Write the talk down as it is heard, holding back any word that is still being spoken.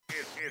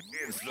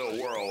It's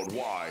the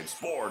Worldwide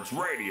Sports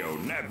Radio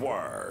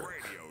Network.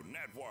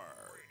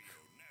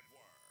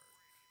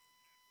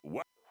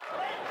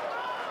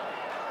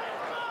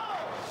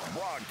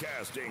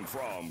 Broadcasting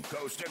from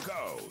coast to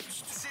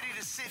coast, city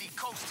to city,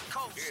 coast to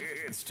coast.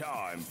 It's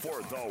time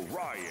for the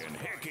Ryan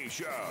Hickey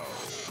Show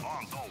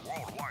on the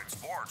Worldwide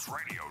Sports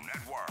Radio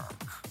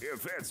Network.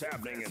 If it's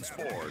happening in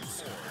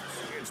sports,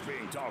 it's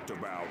being talked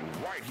about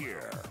right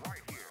here.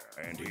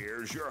 And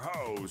here's your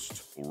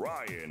host,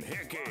 Ryan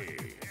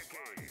Hickey.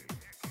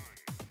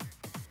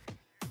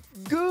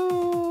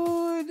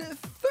 Good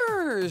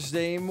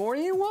Thursday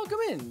morning and welcome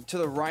in to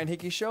the Ryan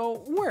Hickey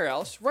Show. Where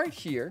else? Right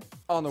here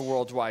on the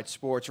Worldwide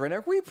Sports Radio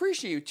Network. We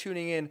appreciate you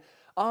tuning in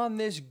on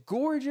this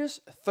gorgeous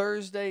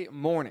Thursday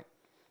morning.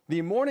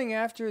 The morning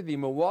after the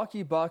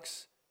Milwaukee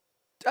Bucks,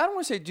 I don't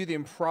want to say do the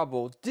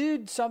improbable,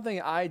 did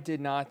something I did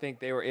not think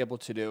they were able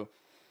to do.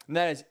 And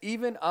that is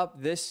even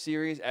up this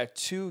series at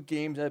 2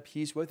 games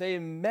apiece with a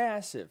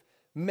massive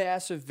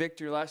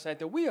victory last night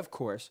that we, of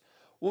course,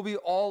 will be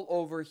all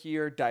over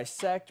here,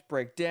 dissect,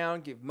 break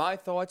down, give my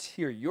thoughts,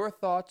 hear your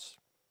thoughts.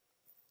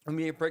 I'm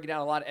going to be breaking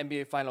down a lot of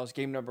NBA Finals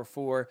game number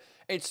 4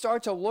 and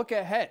start to look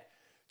ahead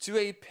to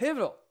a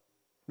pivotal,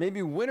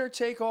 maybe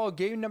winner-take-all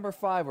game number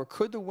 5, or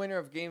could the winner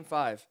of game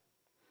 5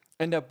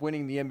 end up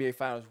winning the NBA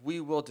Finals? We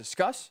will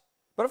discuss.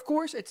 But of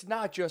course, it's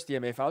not just the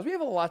NBA Finals. We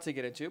have a lot to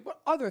get into, but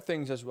other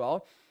things as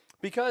well,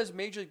 because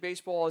Major League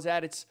Baseball is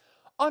at its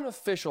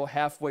unofficial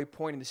halfway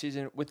point in the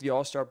season with the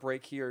All-Star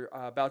break here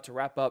about to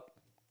wrap up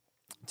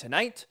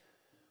tonight.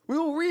 We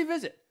will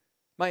revisit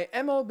my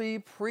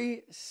MLB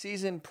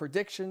preseason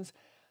predictions.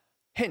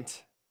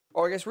 Hint,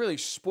 or I guess really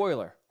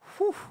spoiler.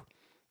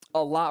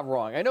 A lot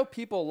wrong. I know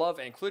people love,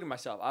 including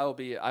myself, I will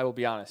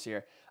be honest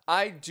here.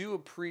 I do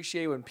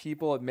appreciate when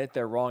people admit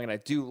they're wrong, and I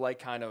do like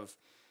kind of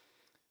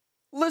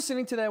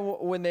listening to them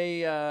when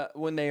they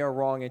are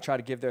wrong and try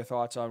to give their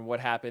thoughts on what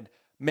happened.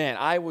 Man,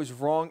 I was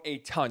wrong a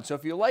ton. So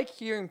if you like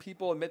hearing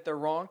people admit they're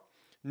wrong,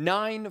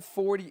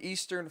 9:40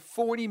 Eastern,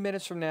 40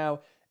 minutes from now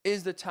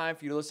is the time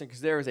for you to listen,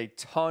 because there is a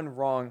ton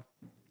wrong.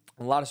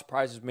 A lot of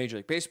surprises with Major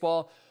League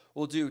Baseball.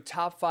 We'll do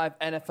top 5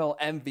 NFL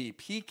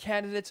MVP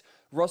candidates.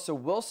 Russell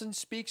Wilson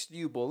speaks. Do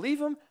you believe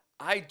him?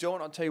 I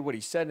don't. I'll tell you what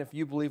he said, and if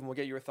you believe him, we'll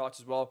get your thoughts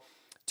as well.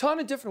 Ton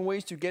of different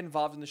ways to get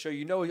involved in the show.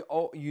 You know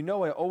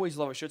I always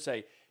love, I should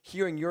say,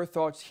 hearing your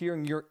thoughts,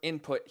 hearing your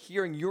input,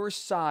 hearing your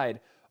side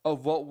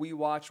of what we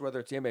watch, whether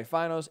it's the NBA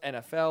Finals,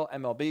 NFL,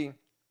 MLB.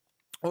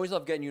 Always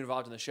love getting you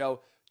involved in the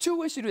show. 2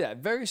 ways to do that.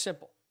 Very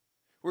simple.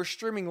 We're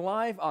streaming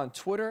live on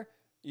Twitter.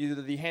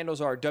 Either the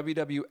handles are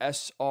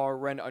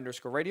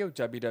WWSRN_radio,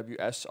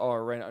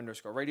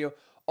 WWSRN_radio.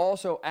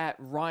 Also at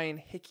Ryan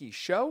Hickey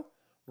Show,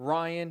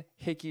 Ryan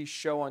Hickey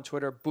Show on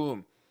Twitter.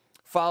 Boom.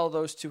 Follow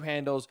those 2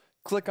 handles.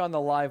 Click on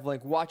the live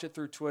link, watch it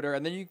through Twitter,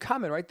 and then you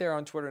comment right there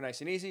on Twitter,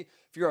 nice and easy.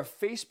 If you're a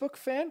Facebook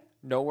fan,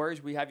 no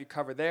worries, we have you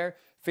covered there.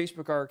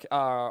 Facebook,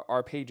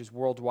 our page is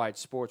Worldwide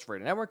Sports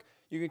Radio Network.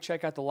 You can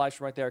check out the live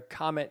stream right there.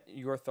 Comment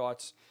your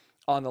thoughts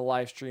on the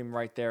live stream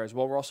right there as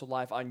well. We're also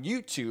live on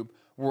YouTube,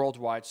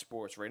 Worldwide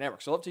Sports Radio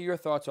Network. So love to hear your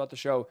thoughts about the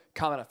show.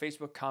 Comment on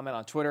Facebook, comment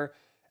on Twitter.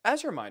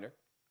 As a reminder,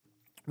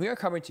 we are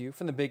coming to you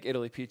from the Big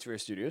Italy Pizzeria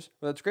Studios,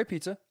 where it's great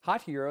pizza,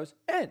 hot heroes,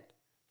 and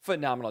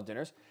phenomenal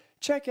dinners.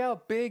 Check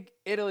out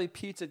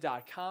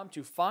BigItalyPizza.com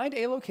to find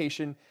a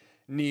location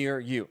near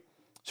you.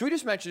 So we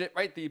just mentioned it,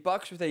 right? The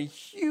Bucks with a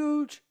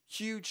huge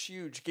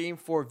Game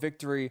 4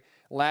 victory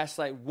last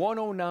night,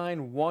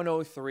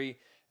 109-103.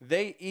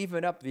 They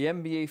even up the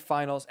NBA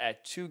Finals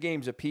at 2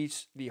 games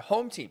apiece. The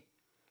home team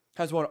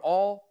has won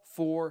all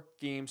 4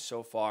 games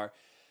so far.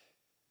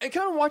 And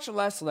kind of watching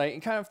last night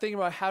and kind of thinking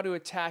about how to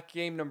attack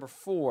game number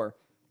 4,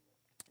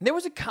 there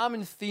was a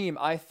common theme,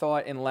 I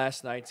thought, in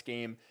last night's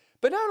game.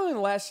 But not only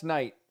last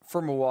night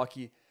for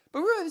Milwaukee,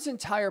 but really this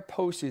entire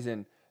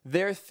postseason,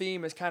 their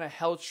theme has kind of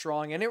held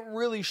strong, and it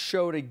really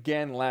showed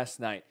again last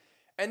night.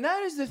 And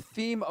that is the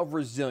theme of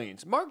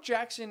resilience. Mark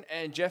Jackson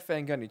and Jeff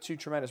Van Gundy, 2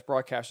 tremendous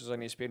broadcasters on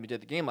ESPN who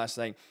did the game last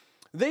night,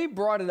 they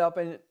brought it up,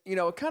 and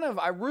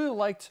I really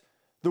liked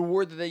the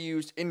word that they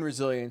used in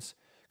resilience,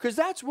 because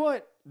that's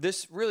what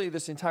this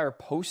entire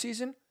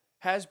postseason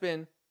has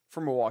been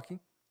for Milwaukee.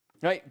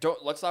 Right?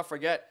 Let's not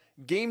forget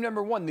game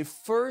number 1, the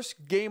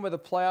first game of the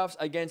playoffs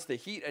against the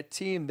Heat, a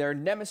team, their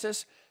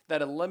nemesis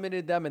that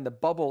eliminated them in the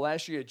bubble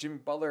last year. Jimmy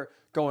Butler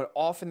going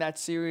off in that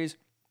series,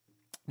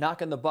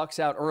 knocking the Bucks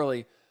out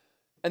early.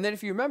 And then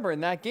if you remember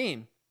in that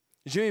game,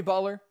 Jimmy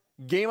Butler,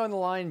 game on the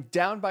line,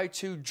 down by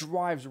 2,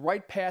 drives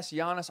right past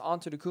Giannis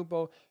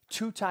Antetokounmpo,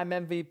 2-time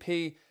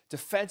MVP,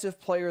 Defensive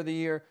Player of the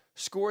Year,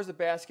 scores the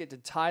basket to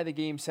tie the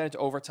game, send it to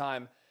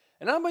overtime.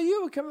 And I'm like,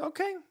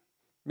 okay,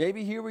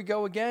 maybe here we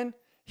go again.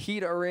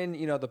 Heat are in,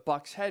 the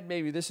Bucks' head.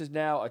 Maybe this is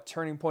now a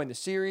turning point in the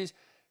series.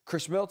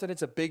 Chris Middleton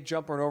hits a big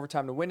jumper in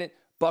overtime to win it.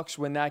 Bucks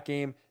win that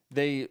game.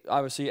 They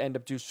obviously end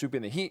up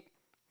sweeping the Heat.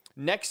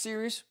 Next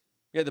series,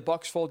 the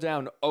Bucks fall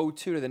down 0-2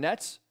 to the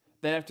Nets.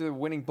 Then after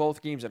winning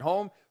both games at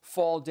home,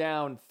 fall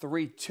down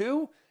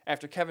 3-2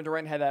 after Kevin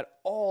Durant had that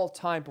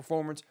all-time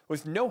performance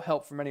with no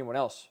help from anyone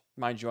else,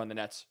 mind you, on the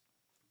Nets.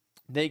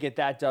 They get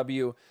that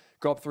W.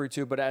 go up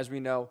 3-2. But as we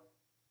know,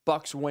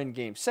 Bucks win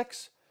game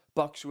 6.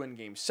 Bucks win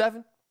game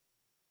 7.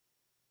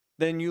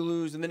 Then you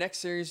lose in the next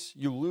series.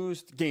 You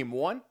lose game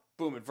 1.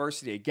 Boom,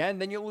 adversity again.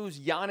 Then you lose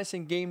Giannis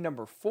in game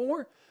number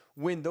 4.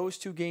 Win those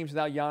 2 games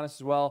without Giannis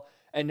as well.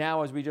 And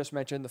now, as we just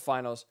mentioned in the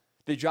finals,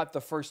 they dropped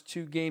the first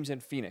 2 games in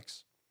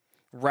Phoenix.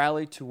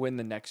 Rally to win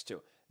the next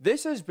 2.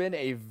 This has been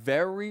a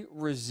very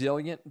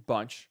resilient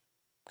bunch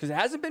because it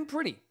hasn't been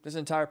pretty this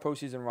entire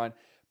postseason run,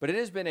 but it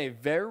has been a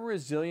very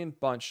resilient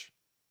bunch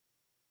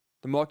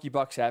the Milwaukee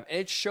Bucks have, and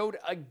it showed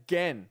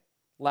again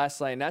last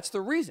night, and that's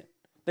the reason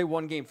they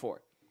won game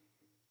 4.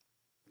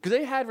 Because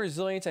they had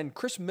resilience, and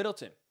Chris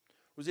Middleton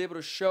was able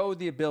to show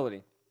the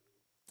ability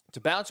to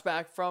bounce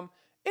back from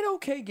an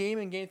okay game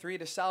in game 3,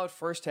 a solid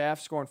first half,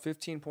 scoring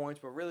 15 points,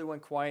 but really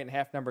went quiet in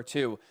half number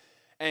 2.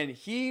 And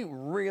he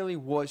really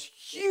was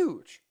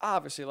huge,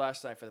 obviously,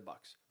 last night for the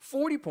Bucks.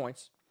 40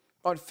 points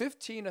on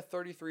 15 of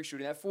 33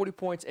 shooting. That 40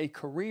 points, a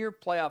career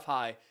playoff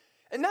high.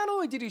 And not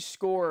only did he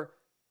score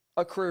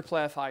a career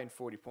playoff high in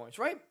 40 points,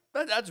 right?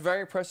 That's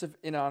very impressive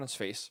on his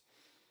face.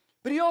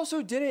 But he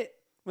also did it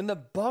when the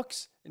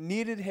Bucks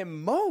needed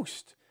him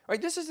most. Right?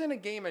 This isn't a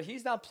game that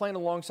he's not playing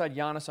alongside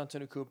Giannis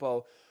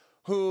Antetokounmpo,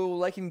 who,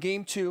 like in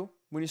game 2,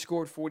 when he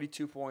scored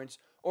 42 points,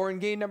 or in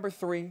game number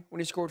 3, when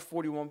he scored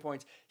 41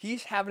 points,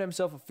 he's having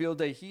himself a field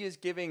day. He is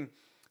giving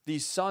the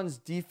Suns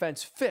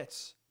defense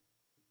fits.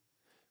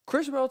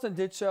 Chris Middleton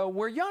did so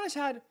where Giannis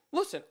had,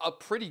 listen, a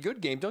pretty good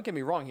game. Don't get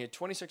me wrong. He had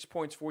 26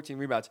 points, 14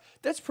 rebounds.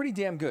 That's pretty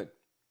damn good.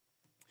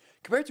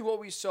 Compared to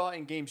what we saw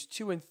in games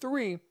 2 and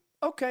 3,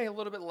 okay, a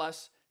little bit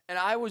less. And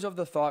I was of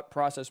the thought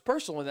process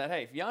personally that,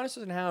 hey, if Giannis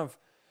doesn't have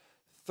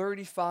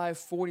 35,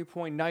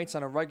 40-point nights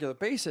on a regular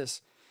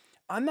basis,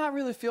 I'm not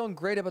really feeling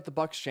great about the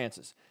Bucks'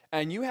 chances.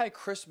 And you had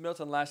Chris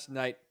Middleton last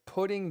night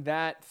putting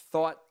that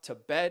thought to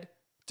bed,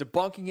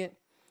 debunking it,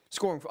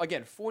 scoring,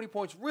 again, 40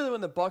 points, really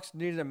when the Bucks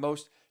needed him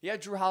most. You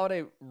had Jrue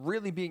Holiday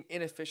really being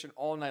inefficient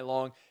all night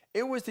long.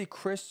 It was the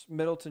Chris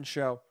Middleton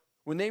show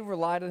when they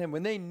relied on him,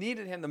 when they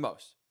needed him the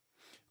most.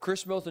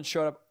 Chris Middleton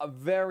showed up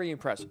very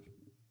impressive.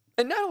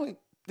 And not only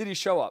did he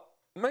show up,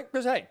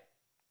 because, hey,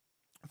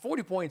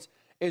 40 points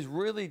is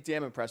really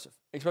damn impressive,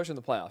 especially in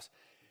the playoffs.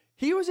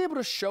 He was able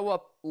to show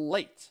up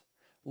late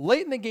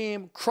in the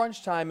game,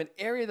 crunch time, an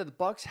area that the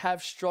Bucks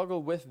have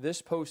struggled with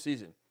this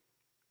postseason.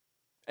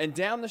 And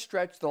down the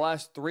stretch, the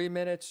last 3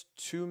 minutes,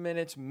 2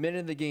 minutes,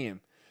 minute of the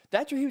game,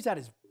 that's where he was at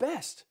his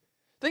best.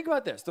 Think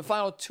about this. The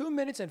final 2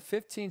 minutes and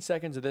 15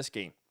 seconds of this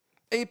game,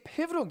 a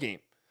pivotal game.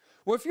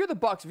 Well, if you're the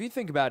Bucks, if you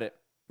think about it,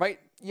 right,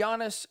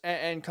 Giannis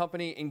and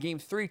company in game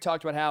 3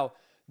 talked about how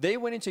they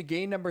went into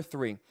game number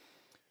 3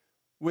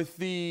 with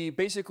the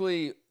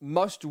basically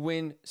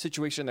must-win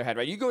situation in their head,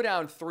 right? You go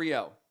down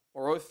 3-0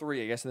 or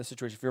 0-3, I guess, in this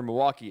situation if you're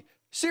Milwaukee.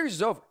 Series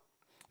is over.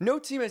 No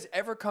team has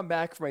ever come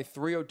back from a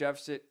 3-0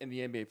 deficit in the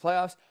NBA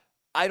playoffs.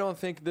 I don't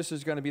think this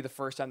is going to be the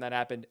first time that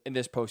happened in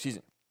this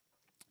postseason.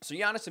 So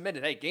Giannis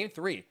admitted, hey, game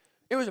 3,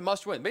 it was a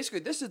must-win.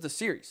 Basically, this is the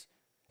series.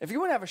 If you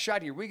want to have a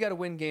shot here, we got to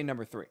win game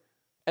number 3.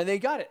 And they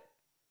got it.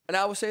 And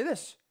I will say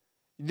this.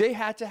 They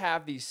had to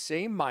have the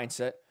same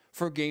mindset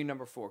for game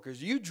number 4.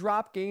 Because you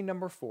drop game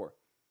number 4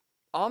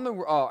 on the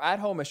at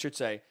home, I should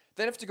say.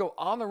 Then have to go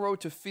on the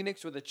road to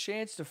Phoenix with a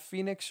chance to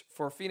Phoenix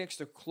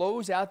to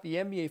close out the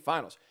NBA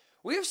Finals.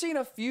 We have seen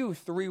a few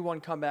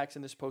 3-1 comebacks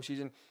in this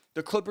postseason.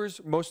 The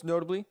Clippers, most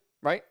notably,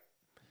 right?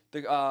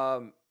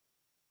 Doing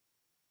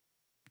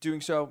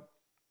so,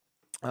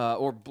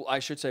 or I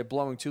should say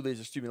blowing 2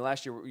 leads,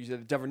 last year, the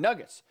Denver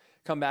Nuggets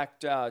come back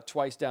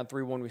twice down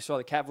 3-1. We saw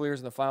the Cavaliers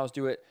in the finals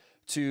do it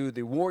to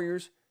the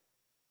Warriors,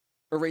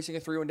 erasing a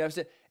 3-1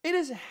 deficit. It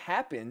has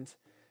happened.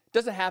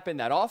 Doesn't happen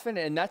that often,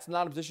 and that's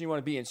not a position you want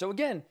to be in. So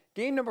again,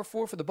 game number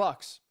 4 for the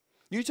Bucks.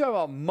 You talk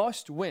about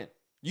must win.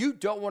 You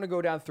don't want to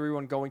go down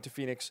 3-1 going to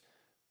Phoenix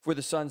for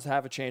the Suns to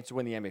have a chance to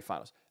win the NBA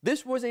Finals.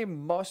 This was a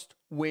must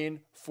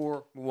win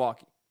for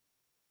Milwaukee.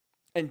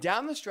 And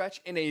down the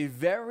stretch, in a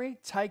very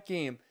tight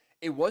game,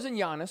 it wasn't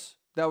Giannis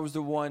that was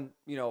the one,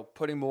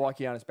 putting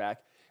Milwaukee on his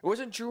back. It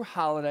wasn't Jrue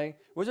Holiday.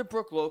 It wasn't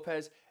Brook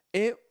Lopez.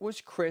 It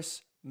was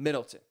Chris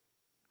Middleton,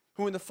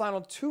 who in the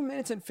final 2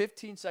 minutes and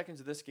 15 seconds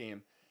of this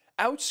game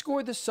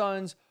outscored the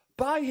Suns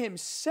by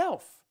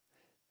himself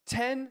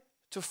 10-4.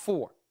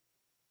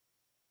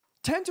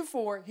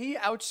 10-4, he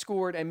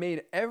outscored and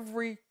made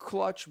every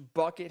clutch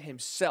bucket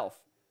himself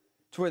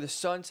to where the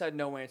Suns had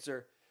no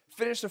answer.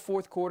 Finished the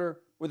fourth quarter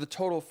with a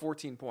total of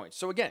 14 points.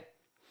 So again,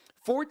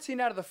 14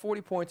 out of the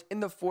 40 points in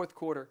the fourth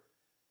quarter.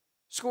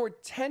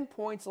 Scored 10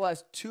 points the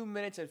last 2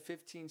 minutes and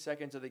 15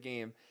 seconds of the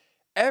game.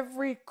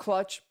 Every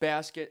clutch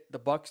basket the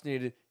Bucks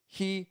needed,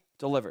 he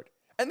delivered.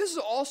 And this is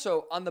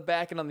also on the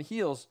back and on the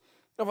heels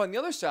of, on the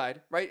other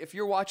side, right? If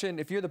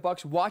you're the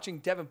Bucks watching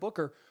Devin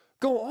Booker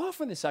go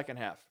off in the second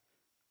half,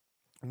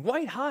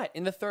 white hot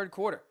in the third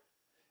quarter,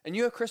 and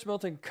you have Chris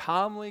Middleton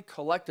calmly,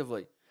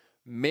 collectively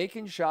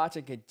making shots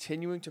and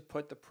continuing to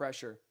put the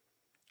pressure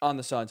on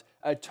the Suns.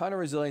 A ton of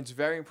resilience,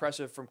 very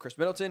impressive from Chris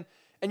Middleton,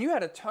 and you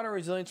had a ton of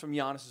resilience from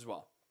Giannis as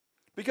well.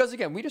 Because,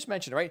 again, we just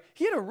mentioned, right?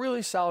 He had a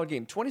really solid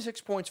game,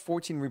 26 points,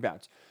 14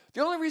 rebounds.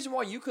 The only reason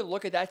why you could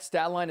look at that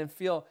stat line and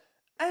feel,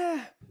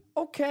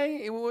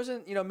 okay, it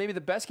wasn't, maybe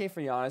the best game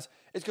for Giannis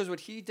is because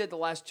what he did the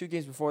last 2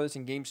 games before this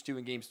in games 2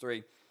 and games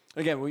 3.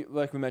 Again,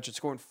 like we mentioned,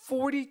 scoring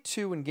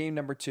 42 in game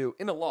number 2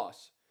 in a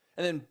loss,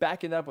 and then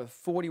backing it up with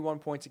 41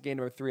 points in game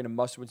number 3 in a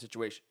must-win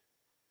situation.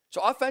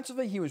 So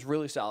offensively, he was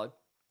really solid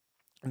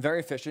and very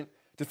efficient.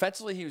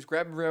 Defensively, he was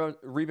grabbing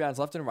rebounds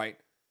left and right.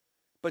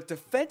 But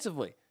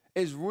defensively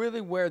is really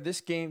where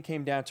this game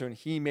came down to, and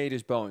he made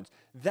his bones.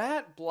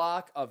 That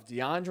block of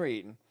DeAndre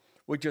Ayton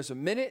with just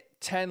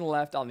 1:10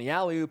 left on the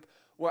alley-oop,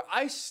 where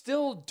I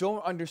still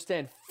don't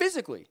understand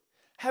physically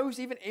how he's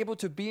even able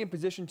to be in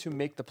position to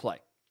make the play.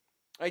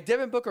 Like,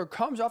 Devin Booker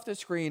comes off the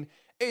screen.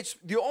 It's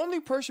the only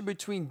person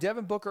between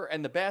Devin Booker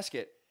and the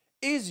basket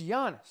is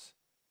Giannis.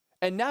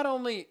 And not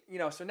only,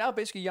 so now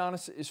basically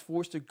Giannis is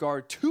forced to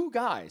guard 2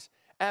 guys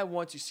at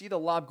once. You see the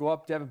lob go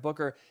up, Devin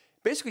Booker.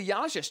 Basically,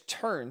 Giannis just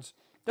turns,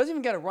 doesn't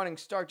even get a running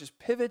start, just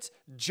pivots,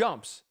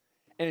 jumps,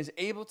 and is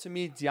able to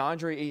meet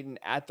DeAndre Ayton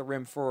at the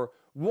rim for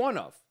one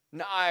of.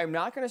 Now, I'm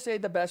not going to say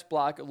the best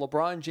block.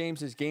 LeBron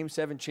James' Game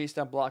 7 chase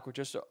down block with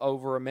just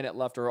over a minute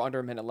left or under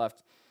a minute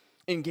left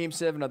in Game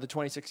 7 of the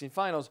 2016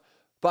 Finals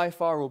by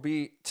far will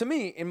be, to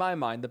me, in my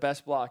mind, the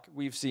best block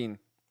we've seen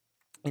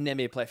in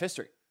NBA playoff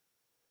history.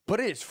 But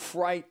it is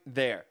right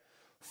there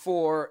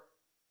for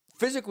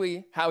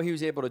physically how he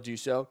was able to do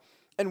so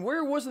and where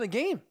it was in the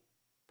game.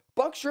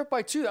 Bucks are up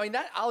by 2. I mean,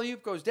 that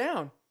alley-oop goes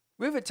down.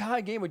 We have a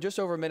tie game with just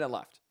over a minute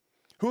left.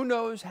 Who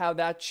knows how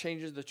that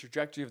changes the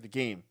trajectory of the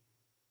game?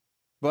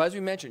 But as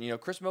we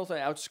mentioned, Chris Middleton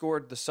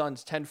outscored the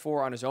Suns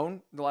 10-4 on his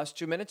own in the last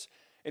 2 minutes.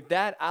 If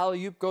that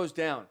alley-oop goes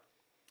down,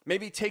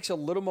 maybe it takes a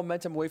little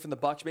momentum away from the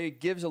Bucks, maybe it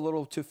gives a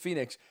little to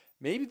Phoenix,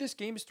 maybe this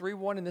game is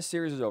 3-1 and this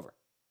series is over.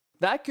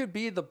 That could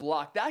be the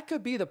block. That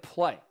could be the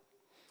play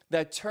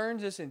that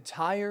turns this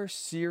entire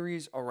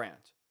series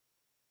around.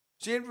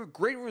 So you have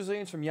great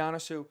resilience from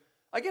Giannis, who,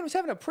 again, was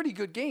having a pretty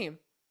good game,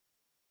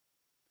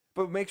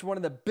 but makes one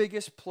of the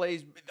biggest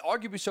plays,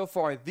 arguably so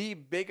far, the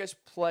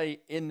biggest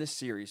play in the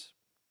series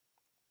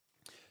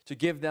to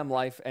give them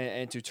life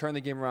and to turn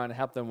the game around and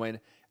help them win.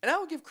 And I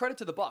will give credit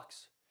to the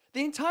Bucks.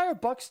 The entire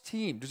Bucks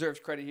team deserves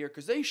credit here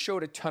because they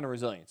showed a ton of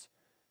resilience.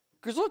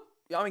 Because look,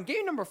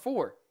 game number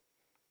 4,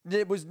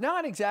 it was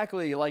not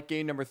exactly like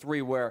game number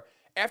 3 where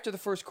after the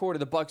first quarter,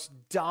 the Bucks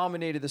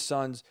dominated the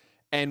Suns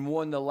and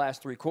won the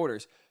last 3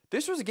 quarters.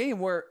 This was a game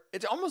where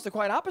it's almost the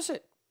quite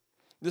opposite.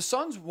 The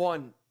Suns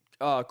won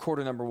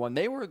quarter number 1.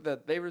 They were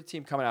the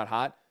team coming out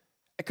hot.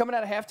 And coming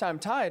out of halftime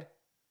tied,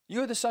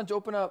 you had the Suns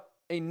open up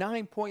a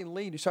 9-point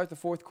lead to start the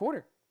 4th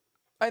quarter.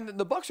 And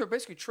the Bucks are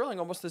basically trailing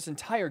almost this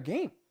entire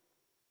game.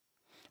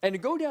 And to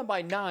go down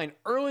by 9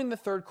 early in the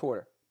 3rd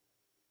quarter,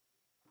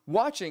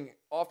 watching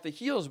off the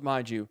heels,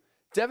 mind you,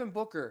 Devin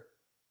Booker,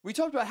 we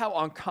talked about how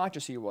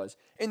unconscious he was.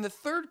 In the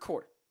 3rd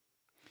quarter,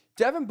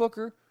 Devin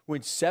Booker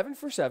went 7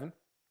 for 7,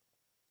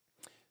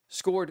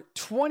 scored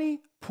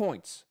 20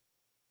 points.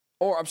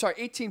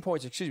 18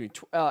 points,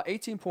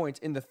 18 points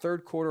in the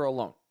 3rd quarter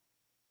alone.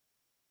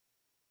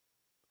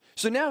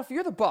 So now if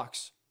you're the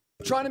Bucks,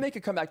 trying to make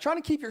a comeback, trying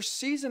to keep your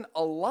season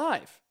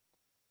alive,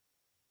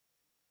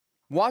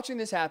 watching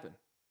this happen,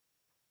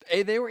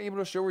 they were able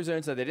to show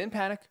resilience that they didn't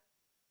panic,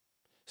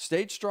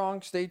 stayed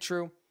strong, stayed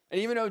true. And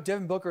even though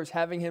Devin Booker is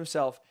having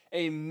himself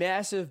a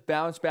massive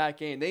bounce back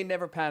game, they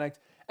never panicked.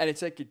 And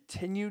it's like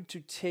continued to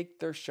take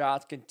their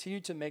shots,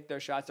 continued to make their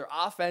shots. Their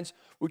offense,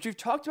 which we've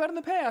talked about in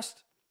the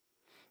past,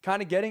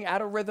 kind of getting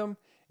out of rhythm,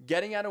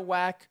 getting out of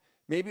whack.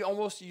 Maybe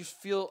almost you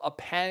feel a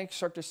panic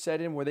start to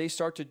set in where they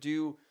start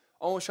to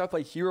almost try to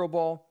play hero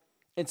ball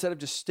instead of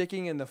just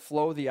sticking in the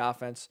flow of the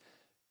offense.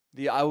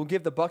 I will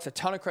give the Bucks a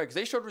ton of credit because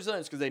they showed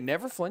resilience because they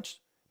never flinched.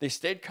 They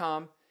stayed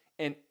calm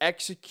and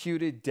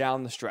executed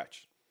down the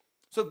stretch.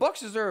 So the Bucks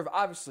deserve,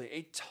 obviously,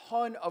 a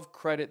ton of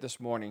credit this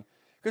morning.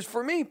 Because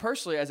for me,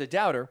 personally, as a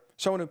doubter,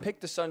 someone who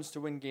picked the Suns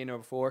to win game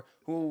number 4,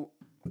 who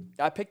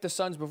I picked the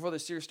Suns before the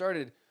series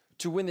started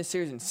to win the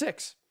series in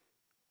 6,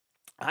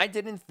 I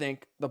didn't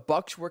think the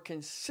Bucks were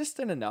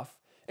consistent enough,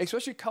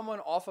 especially coming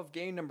off of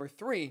game number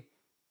 3,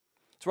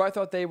 to where I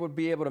thought they would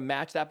be able to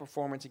match that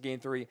performance in game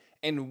 3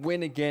 and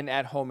win again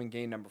at home in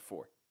game number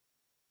 4.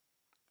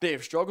 They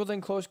have struggled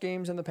in close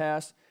games in the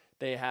past.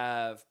 They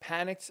have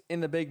panicked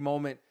in the big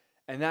moment,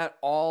 and that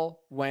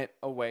all went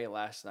away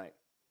last night.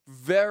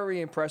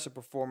 Very impressive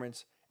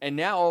performance. And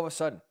now all of a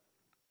sudden,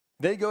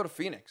 they go to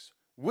Phoenix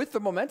with the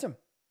momentum.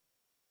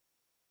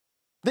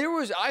 There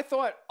was, I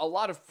thought, a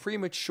lot of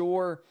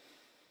premature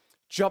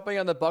jumping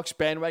on the Bucks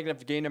bandwagon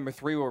after game number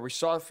 3, where we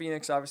saw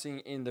Phoenix, obviously,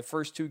 in the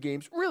first 2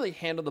 games, really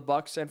handle the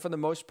Bucks and for the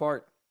most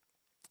part,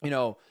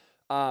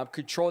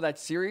 control that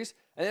series.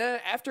 And then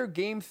after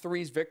game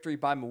 3's victory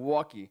by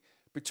Milwaukee,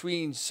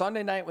 between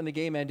Sunday night when the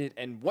game ended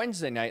and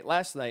Wednesday night,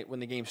 last night when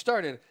the game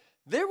started,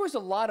 there was a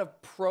lot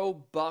of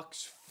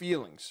pro-Bucks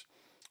feelings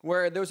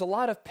where there was a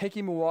lot of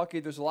picking Milwaukee.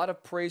 There's a lot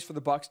of praise for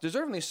the Bucks,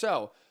 deservedly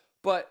so.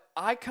 But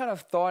I kind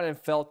of thought and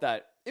felt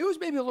that it was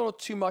maybe a little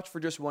too much for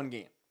just one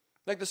game.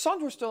 Like the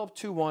Suns were still up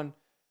 2-1,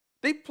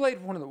 They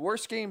played one of the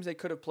worst games they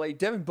could have played.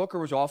 Devin Booker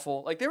was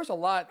awful. Like, there was a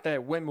lot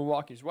that went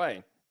Milwaukee's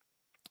way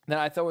that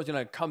I thought was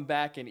going to come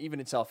back and even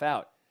itself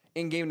out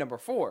in game number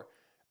 4.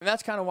 And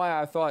that's kind of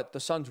why I thought the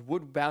Suns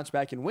would bounce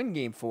back and win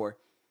game 4.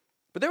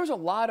 But there was a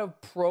lot of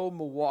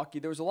pro-Milwaukee.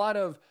 There was a lot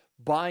of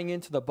buying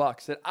into the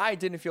Bucks that I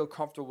didn't feel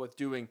comfortable with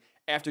doing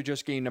after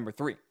just game number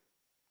 3.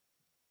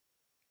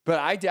 But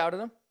I doubted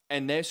them,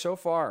 and so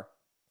far,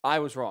 I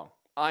was wrong.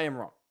 I am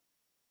wrong.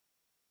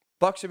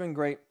 Bucks have been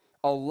great.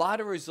 A lot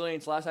of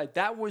resilience last night.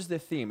 That was the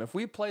theme. If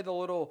we play the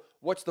little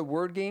what's the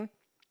word game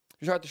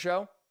to start the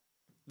show,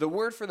 the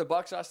word for the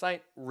Bucks last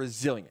night,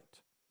 resilient.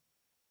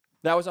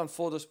 That was on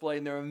full display,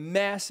 and they're a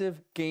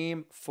massive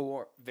game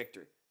 4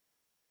 victory.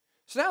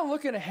 So now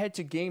looking ahead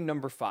to game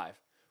number 5.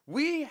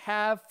 We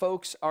have,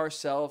 folks,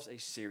 ourselves a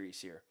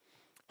series here.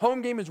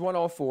 Home game is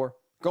 104.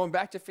 Going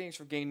back to Phoenix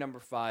for game number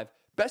 5.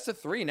 Best of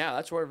 3 now.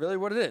 That's really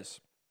what it is.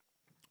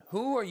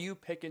 Who are you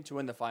picking to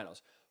win the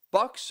finals?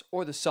 Bucks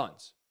or the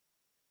Suns?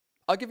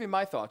 I'll give you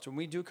my thoughts when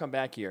we do come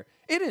back here.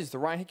 It is the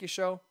Ryan Hickey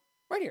Show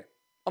right here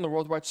on the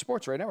Worldwide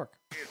Sports Radio Network.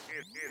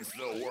 It's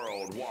the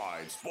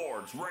Worldwide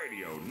Sports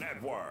Radio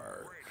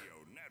Network.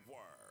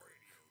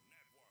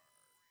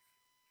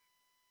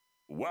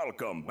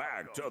 Welcome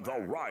back to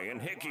the Ryan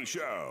Hickey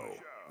Show,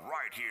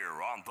 right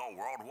here on the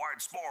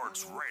Worldwide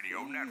Sports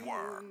Radio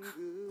Network.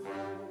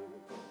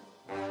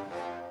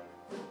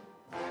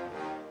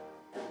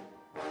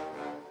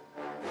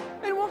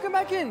 And welcome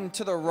back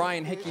into the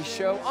Ryan Hickey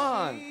Show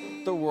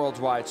on the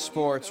Worldwide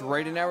Sports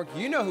Radio Network.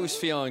 You know who's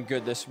feeling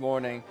good this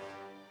morning.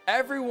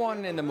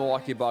 Everyone in the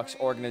Milwaukee Bucks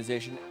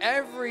organization,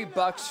 every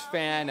Bucks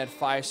fan at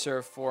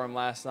Fiserv Forum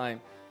last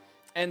night,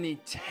 and the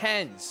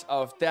tens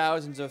of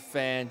thousands of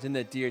fans in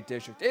the Deer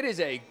District. It is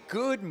a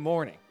good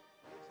morning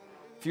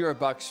if you're a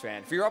Bucks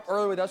fan. If you're up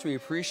early with us, we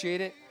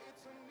appreciate it.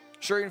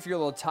 Sure, even if you're a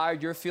little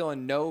tired, you're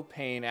feeling no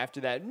pain after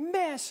that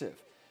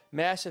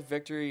massive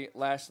victory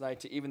last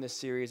night to even the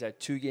series at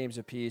 2 games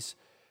apiece.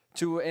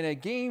 In a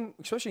game,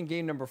 especially in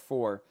game number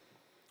 4,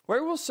 where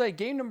I will say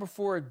game number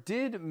 4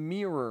 did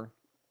mirror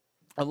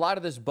a lot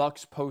of this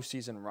Bucks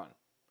postseason run,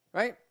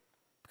 right?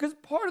 Because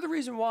part of the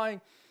reason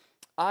why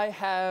I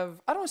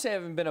don't want to say I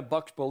haven't been a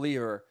Bucks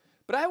believer,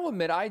 but I will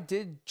admit I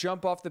did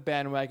jump off the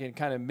bandwagon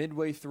kind of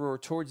midway through or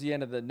towards the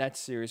end of the Nets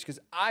series because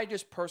I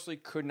just personally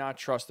could not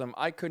trust them.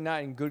 I could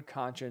not, in good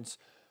conscience,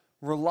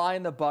 rely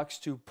on the Bucks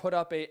to put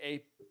up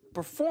a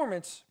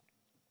performance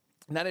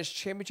that is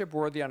championship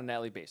worthy on a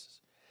nightly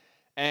basis.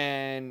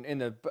 And in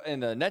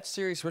the Nets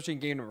series, especially in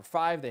game number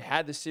 5, they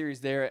had the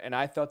series there, and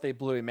I thought they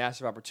blew a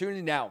massive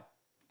opportunity. Now,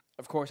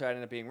 of course, I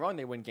ended up being wrong.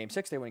 They win game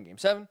 6, they win game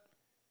 7.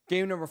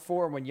 Game number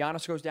 4, when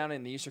Giannis goes down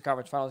in the Eastern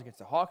Conference Finals against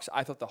the Hawks,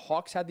 I thought the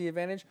Hawks had the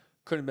advantage.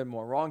 Couldn't have been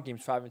more wrong.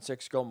 Games 5 and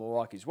 6 go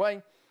Milwaukee's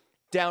way.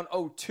 Down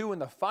 0-2 in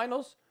the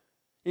finals.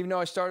 Even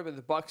though I started with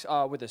the Bucks,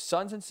 with the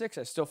Suns in 6,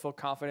 I still feel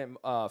confident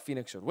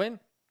Phoenix would win.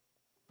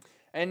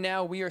 And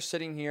now we are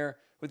sitting here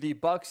with the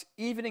Bucks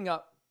evening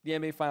up the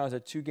NBA Finals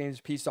at 2 games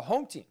apiece. The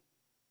home team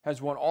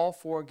has won all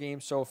 4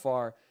 games so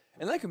far.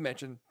 And like I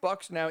mentioned,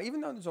 Bucks now,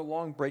 even though there's a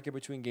long break in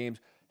between games,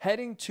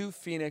 heading to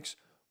Phoenix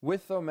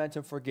with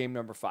momentum for game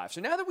number 5.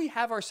 So now that we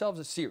have ourselves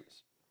a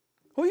series,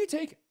 who are you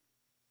taking?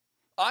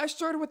 I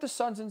started with the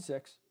Suns in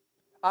 6.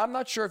 I'm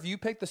not sure if you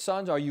picked the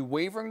Suns. Are you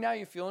wavering now?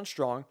 You feeling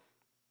strong?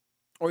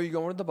 Or are you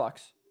going with the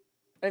Bucks?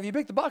 And if you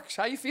pick the Bucks,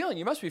 how are you feeling?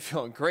 You must be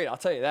feeling great, I'll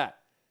tell you that.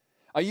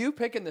 Are you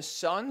picking the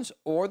Suns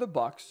or the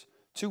Bucks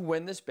to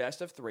win this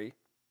best of 3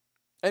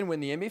 and win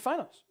the NBA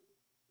Finals?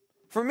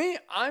 For me,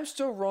 I'm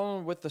still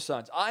rolling with the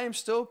Suns. I am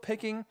still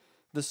picking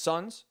the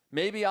Suns.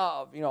 Maybe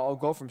I'll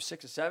go from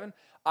 6 to 7.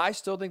 I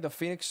still think the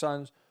Phoenix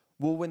Suns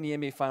will win the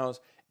NBA Finals,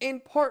 in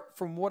part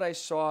from what I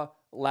saw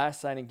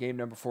last night in game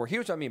number 4.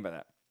 Here's what I mean by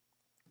that.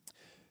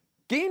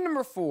 Game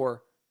number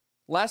 4,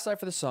 last night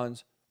for the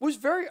Suns, was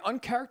very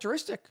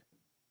uncharacteristic.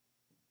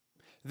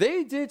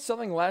 They did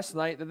something last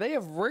night that they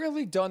have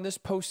rarely done this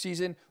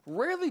postseason,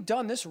 rarely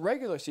done this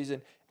regular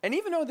season, and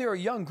even though they're a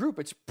young group,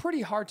 it's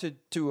pretty hard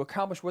to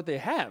accomplish what they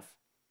have.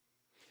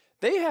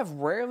 They have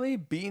rarely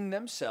beaten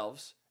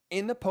themselves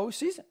in the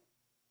postseason,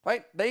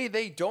 right?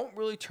 They don't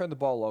really turn the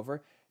ball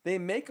over. They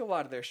make a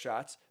lot of their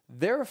shots.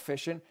 They're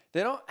efficient.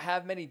 They don't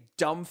have many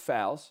dumb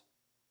fouls.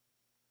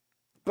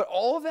 But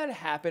all of that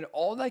happened,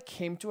 all that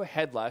came to a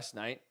head last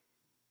night.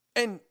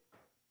 And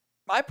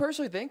I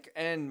personally think,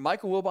 and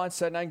Michael Wilbon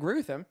said, and I agree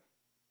with him,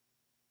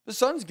 the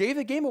Suns gave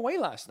the game away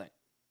last night.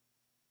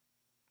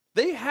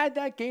 They had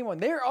that game won.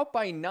 They were up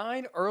by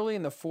 9 early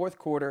in the 4th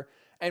quarter.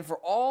 And for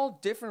all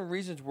different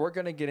reasons we're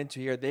going to get into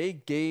here, they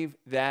gave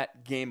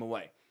that game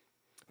away.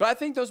 But I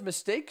think those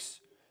mistakes,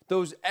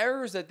 those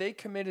errors that they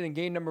committed in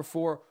game number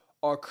 4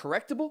 are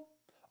correctable,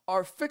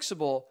 are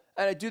fixable,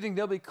 and I do think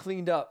they'll be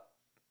cleaned up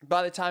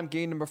by the time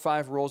game number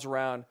 5 rolls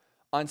around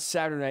on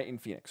Saturday night in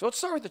Phoenix. So let's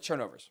start with the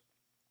turnovers.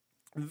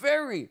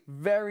 Very,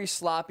 very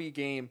sloppy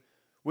game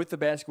with the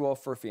basketball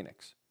for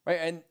Phoenix, right?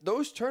 And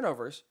those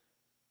turnovers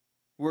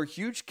were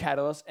huge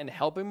catalysts in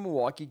helping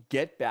Milwaukee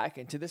get back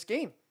into this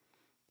game.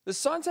 The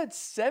Suns had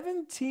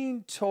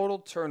 17 total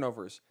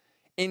turnovers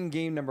in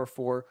game number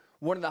 4,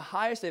 one of the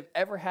highest they've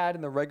ever had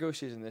in the regular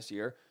season this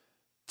year.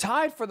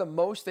 Tied for the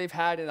most they've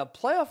had in a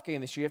playoff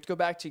game this year. You have to go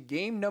back to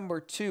game number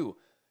 2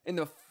 in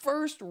the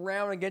first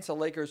round against the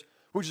Lakers,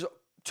 which is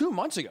 2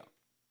 months ago.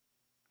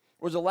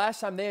 Was the last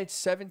time they had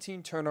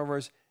 17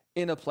 turnovers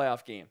in a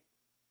playoff game.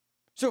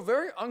 So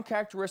very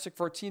uncharacteristic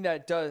for a team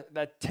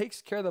that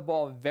takes care of the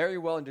ball very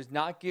well and does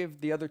not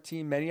give the other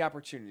team many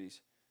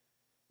opportunities.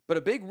 But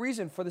a big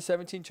reason for the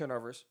 17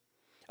 turnovers,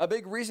 a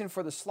big reason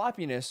for the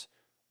sloppiness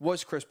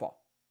was Chris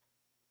Paul.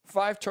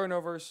 5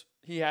 turnovers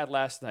he had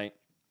last night.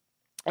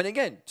 And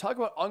again, talk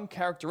about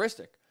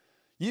uncharacteristic.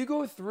 You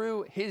go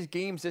through his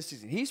games this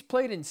season. He's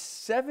played in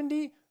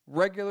 70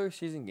 regular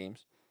season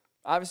games.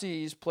 Obviously,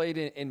 he's played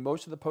in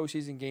most of the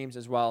postseason games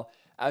as well,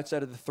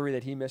 outside of the 3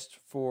 that he missed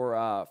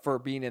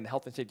for being in the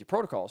health and safety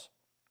protocols,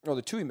 or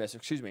the 2 he missed,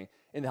 in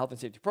the health and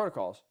safety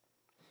protocols.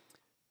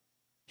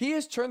 He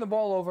has turned the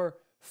ball over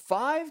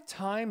 5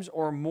 times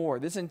or more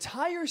this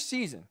entire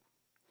season,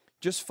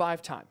 just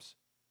 5 times.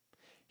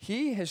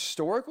 He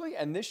historically,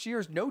 and this year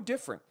is no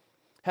different,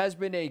 has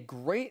been a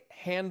great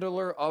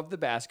handler of the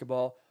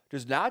basketball,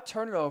 does not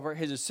turn it over.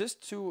 His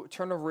assist to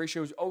turnover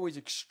ratio is always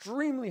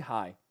extremely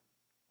high.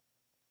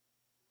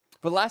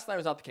 But last night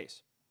was not the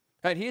case.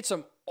 Right? He had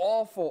some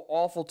awful,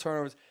 awful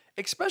turnovers,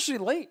 especially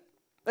late.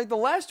 Like the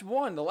last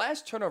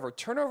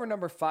turnover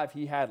number 5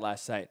 he had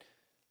last night.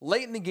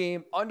 Late in the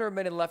game, under a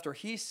minute left, or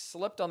he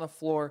slipped on the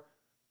floor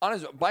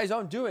by his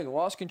own doing,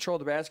 lost control of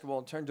the basketball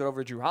and turned it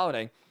over to Jrue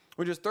Holiday,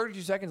 with just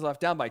 32 seconds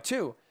left, down by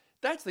 2.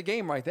 That's the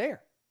game right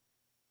there.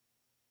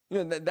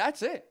 You know,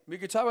 that's it. We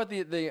could talk about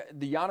the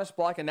Giannis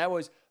block, and that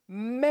was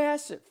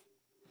massive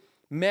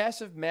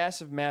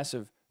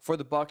for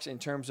the Bucks in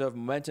terms of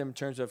momentum, in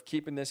terms of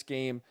keeping this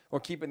game or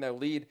keeping their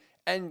lead,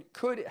 and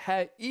could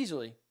have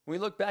easily, when we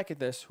look back at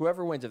this,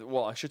 whoever wins it,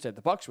 well, I should say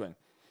the Bucks win,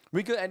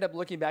 we could end up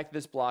looking back at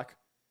this block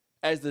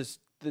as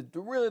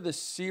the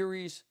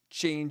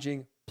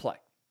series-changing play.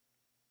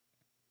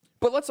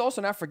 But let's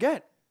also not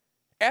forget,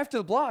 after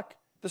the block,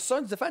 the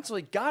Suns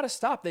defensively got to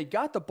stop. They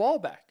got the ball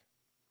back.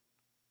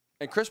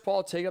 And Chris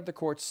Paul taking up the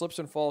court, slips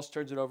and falls,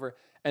 turns it over,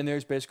 and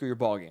there's basically your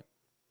ball game.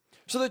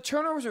 So the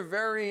turnovers are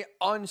very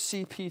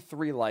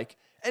un-CP3-like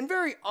and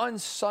very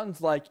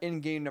un-Suns-like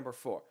in game number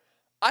 4.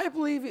 I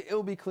believe it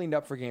will be cleaned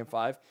up for game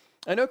 5.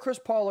 I know Chris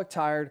Paul looked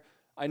tired.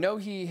 I know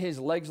his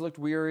legs looked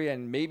weary,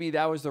 and maybe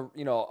that was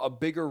a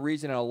bigger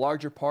reason and a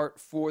larger part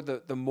for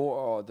the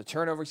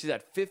turnovers. He's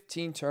had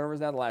 15 turnovers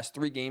now the last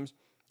 3 games.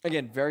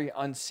 Again, very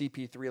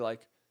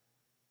un-CP3-like.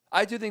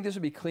 I do think this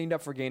will be cleaned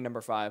up for game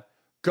number 5.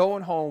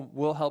 Going home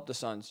will help the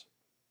Suns.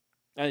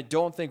 And I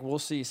don't think we'll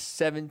see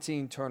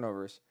 17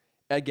 turnovers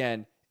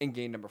again in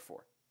game number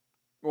 4.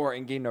 Or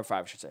in game number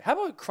 5, I should say. How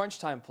about crunch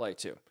time play,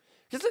 too?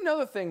 Just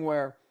another thing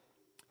where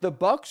the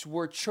Bucks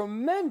were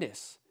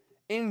tremendous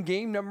in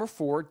game number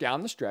 4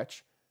 down the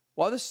stretch,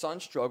 while the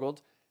Suns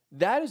struggled.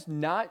 That is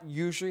not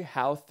usually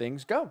how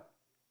things go.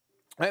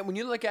 Right? When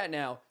you look at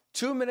now,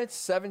 2 minutes,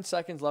 7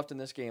 seconds left in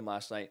this game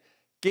last night.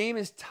 Game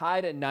is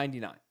tied at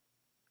 99.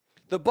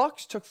 The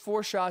Bucks took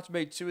 4 shots,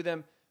 made 2 of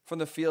them from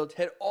the field,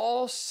 hit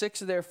all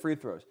 6 of their free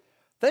throws.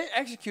 They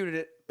executed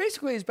it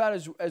basically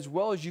about as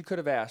well as you could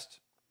have asked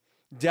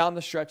down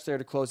the stretch there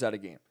to close out a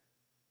game.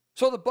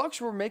 So the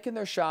Bucks were making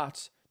their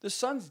shots. The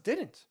Suns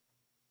didn't.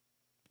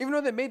 Even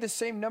though they made the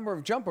same number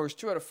of jumpers,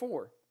 2 out of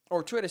 4,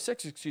 or 2 out of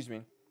 6, excuse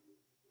me.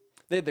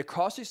 They had the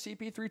costly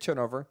CP3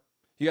 turnover.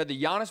 You had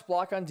the Giannis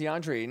block on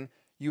DeAndre Ayton.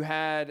 You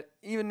had,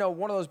 even though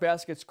one of those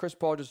baskets, Chris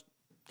Paul just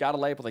got a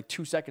layup with like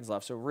 2 seconds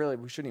left, so really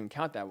we shouldn't even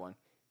count that one.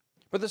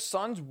 But the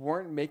Suns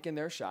weren't making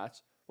their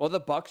shots, while the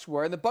Bucks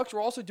were. And the Bucks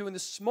were also doing the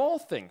small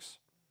things.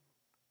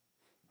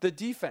 The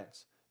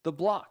defense, the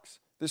blocks,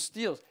 the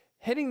steals,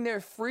 hitting their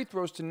free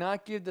throws to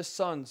not give the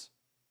Suns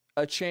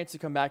a chance to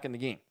come back in the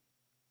game.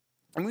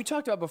 And we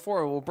talked about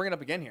before, we'll bring it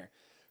up again here.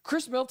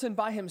 Chris Middleton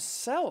by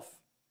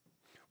himself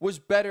was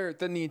better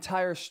than the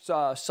entire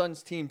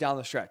Suns team down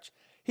the stretch.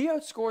 He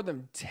outscored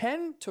them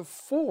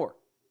 10-4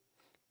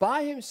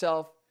 by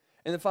himself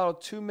in the final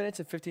 2 minutes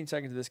and 15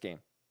 seconds of this game.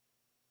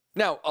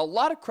 Now, a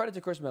lot of credit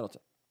to Chris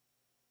Middleton.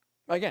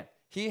 Again,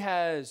 he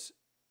has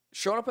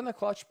shown up in the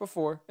clutch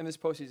before in this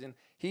postseason.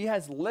 He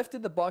has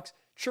lifted the Bucks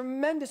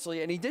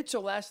tremendously, and he did so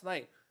last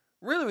night,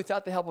 really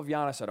without the help of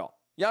Giannis at all.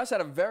 Giannis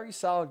had a very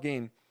solid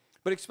game,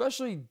 but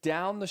especially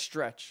down the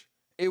stretch,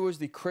 it was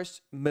the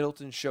Chris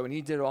Middleton show, and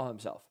he did it all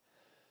himself.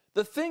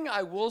 The thing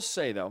I will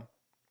say, though,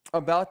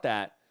 about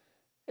that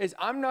is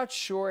I'm not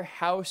sure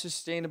how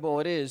sustainable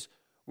it is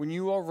when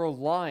you are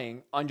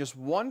relying on just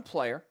one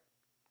player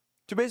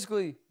to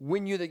basically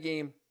win you the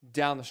game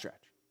down the stretch.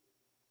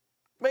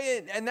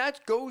 And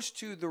that goes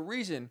to the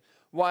reason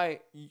why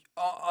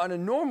on a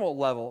normal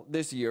level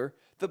this year,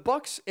 the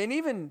Bucks, and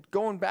even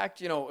going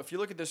back, if you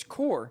look at this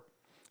core,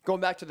 going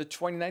back to the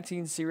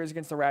 2019 series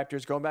against the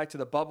Raptors, going back to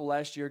the bubble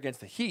last year against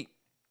the Heat,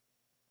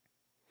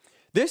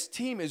 this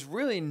team is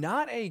really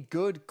not a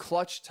good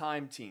clutch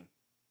time team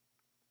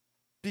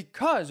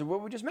because of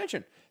what we just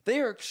mentioned. They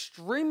are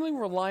extremely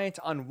reliant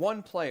on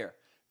one player,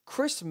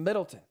 Chris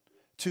Middleton,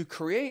 to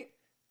create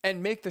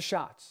and make the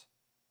shots.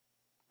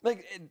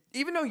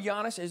 Even though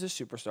Giannis is a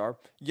superstar,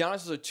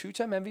 Giannis is a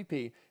 2-time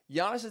MVP,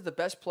 Giannis is the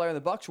best player in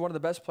the Bucks, one of the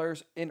best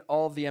players in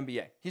all of the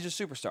NBA. He's a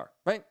superstar,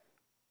 right?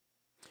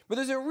 But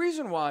there's a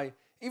reason why,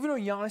 even though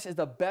Giannis is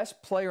the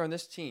best player on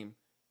this team,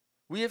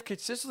 we have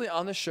consistently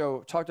on the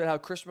show talked about how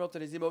Chris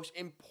Middleton is the most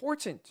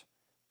important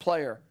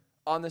player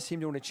on this team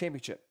to win a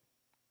championship.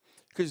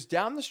 Because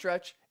down the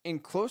stretch, in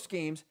close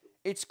games,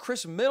 it's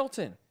Chris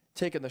Middleton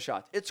taking the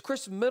shots. It's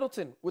Chris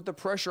Middleton with the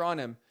pressure on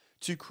him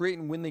to create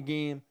and win the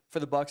game for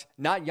the Bucks,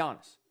 not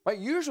Giannis. Right?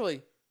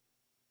 Usually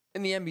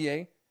in the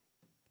NBA,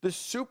 the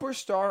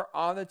superstar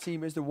on the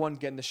team is the one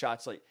getting the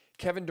shots late.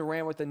 Kevin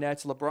Durant with the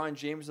Nets, LeBron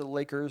James with the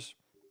Lakers.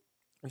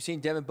 We've seen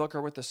Devin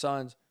Booker with the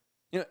Suns.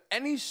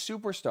 Any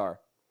superstar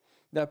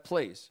that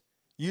plays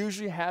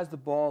usually has the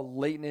ball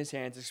late in his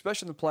hands,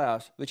 especially in the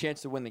playoffs, the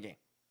chance to win the game.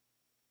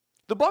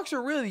 The Bucks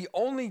are really the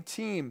only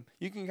team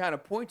you can kind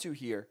of point to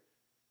here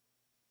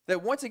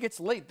that once it gets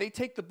late, they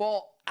take the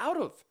ball out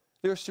of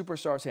their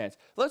superstars' hands.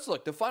 Let's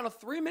look. The final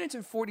 3 minutes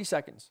and 40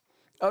 seconds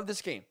of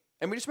this game,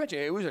 and we just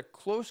mentioned it was a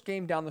close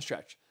game down the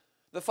stretch.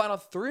 The final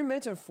 3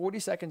 minutes and 40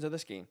 seconds of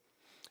this game,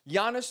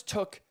 Giannis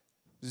took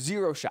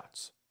 0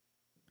 shots.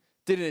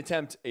 Didn't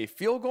attempt a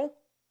field goal,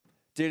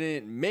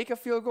 didn't make a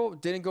field goal,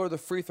 didn't go to the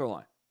free throw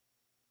line.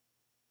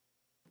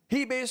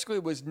 He basically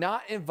was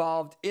not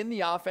involved in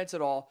the offense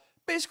at all,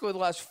 basically the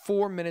last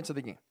 4 minutes of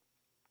the game.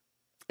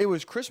 It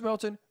was Chris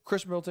Middleton,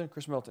 Chris Middleton,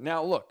 Chris Middleton.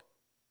 Now, look,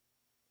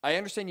 I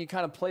understand you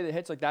kind of play the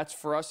hits like that's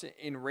for us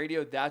in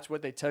radio. That's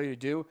what they tell you to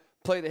do.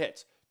 Play the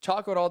hits.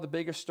 Talk about all the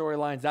biggest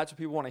storylines. That's what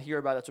people want to hear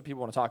about. That's what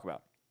people want to talk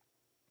about.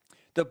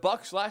 The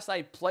Bucks last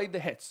night played the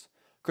hits.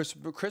 Chris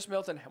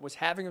Middleton was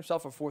having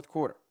himself a fourth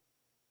quarter.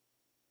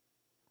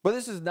 But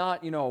this is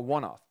not, a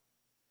one-off.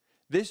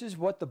 This is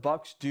what the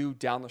Bucks do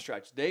down the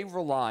stretch. They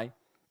rely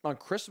on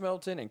Chris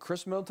Middleton and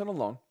Chris Middleton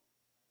alone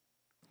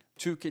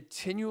to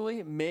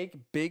continually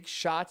make big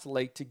shots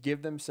late to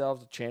give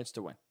themselves a chance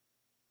to win.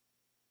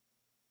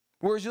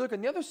 Whereas you look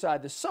on the other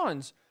side, the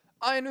Suns,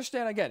 I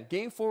understand, again,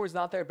 Game 4 was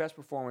not their best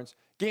performance.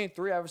 Game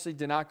 3 obviously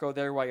did not go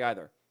their way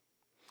either.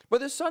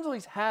 But the Suns at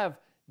least have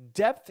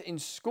depth in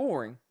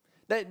scoring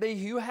that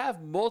you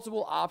have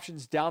multiple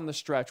options down the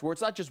stretch where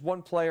it's not just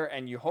one player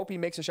and you hope he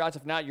makes the shots.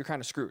 If not, you're kind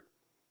of screwed.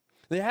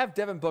 They have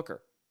Devin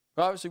Booker.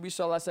 Obviously, we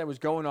saw last night was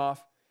going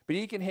off, but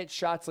he can hit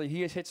shots late.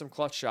 He has hit some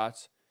clutch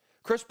shots.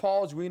 Chris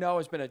Paul, as we know,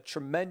 has been a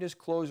tremendous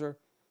closer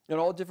at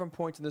all different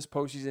points in this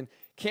postseason.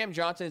 Cam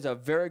Johnson is a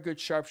very good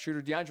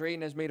sharpshooter. DeAndre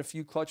Ayton has made a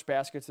few clutch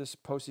baskets this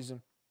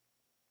postseason.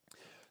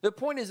 The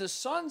point is the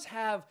Suns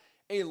have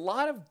a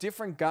lot of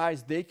different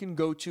guys they can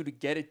go to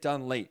get it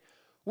done late.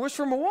 Whereas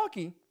for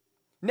Milwaukee,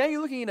 now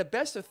you're looking at a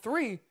best of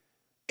 3,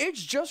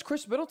 it's just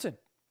Chris Middleton.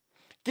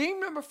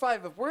 Game number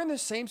 5, if we're in the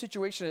same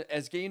situation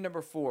as game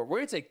number 4,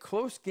 where it's a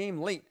close game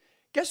late,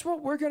 guess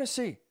what we're going to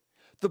see?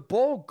 The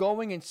ball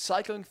going and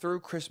cycling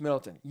through Chris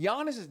Middleton.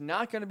 Giannis is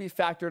not going to be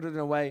factored in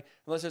a way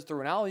unless it's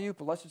through an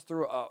alley-oop, unless it's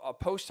through a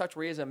post touch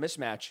where he has a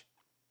mismatch.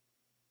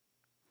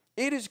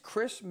 It is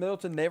Chris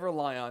Middleton they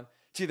rely on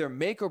to either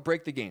make or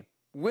break the game,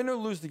 win or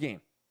lose the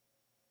game.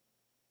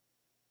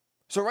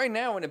 So right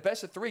now, in a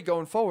best of 3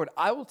 going forward,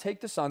 I will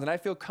take the Suns, and I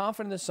feel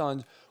confident in the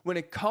Suns when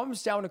it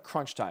comes down to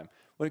crunch time,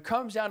 when it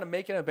comes down to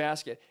making a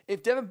basket.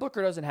 If Devin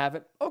Booker doesn't have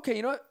it, okay,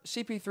 you know what?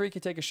 CP3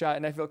 can take a shot,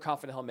 and I feel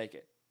confident he'll make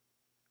it.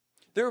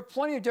 There are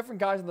plenty of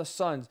different guys in the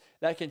Suns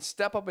that can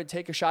step up and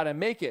take a shot and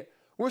make it.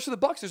 Whereas for the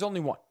Bucks, there's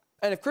only one.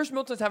 And if Chris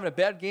Middleton's having a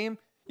bad game,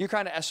 you're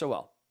kind of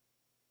SOL.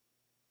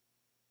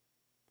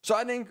 So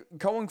I think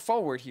going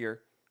forward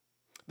here,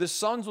 the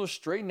Suns will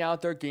straighten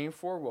out their game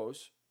 4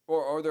 woes,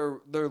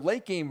 or their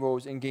late game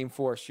woes in game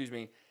 4,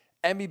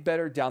 and be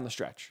better down the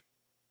stretch.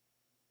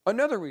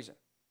 Another reason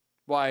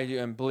why I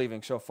am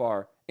believing so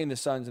far in the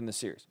Suns in the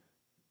series.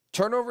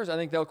 Turnovers, I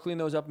think they'll clean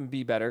those up and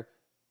be better.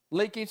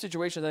 Late game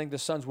situations, I think the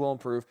Suns will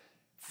improve.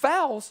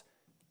 Fouls,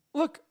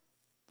 look,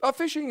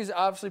 officiating is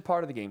obviously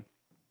part of the game.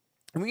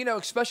 And we know,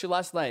 especially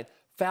last night,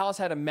 fouls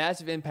had a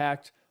massive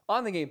impact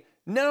on the game.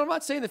 Now, I'm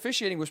not saying the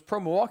officiating was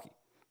pro-Milwaukee.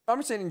 I'm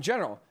just saying in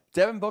general,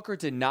 Devin Booker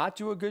did not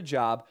do a good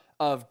job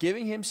of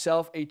giving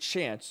himself a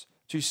chance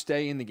to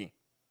stay in the game.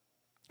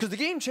 Because the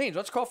game changed.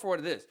 Let's call for what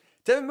it is.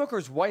 Devin Booker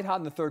is white hot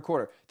in the third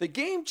quarter. The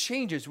game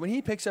changes when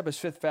he picks up his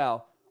 5th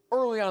foul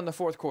early on in the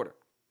fourth quarter.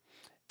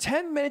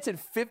 10 minutes and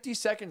 50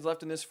 seconds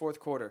left in this fourth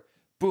quarter.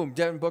 Boom,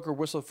 Devin Booker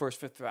whistled for his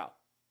 5th foul.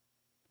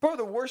 Probably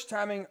the worst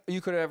timing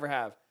you could ever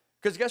have.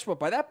 Because guess what?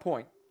 By that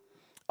point,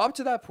 up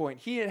to that point,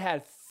 he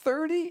had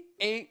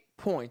 38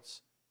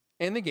 points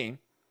in the game.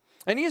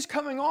 And he is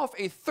coming off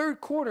a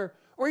third quarter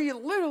where he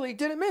literally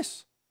didn't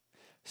miss.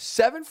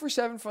 7 for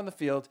 7 from the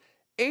field,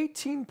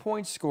 18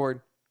 points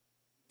scored.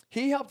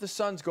 He helped the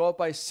Suns go up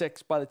by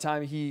 6 by the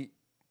time he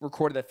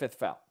recorded that 5th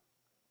foul.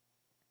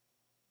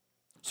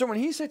 So when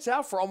he sits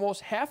out for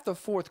almost half the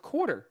fourth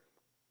quarter,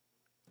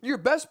 your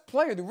best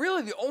player,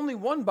 really the only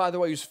one, by the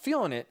way, who's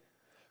feeling it,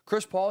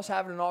 Chris Paul's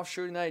having an off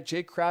shooting night.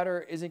 Jake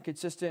Crowder isn't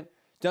consistent.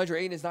 DeAndre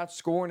Ayton is not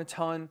scoring a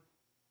ton.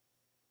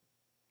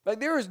 Like,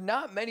 there is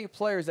not many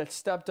players that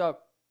stepped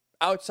up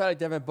outside of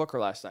Devin Booker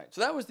last night.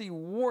 So that was the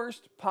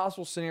worst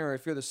possible scenario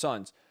if you're the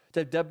Suns, to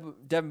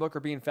have Devin Booker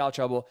be in foul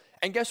trouble.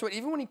 And guess what?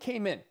 Even when he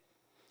came in,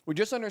 with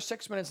just under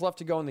 6 minutes left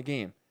to go in the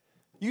game,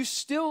 you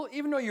still,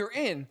 even though you're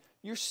in,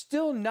 you're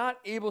still not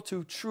able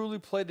to truly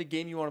play the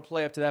game you want to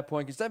play up to that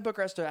point, because Devin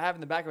Booker has to have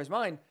in the back of his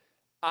mind,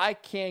 I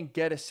can't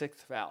get a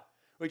 6th foul,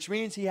 which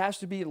means he has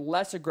to be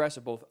less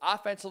aggressive, both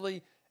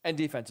offensively and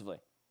defensively.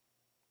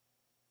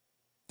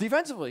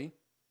 Defensively,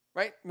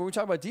 right, when we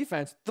talk about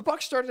defense, the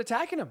Bucks started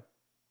attacking him,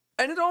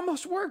 and it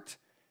almost worked.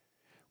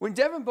 When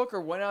Devin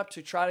Booker went up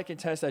to try to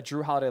contest that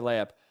Jrue Holiday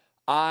layup,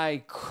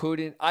 I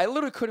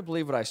literally couldn't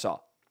believe what I saw.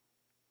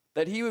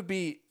 That he would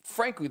be,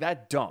 frankly,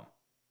 that dumb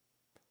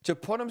to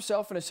put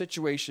himself in a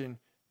situation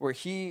where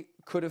he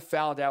could have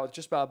fouled out with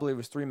just about, I believe it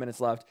was 3 minutes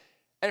left.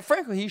 And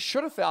frankly, he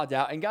should have fouled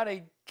out and got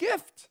a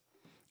gift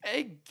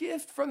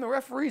from the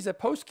referees at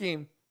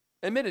postgame.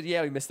 Admitted,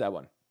 yeah, we missed that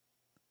one.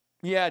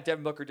 Yeah,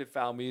 Devin Booker did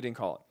foul me, you didn't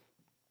call it.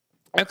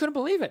 I couldn't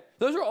believe it.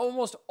 Those are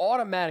almost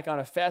automatic on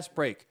a fast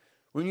break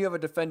when you have a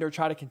defender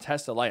try to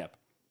contest a layup,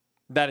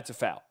 that it's a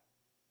foul.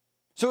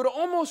 So it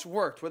almost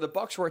worked where the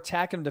Bucks were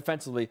attacking him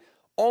defensively,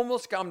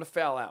 almost got him to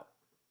foul out.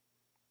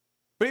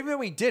 But even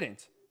though he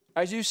didn't,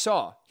 as you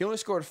saw, he only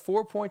scored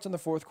 4 points in the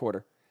fourth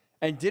quarter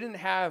and didn't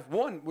have,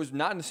 one, was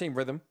not in the same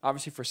rhythm,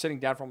 obviously for sitting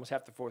down for almost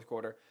half the fourth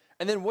quarter,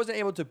 and then wasn't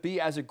able to be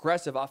as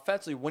aggressive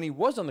offensively when he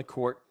was on the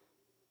court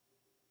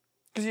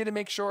because he had to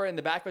make sure in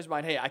the back of his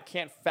mind, hey, I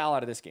can't foul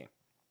out of this game.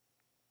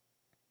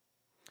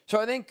 So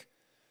I think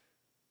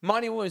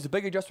Monty Williams, the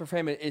big adjustment for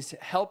him is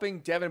helping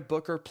Devin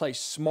Booker play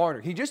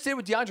smarter. He just did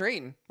with DeAndre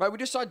Ayton, right? We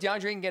just saw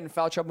DeAndre Ayton get in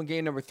foul trouble in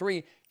game number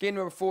 3. Game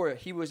number 4,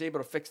 he was able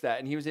to fix that,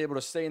 and he was able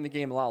to stay in the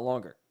game a lot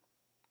longer.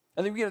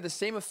 I think we have the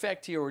same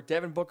effect here where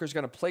Devin Booker is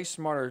going to play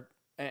smarter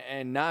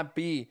and not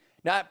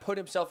put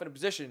himself in a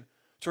position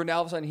to where now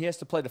all of a sudden he has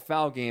to play the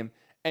foul game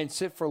and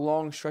sit for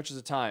long stretches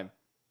of time.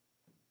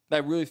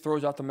 That really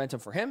throws off the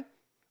momentum for him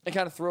and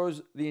kind of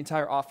throws the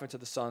entire offense of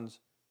the Suns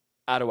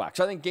out of whack.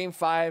 So I think game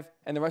 5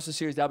 and the rest of the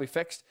series, that'll be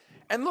fixed.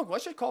 And look,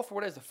 let's just call for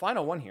what is the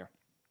final one here.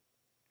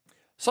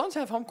 Suns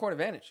have home court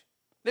advantage.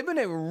 They've been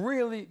a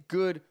really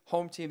good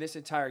home team this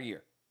entire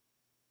year.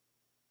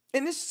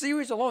 In this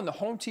series alone, the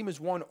home team has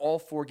won all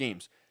 4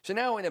 games. So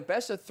now in a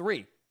best of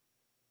 3,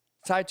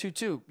 tied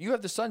 2-2, you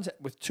have the Suns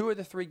with 2 of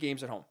the 3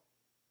 games at home.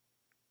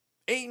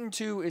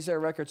 8-2 is their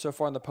record so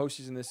far in the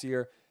postseason this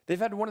year. They've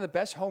had one of the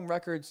best home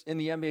records in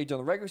the NBA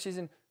during the regular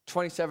season,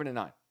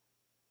 27-9.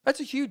 That's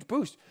a huge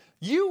boost.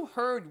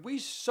 We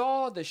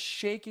saw the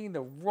shaking,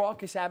 the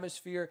raucous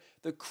atmosphere,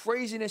 the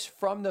craziness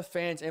from the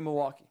fans in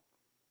Milwaukee.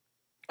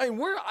 I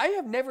mean, I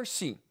have never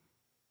seen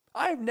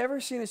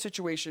a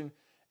situation,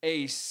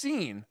 a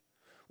scene,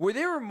 where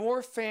there were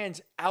more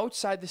fans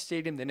outside the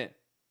stadium than in.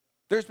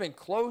 There's been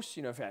close,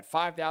 we've had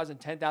 5,000,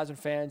 10,000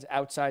 fans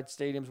outside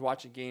stadiums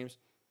watching games.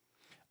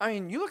 I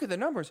mean, you look at the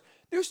numbers,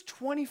 there's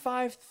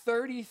 25,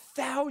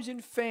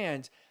 30,000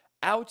 fans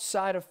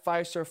outside of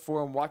Fiserv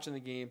Forum watching the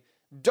game,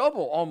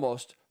 double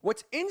almost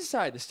what's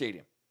inside the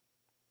stadium,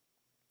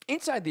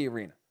 inside the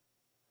arena.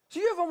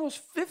 So you have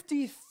almost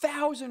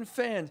 50,000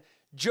 fans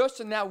just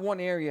in that one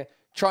area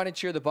trying to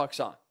cheer the Bucks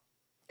on.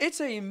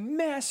 It's a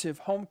massive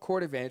home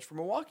court advantage for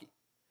Milwaukee.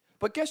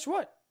 But guess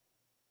what?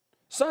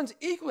 Suns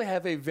equally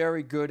have a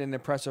very good and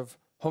impressive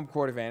home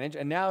court advantage,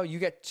 and now you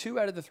get 2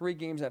 out of the 3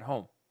 games at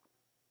home.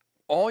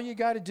 All you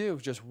got to do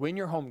is just win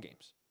your home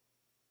games.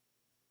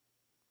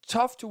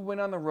 Tough to win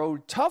on the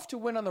road. Tough to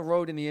win on the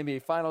road in the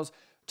NBA Finals.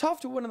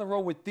 Tough to win on the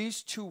road with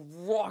these 2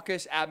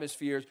 raucous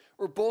atmospheres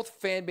where both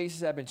fan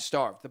bases have been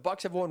starved. The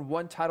Bucks have won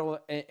 1 title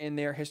in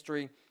their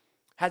history.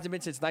 Hasn't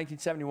been since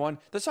 1971.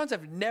 The Suns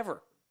have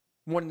never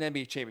won an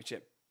NBA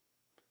championship.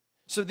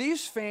 So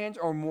these fans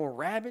are more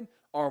rabid,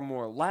 are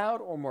more loud,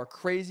 or more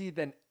crazy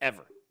than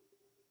ever.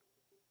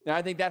 Now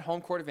I think that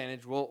home court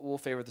advantage will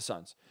favor the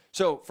Suns.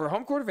 So for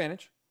home court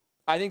advantage,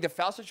 I think the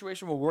foul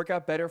situation will work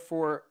out better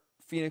for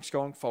Phoenix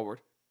going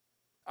forward.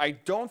 I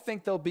don't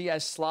think they'll be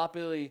as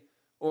sloppily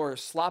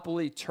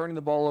turning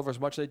the ball over as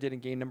much as they did in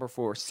game number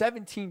 4.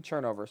 17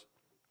 turnovers.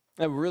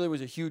 That really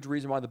was a huge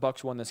reason why the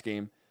Bucks won this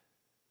game.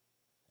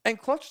 And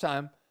clutch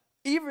time,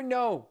 even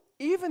though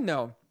it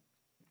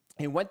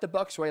went the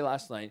Bucks' way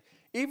last night,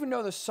 even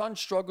though the Suns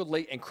struggled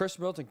late and Chris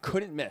Middleton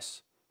couldn't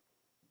miss,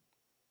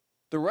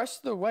 the rest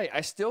of the way,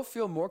 I still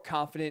feel more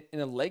confident in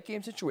a late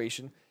game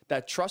situation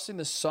that trusting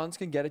the Suns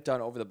can get it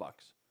done over the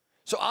Bucks.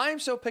 So I'm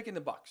still picking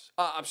the Bucks.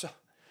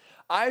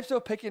 I'm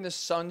still picking the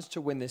Suns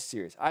to win this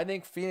series. I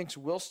think Phoenix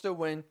will still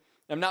win.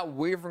 I'm not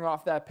wavering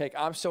off that pick.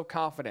 I'm still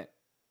confident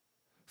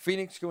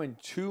Phoenix can win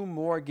 2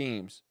 more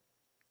games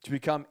to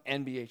become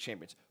NBA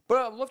champions. But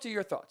I'd love to hear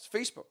your thoughts.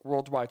 Facebook,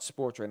 Worldwide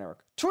Sports Radio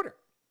Network. Twitter,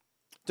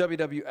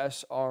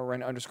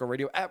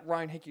 WWSRN_radio, at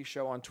Ryan Hickey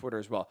Show on Twitter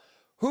as well.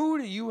 Who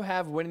do you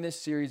have winning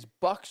this series,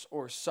 Bucks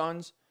or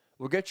Suns?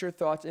 We'll get your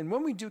thoughts. And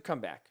when we do come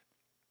back,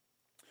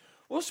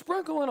 we'll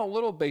sprinkle in a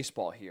little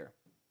baseball here.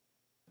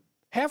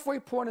 Halfway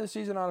point of the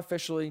season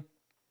unofficially,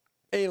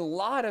 a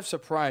lot of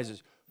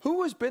surprises.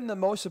 Who has been the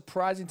most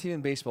surprising team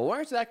in baseball? We'll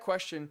answer that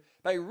question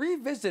by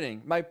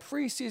revisiting my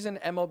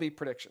preseason MLB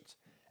predictions.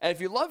 And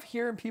if you love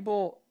hearing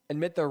people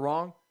admit they're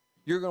wrong,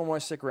 you're going to want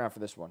to stick around for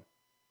this one.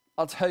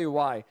 I'll tell you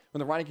why when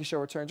the Ryan Hickey Show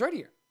returns right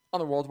here on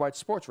the Worldwide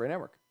Sports Radio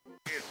Network.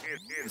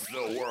 It's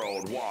the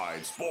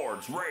Worldwide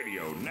Sports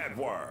Radio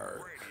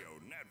Network.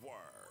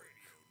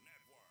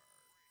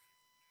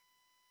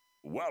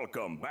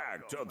 Welcome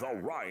back to the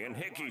Ryan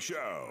Hickey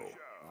Show,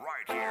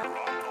 right here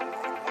on the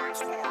Worldwide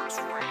Sports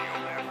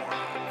Radio Network.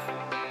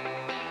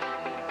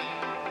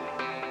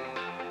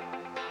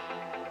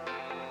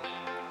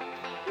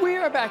 We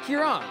are back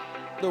here on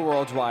the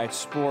Worldwide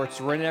Sports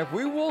Radio Network.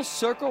 We will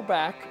circle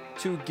back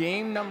to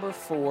game number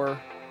 4,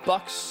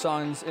 Bucks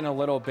Suns, in a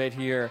little bit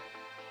here.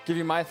 Give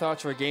you my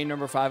thoughts for game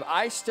number 5.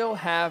 I still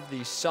have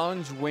the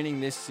Suns winning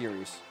this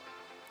series.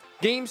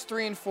 Games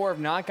 3 and 4 have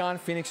not gone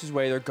Phoenix's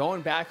way. They're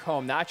going back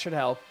home. That should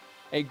help.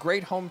 A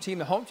great home team.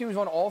 The home team has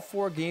won all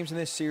 4 games in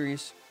this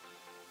series.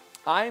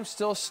 I am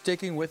still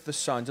sticking with the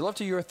Suns. I'd love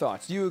to hear your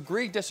thoughts. Do you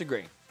agree,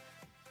 disagree?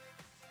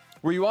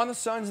 Were you on the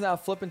Suns, now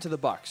flipping to the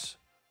Bucks?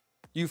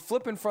 You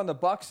flipping from the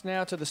Bucks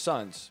now to the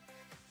Suns?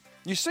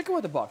 You sticking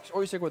with the Bucks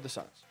or you sticking with the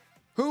Suns?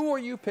 Who are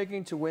you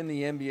picking to win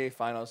the NBA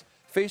Finals?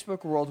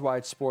 Facebook,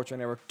 Worldwide Sports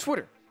Network,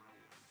 Twitter,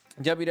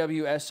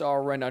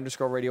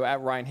 WWSRN_radio,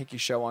 at Ryan Hickey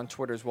Show on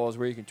Twitter, as well as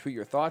where you can tweet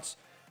your thoughts.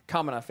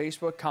 Comment on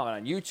Facebook, comment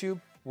on YouTube,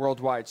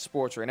 Worldwide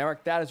Sports Radio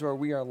Network. That is where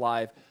we are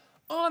live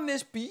on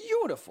this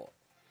beautiful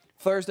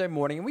Thursday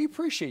morning. And we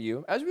appreciate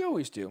you, as we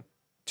always do,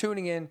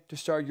 tuning in to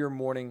start your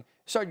morning,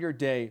 start your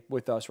day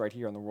with us right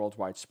here on the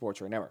Worldwide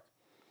Sports Radio Network.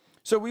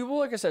 So we will,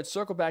 like I said,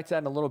 circle back to that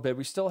in a little bit.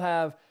 We still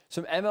have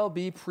some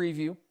MLB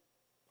preview,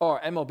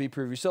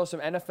 still have some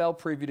NFL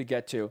preview to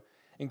get to,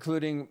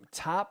 including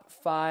top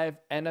 5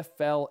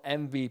 NFL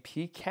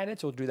MVP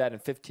candidates. We'll do that in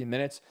 15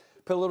 minutes.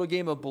 Put a little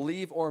game of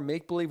believe or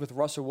make believe with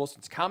Russell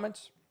Wilson's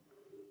comments.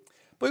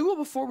 But we will,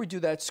 before we do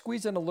that,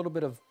 squeeze in a little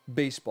bit of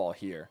baseball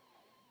here.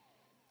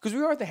 Because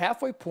we are at the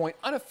halfway point,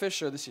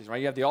 unofficial of the season,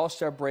 right? You have the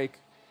All-Star break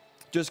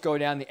just go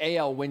down. The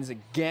AL wins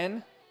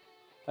again.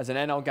 As an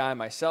NL guy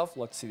myself,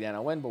 let's see the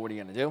NL win, but what are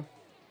you going to do?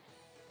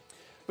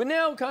 But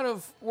now,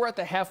 we're at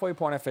the halfway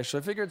point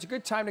officially. I figure it's a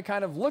good time to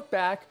kind of look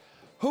back.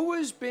 Who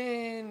has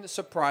been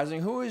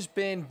surprising? Who has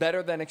been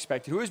better than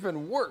expected? Who has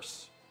been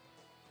worse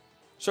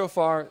so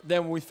far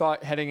than we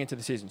thought heading into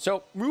the season?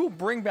 So we will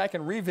bring back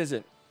and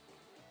revisit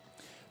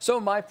some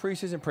of my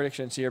preseason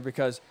predictions here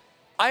because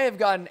I have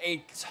gotten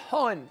a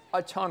ton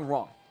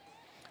wrong.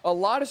 A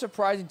lot of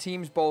surprising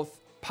teams, both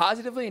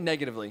positively and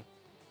negatively.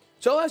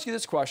 So I'll ask you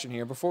this question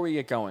here before we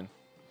get going.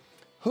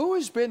 Who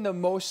has been the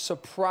most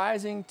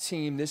surprising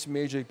team this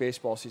Major League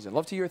Baseball season?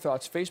 Love to hear your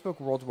thoughts.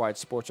 Facebook, Worldwide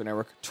Sports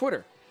Network,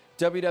 Twitter,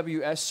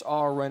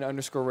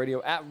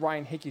 WWSRN_radio, at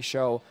Ryan Hickey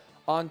Show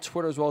on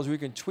Twitter, as well as we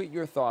can tweet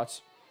your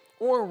thoughts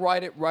or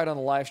write it right on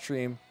the live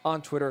stream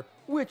on Twitter,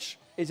 which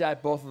is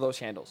at both of those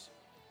handles.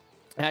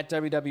 At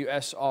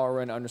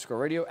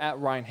WWSRN_radio, at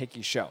Ryan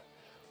Hickey Show.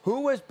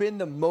 Who has been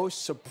the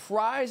most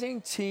surprising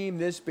team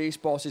this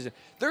baseball season?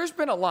 There's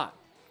been a lot.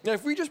 Now,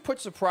 if we just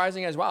put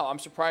surprising as, wow, I'm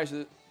surprised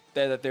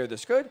that they're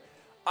this good.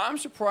 I'm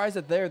surprised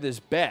that they're this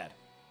bad.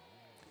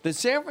 The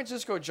San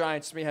Francisco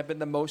Giants, to me, have been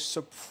the most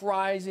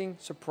surprising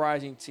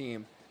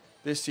team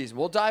this season.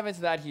 We'll dive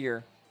into that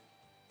here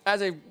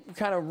as a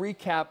kind of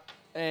recap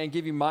and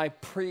give you my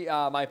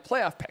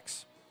playoff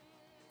picks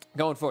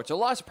going forward. So a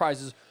lot of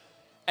surprises,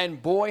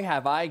 and boy,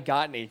 have I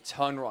gotten a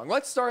ton wrong.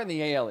 Let's start in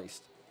the AL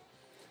East.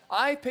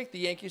 I picked the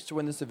Yankees to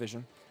win this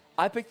division.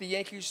 I picked the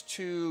Yankees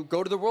to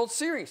go to the World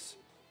Series.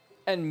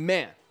 And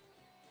man,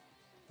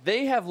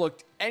 they have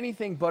looked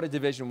anything but a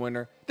division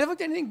winner. They've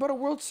looked anything but a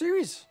World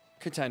Series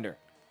contender.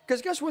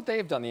 Because guess what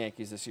they've done, the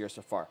Yankees, this year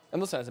so far? And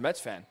listen, as a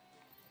Mets fan,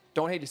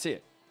 don't hate to see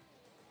it.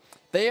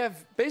 They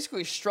have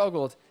basically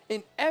struggled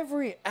in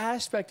every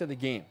aspect of the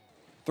game.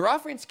 Their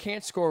offense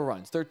can't score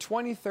runs. They're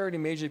 23rd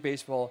in Major League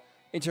Baseball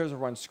in terms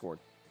of runs scored.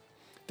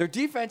 Their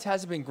defense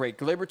hasn't been great.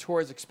 Gleyber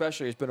Torres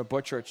especially has been a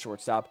butcher at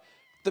shortstop.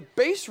 The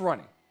base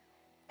running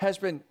has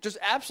been just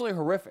absolutely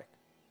horrific.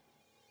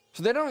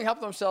 So they don't only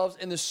help themselves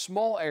in the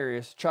small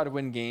areas to try to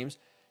win games.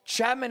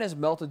 Chapman has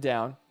melted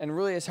down and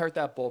really has hurt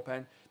that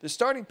bullpen. The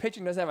starting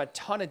pitching doesn't have a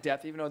ton of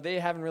depth, even though they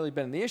haven't really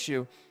been the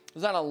issue.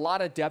 There's not a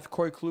lot of depth.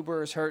 Corey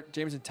Kluber is hurt.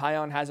 Jameson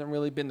Taillon hasn't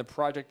really been the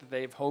project that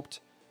they've hoped.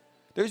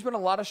 There's been a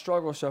lot of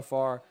struggle so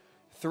far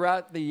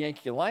throughout the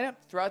Yankee lineup,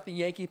 throughout the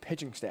Yankee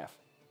pitching staff.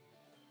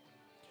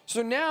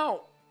 So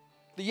now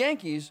the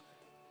Yankees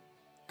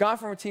gone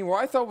from a team where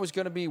I thought was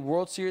going to be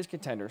World Series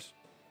contenders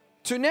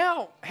to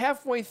now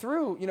halfway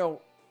through,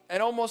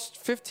 and almost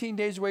 15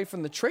 days away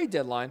from the trade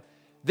deadline,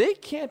 they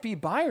can't be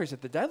buyers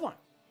at the deadline.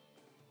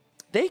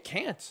 They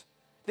can't.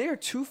 They are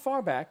too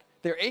far back.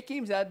 They're 8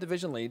 games out of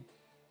division lead.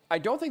 I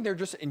don't think they're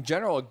just, in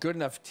general, a good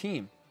enough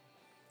team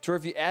to where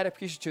if you add a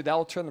piece or two, that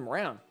will turn them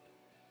around.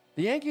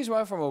 The Yankees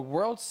went from a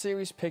World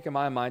Series pick in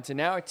my mind to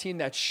now a team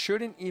that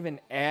shouldn't even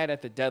add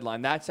at the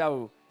deadline. That's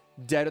how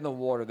dead in the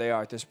water they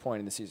are at this point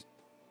in the season.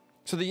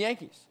 So the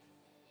Yankees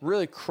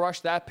really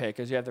crushed that pick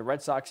as you have the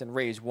Red Sox and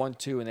Rays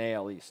 1-2 in the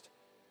AL East.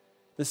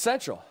 The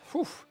Central.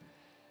 Whew.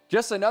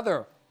 Just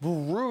another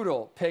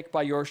brutal pick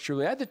by yours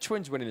truly. I had the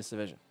Twins winning this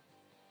division.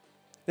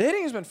 The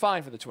hitting has been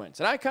fine for the Twins,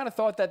 and I kind of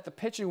thought that the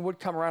pitching would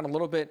come around a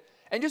little bit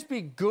and just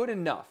be good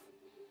enough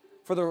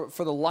for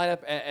the lineup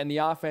and the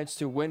offense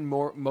to win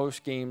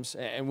most games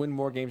and win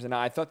more games than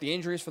not. I thought the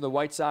injuries for the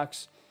White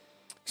Sox,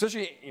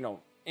 especially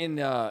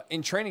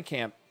in training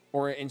camp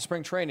or in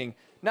spring training,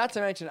 not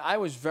to mention I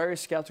was very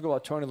skeptical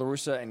about Tony La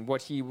Russa and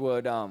what he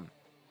would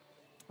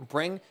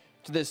bring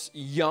to this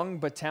young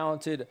but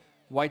talented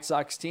White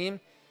Sox team.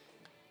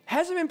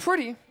 Hasn't been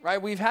pretty,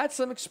 right? We've had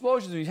some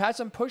explosions. We've had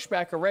some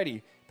pushback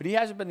already, but he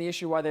hasn't been the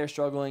issue why they're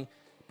struggling.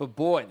 But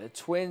boy, the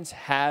Twins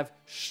have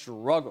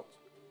struggled.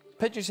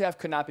 Pitching staff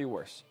could not be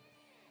worse.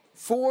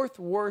 4th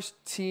worst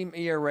team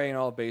ERA in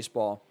all of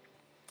baseball.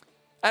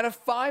 Out of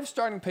 5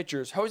 starting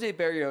pitchers, Jose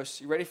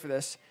Berrios, you ready for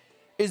this,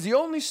 is the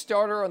only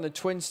starter on the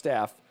Twins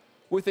staff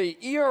with an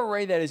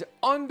ERA that is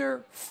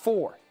under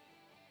 4.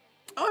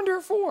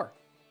 Under 4.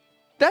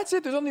 That's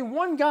it. There's only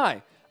one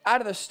guy out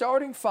of the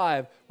starting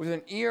 5 with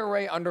an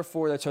ERA under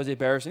 4. That's Jose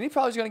Berrios, and he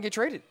probably is going to get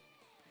traded.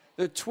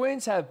 The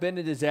Twins have been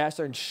a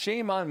disaster, and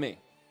shame on me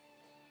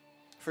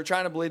for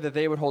trying to believe that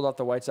they would hold off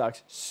the White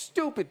Sox.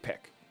 Stupid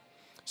pick.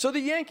 So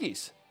the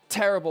Yankees,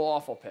 terrible,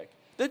 awful pick.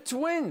 The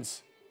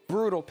Twins,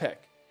 brutal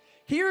pick.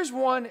 Here's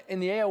one in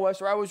the AL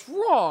West where I was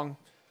wrong,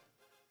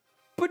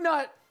 but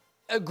not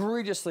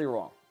egregiously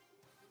wrong.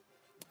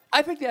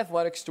 I picked the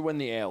Athletics to win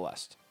the AL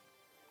West.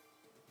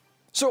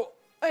 So,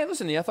 hey,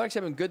 listen, the Athletics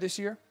have been good this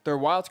year. They're a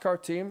wild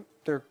card team.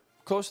 They're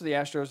close to the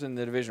Astros in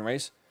the division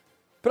race.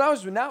 But I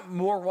was not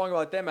more wrong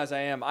about them as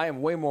I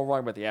am way more wrong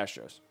about the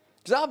Astros.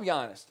 Because I'll be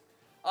honest,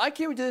 I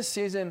came into this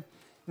season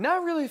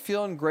not really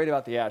feeling great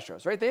about the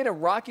Astros, right? They had a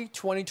rocky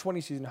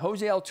 2020 season.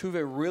 Jose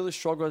Altuve really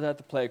struggled at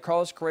the plate.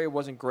 Carlos Correa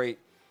wasn't great.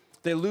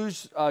 They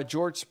lose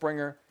George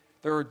Springer.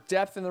 Their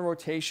depth in the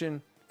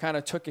rotation kind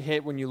of took a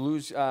hit when you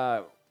lose,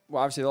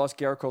 obviously they lost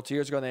Garrett Cole 2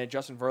 years ago, and they had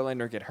Justin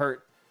Verlander get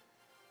hurt.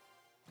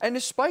 And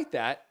despite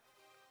that,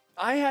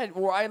 I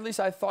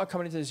thought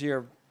coming into this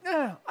year,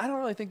 I don't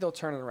really think they'll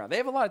turn it around. They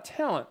have a lot of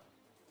talent.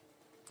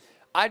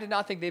 I did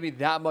not think they'd be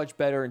that much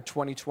better in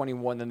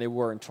 2021 than they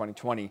were in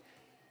 2020.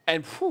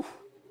 And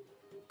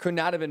could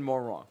not have been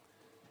more wrong.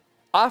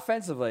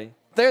 Offensively,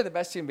 they're the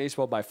best team in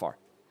baseball by far.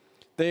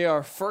 They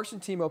are first in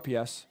team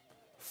OPS,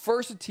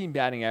 first in team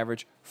batting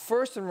average,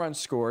 first in runs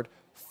scored,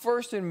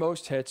 first in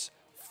most hits,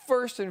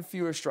 first in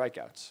fewest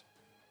strikeouts.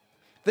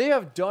 They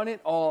have done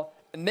it all,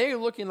 and they're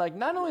looking like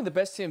not only the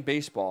best team in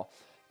baseball,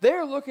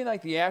 they're looking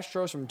like the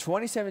Astros from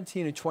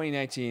 2017 to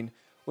 2019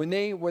 when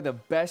they were the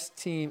best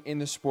team in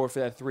the sport for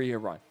that 3-year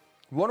run.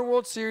 Won a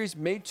World Series,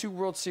 made 2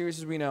 World Series,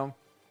 as we know.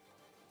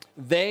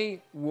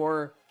 They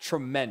were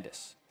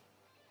tremendous.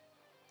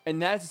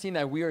 And that's the team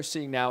that we are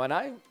seeing now. And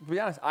to be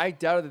honest, I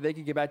doubted that they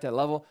could get back to that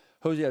level.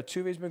 Jose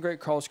Altuve has been great.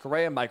 Carlos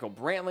Correa, Michael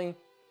Brantley.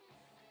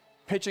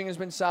 Pitching has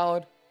been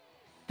solid.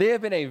 They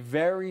have been a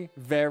very,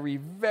 very,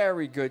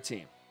 very good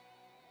team.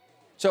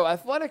 So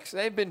Athletics,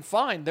 they've been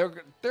fine. They're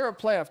a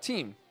playoff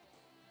team.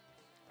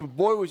 But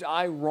boy, was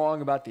I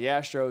wrong about the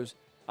Astros.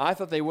 I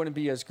thought they wouldn't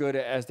be as good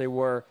as they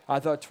were. I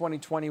thought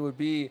 2020 would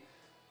be,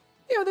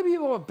 they'd be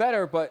a little bit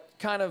better, but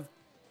kind of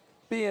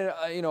being,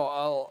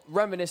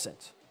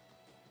 reminiscent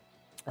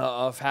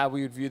of how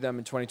we would view them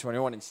in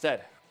 2021.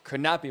 Instead,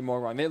 could not be more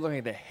wrong. They're looking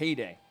at the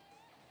heyday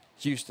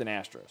Houston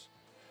Astros.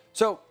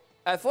 So,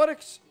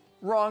 Athletics,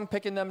 wrong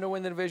picking them to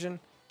win the division.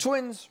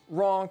 Twins,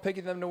 wrong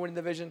picking them to win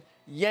the division.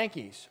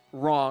 Yankees,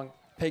 wrong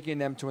picking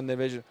them to win the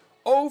division.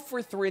 0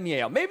 for 3 in the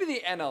AL. Maybe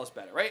the NL is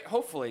better, right?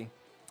 Hopefully,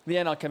 the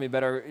NL can be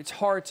better. It's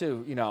hard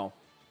to,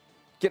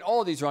 get all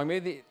of these wrong.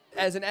 Maybe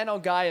as an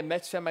NL guy, a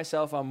Mets fan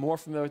myself, I'm more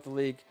familiar with the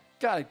league.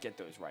 Got to get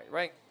those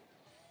right?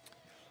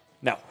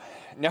 No.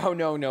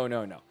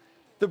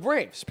 The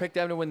Braves picked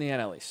them to win the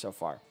NL East so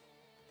far.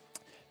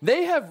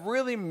 They have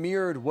really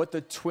mirrored what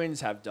the Twins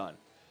have done.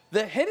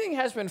 The hitting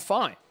has been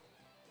fine,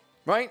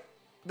 right?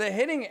 The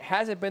hitting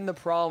hasn't been the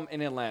problem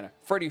in Atlanta.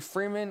 Freddie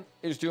Freeman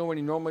is doing what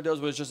he normally does,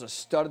 but it's just a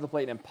stud of the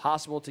plate and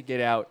impossible to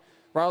get out.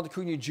 Ronald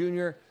Acuna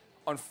Jr.,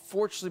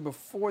 unfortunately,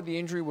 before the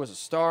injury, was a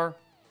star.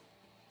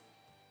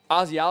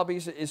 Ozzie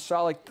Albies is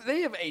solid.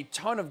 They have a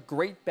ton of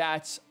great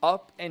bats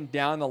up and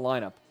down the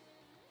lineup.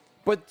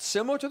 But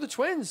similar to the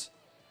Twins,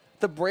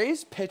 the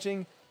Braves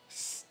pitching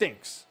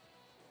stinks.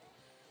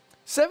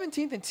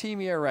 17th in team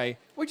ERA,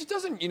 which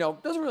doesn't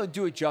really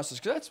do it justice,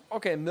 because that's,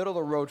 okay, middle of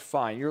the road,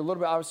 fine. You're a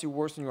little bit obviously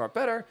worse than you are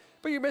better,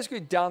 but you're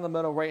basically down the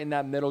middle, right in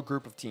that middle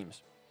group of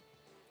teams.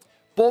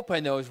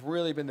 Bullpen, though, has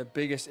really been the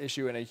biggest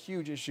issue and a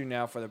huge issue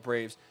now for the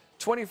Braves.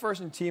 21st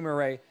in team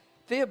ERA.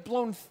 They have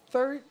blown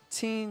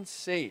 13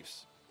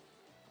 saves.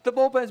 The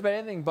bullpen's been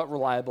anything but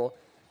reliable,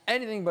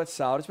 anything but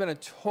solid. It's been a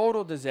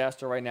total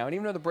disaster right now. And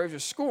even though the Braves are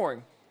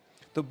scoring,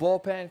 the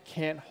bullpen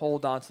can't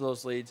hold on to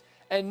those leads.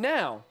 And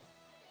now,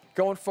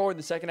 going forward in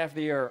the second half of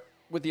the year,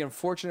 with the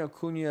unfortunate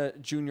Acuna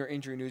Jr.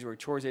 injury news where he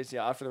tore his ACL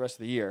out for the rest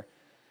of the year,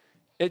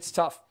 it's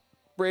tough.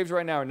 Braves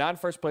right now are not in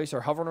first place.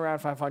 They're hovering around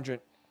 500.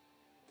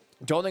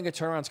 Don't think a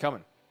turnaround's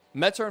coming.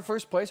 Mets are in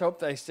first place. I hope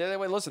they stay that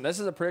way. Listen, this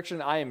is a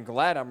prediction I am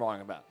glad I'm wrong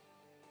about.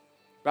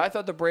 But I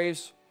thought the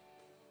Braves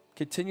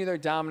continue their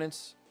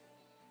dominance,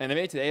 and they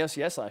made it to the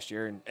ALCS last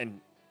year and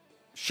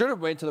should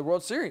have went to the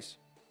World Series.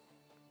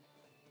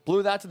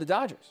 Blew that to the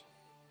Dodgers.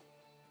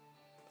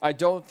 I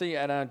don't think,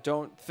 and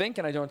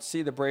I don't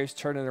see the Braves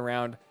turning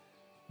around.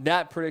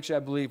 That prediction, I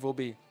believe, will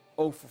be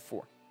 0 for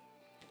 4.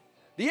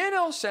 The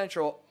NL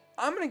Central,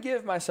 I'm going to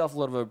give myself a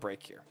little bit of a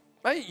break here.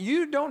 Right?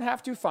 You don't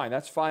have to. Fine.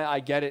 That's fine. I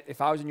get it. If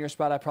I was in your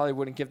spot, I probably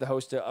wouldn't give the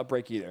host a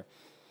break either.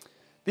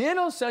 The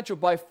NL Central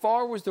by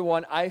far was the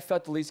one I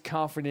felt the least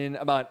confident in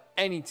about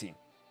any team.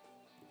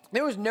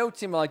 There was no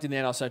team I liked in the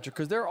NL Central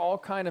because they're all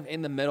kind of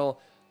in the middle.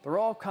 They're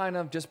all kind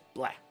of just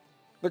blah.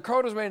 The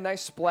Cardinals made a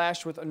nice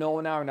splash with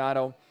Nolan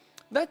Arenado.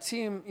 That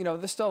team,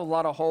 there's still a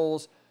lot of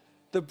holes.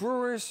 The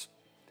Brewers,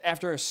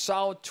 after a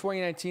solid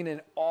 2019,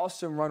 an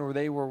awesome run where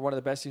they were one of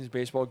the best teams in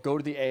baseball, go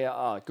to the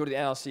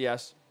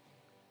NLCS.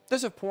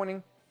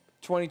 Disappointing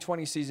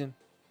 2020 season.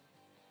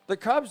 The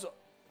Cubs,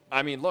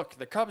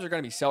 the Cubs are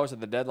going to be sellers at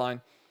the deadline.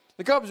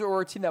 The Cubs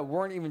were a team that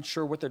weren't even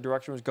sure what their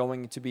direction was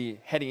going to be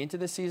heading into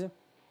this season.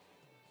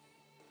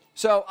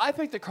 So I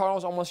think the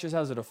Cardinals almost just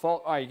as a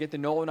default. All right, you get the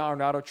Nolan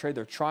Arenado trade.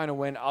 They're trying to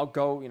win. I'll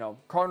go.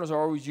 Cardinals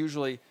are always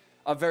usually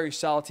a very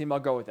solid team. I'll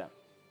go with them.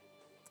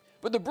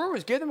 But the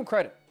Brewers, give them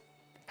credit,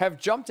 have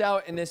jumped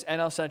out in this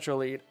NL Central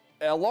lead,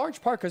 a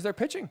large part because they're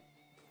pitching.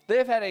 They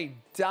have had a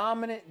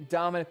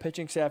dominant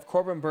pitching staff.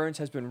 Corbin Burns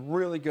has been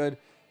really good.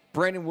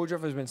 Brandon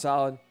Woodruff has been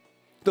solid.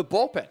 The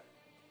bullpen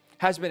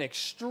has been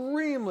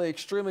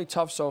extremely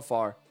tough so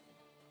far.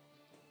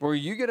 Where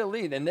you get a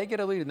lead, and they get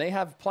a lead, and they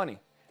have plenty.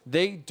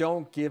 They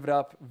don't give it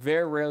up.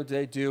 Very rarely do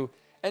they do.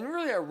 And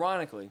really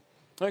ironically,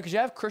 because you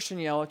have Christian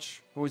Yelich,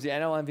 who was the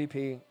NL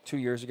MVP 2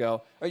 years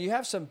ago, or you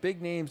have some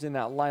big names in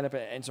that lineup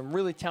and some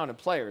really talented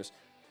players.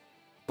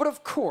 But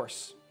of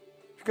course,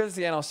 because it's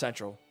the NL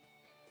Central,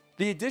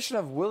 the addition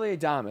of Willy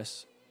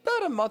Adames,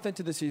 about a month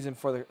into the season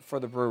for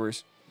the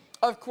Brewers,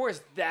 of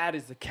course, that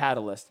is the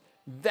catalyst.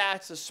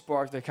 That's the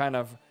spark that kind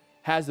of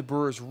has the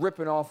Brewers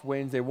ripping off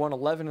wins. They won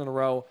 11 in a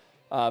row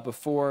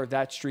before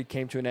that streak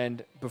came to an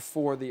end,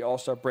 before the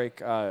All-Star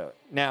break.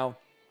 Now,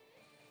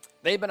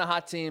 they've been a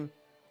hot team.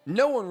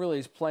 No one really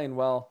is playing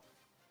well,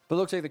 but it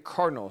looks like the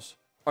Cardinals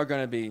are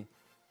going to be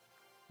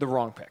the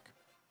wrong pick.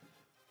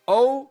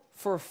 0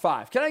 for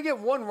 5. Can I get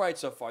one right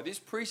so far? These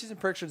preseason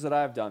predictions that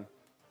I've done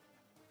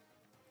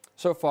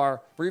so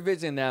far,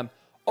 revisiting them,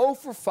 0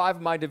 for 5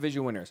 of my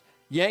division winners.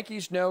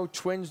 Yankees no,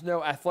 Twins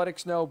no,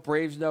 Athletics no,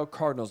 Braves no,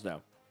 Cardinals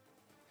no.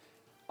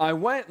 I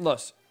went,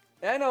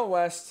 NL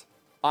West,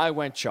 I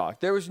went chalk.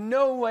 There was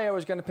no way I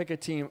was going to pick a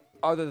team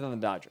other than the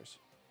Dodgers.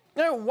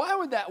 Now,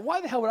 why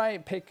the hell would I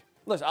pick?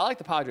 Listen, I like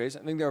the Padres.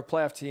 I think they're a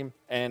playoff team,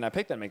 and I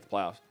picked them to make the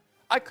playoffs.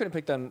 I couldn't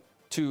pick them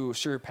to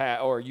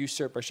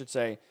usurp, I should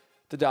say,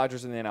 the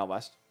Dodgers in the NL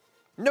West.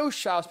 No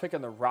shot I was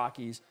picking the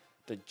Rockies,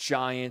 the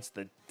Giants,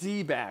 the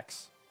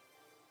D-backs.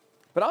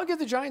 But I'll give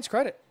the Giants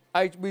credit.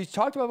 We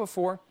talked about it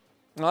before.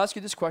 I'll ask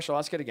you this question. I'll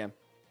ask it again.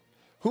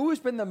 Who has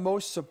been the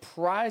most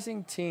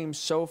surprising team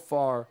so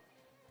far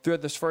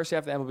throughout this first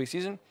half of the MLB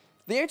season?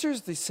 The answer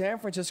is the San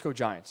Francisco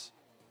Giants.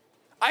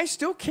 I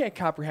still can't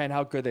comprehend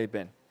how good they've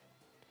been.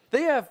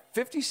 They have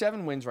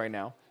 57 wins right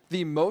now,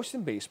 the most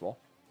in baseball.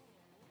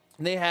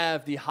 They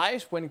have the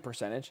highest winning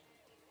percentage.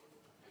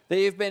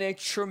 They have been a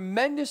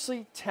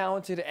tremendously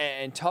talented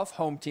and tough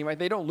home team. Right?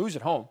 They don't lose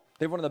at home.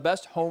 They have one of the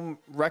best home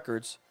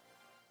records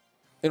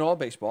in all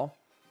baseball.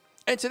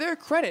 And to their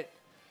credit,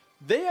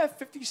 they have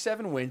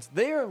 57 wins.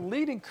 They are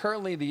leading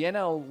currently the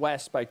NL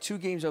West by 2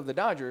 games over the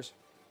Dodgers.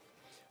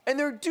 And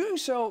they're doing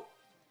so,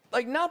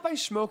 not by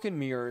smoke and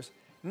mirrors,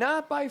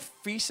 not by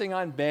feasting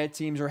on bad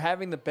teams or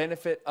having the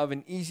benefit of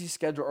an easy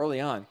schedule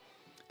early on.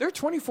 They're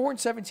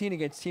 24-17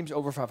 against teams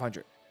over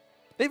 500.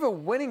 They have a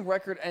winning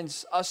record and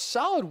a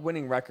solid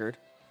winning record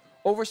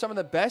over some of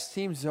the best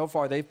teams so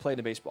far they've played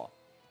in baseball.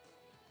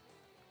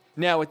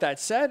 Now, with that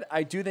said,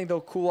 I do think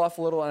they'll cool off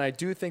a little, and I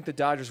do think the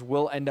Dodgers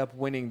will end up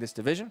winning this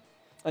division.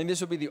 I think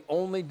this will be the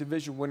only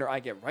division winner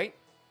I get right.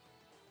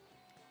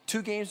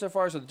 2 games so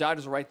far, so the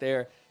Dodgers are right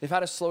there. They've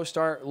had a slow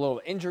start, a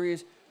little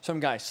injuries,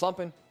 some guys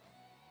slumping.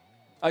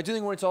 I do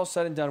think when it's all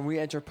said and done, we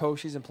enter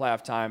postseason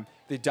playoff time,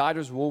 the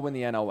Dodgers will win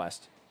the NL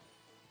West.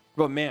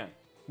 But man,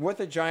 what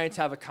the Giants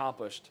have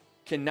accomplished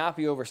cannot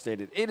be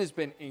overstated. It has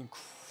been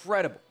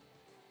incredible.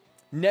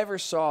 Never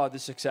saw the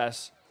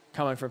success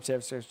coming from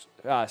San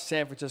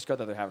Francisco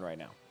that they're having right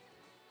now.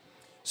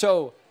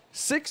 So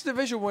 6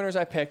 division winners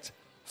I picked.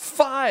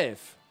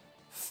 5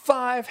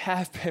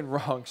 have been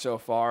wrong so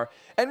far.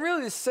 And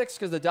really the 6th,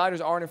 because the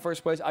Dodgers aren't in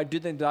first place. I do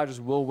think the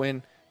Dodgers will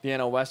win the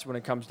NL West when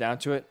it comes down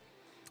to it.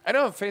 I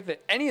don't have faith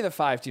that any of the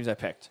 5 teams I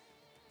picked,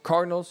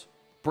 Cardinals,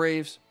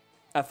 Braves,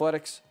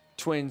 Athletics,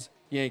 Twins,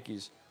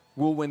 Yankees,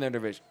 will win their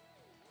division.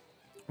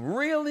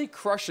 Really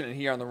crushing it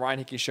here on the Ryan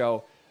Hickey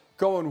Show.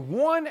 Going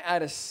 1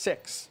 out of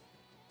 6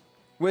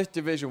 with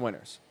division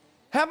winners.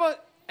 How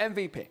about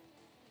MVP?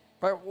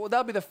 All right, well,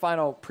 that'll be the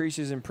final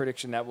preseason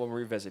prediction that we'll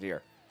revisit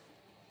here.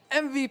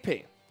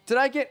 MVP. Did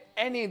I get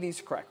any of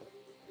these correctly?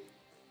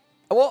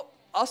 Well,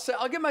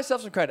 I'll give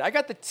myself some credit. I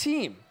got the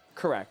team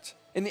correct.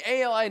 In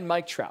the AL, I had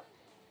Mike Trout.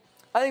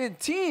 I think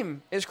the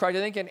team is correct.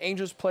 I think an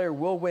Angels player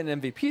will win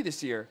MVP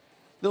this year.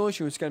 The only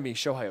issue is going to be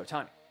Shohei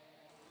Ohtani.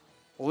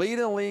 Leading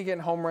the league in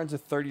home runs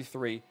at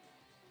 33.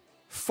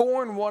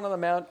 4-1 on the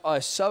mound,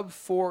 a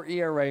sub-4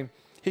 ERA.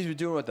 He's been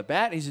doing it with the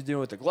bat. He's been doing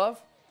it with the glove.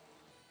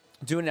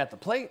 Doing it at the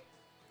plate.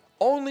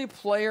 Only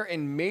player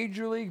in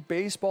Major League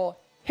Baseball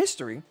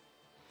history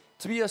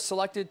to be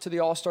selected to the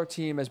All-Star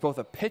team as both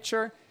a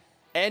pitcher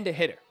and a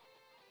hitter.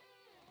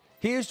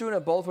 He is doing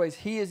it both ways.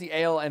 He is the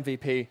AL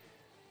MVP.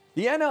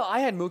 The NL, I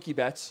had Mookie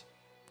Betts.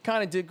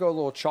 Kind of did go a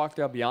little chalk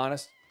there, I'll be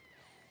honest.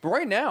 But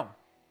right now,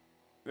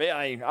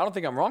 I don't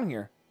think I'm wrong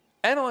here.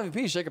 NL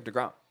MVP is Jacob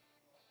deGrom.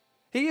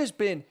 He has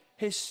been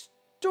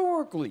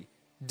historically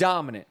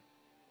dominant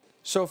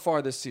so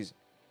far this season.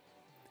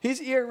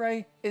 His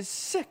ERA is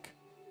sick.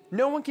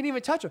 No one can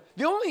even touch him.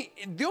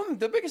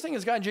 The biggest thing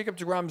that's gotten Jacob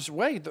deGrom's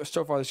way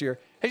so far this year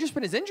has just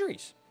been his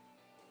injuries.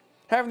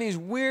 Having these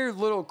weird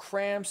little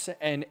cramps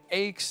and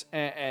aches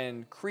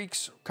and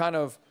creaks kind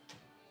of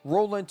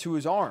roll into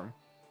his arm.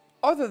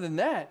 Other than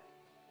that,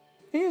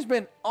 he has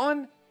been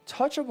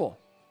untouchable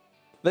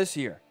this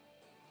year.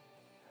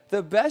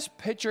 The best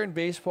pitcher in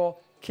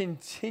baseball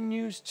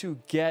continues to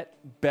get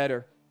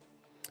better.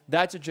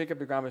 That's what Jacob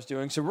deGrom is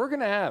doing. So we're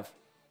going to have,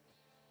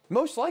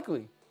 most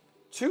likely,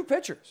 two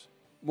pitchers.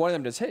 One of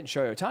them just hit in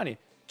Shohei Ohtani.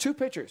 Two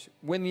pitchers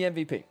win the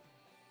MVP.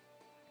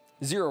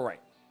 0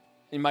 right.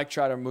 And Mike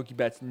Trout or Mookie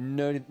Betts,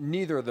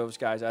 neither of those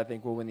guys, I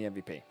think, will win the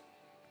MVP.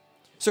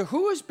 So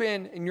who has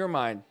been, in your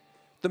mind,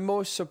 the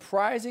most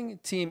surprising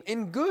team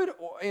in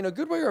a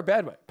good way or a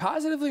bad way?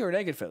 Positively or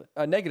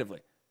negatively?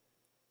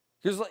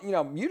 Because,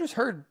 you just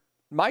heard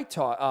my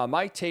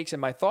takes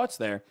and my thoughts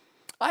there.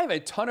 I have a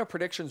ton of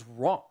predictions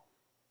wrong.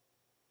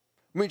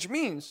 Which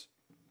means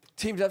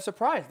teams have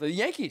surprised. The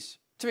Yankees,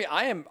 to me,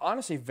 I am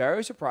honestly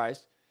very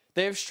surprised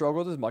they have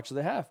struggled as much as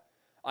they have.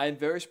 I am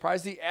very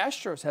surprised the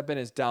Astros have been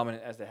as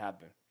dominant as they have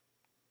been.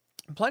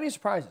 Plenty of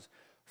surprises.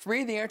 For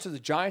me, the answer is the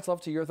Giants.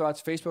 Love to hear your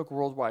thoughts. Facebook,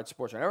 Worldwide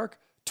Sports Network.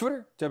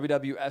 Twitter,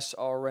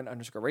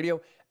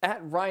 WWSRN_radio.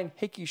 At Ryan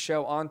Hickey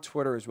Show on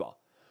Twitter as well.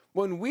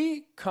 When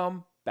we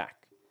come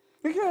back,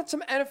 we got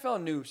some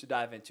NFL news to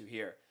dive into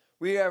here.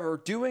 We are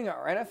doing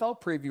our NFL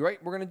preview,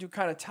 right? We're going to do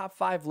kind of top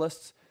 5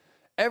 lists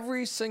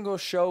every single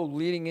show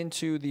leading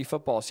into the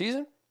football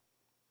season.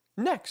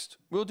 Next,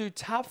 we'll do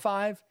top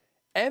 5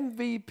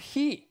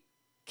 MVP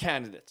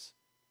candidates.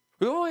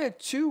 We've only had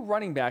 2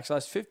 running backs the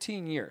last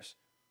 15 years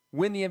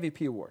win the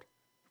MVP award.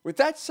 With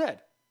that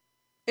said,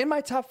 in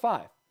my top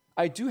 5,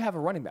 I do have a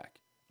running back.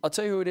 I'll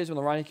tell you who it is when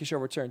the Ryan Hickey Show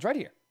returns right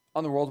here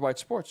on the Worldwide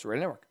Sports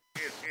Radio Network.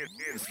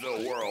 It's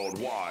the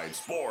Worldwide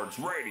Sports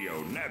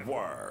Radio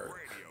Network.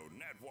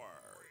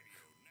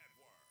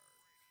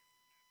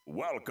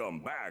 Welcome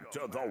back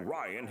to the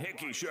Ryan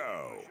Hickey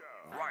Show,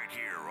 right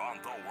here on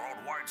the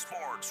Worldwide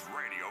Sports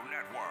Radio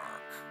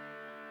Network.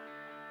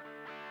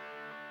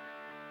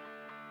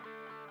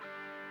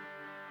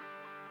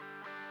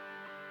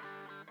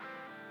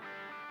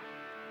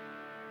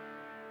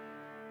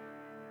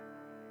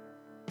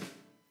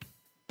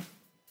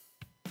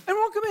 And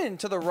welcome in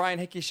to the Ryan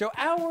Hickey Show,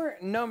 hour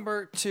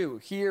number 2,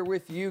 here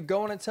with you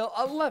going until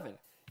 11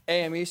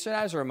 a.m. Eastern.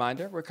 As a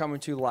reminder, we're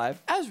coming to you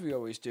live, as we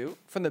always do,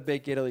 from the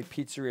Big Italy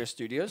Pizzeria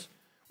Studios,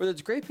 where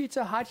there's great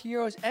pizza, hot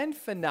heroes, and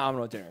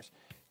phenomenal dinners.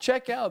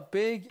 Check out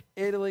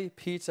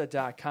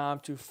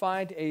BigItalyPizza.com to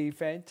find a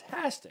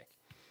fantastic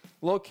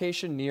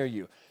location near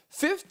you.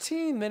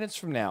 15 minutes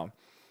from now,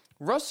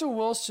 Russell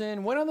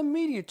Wilson went on the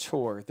media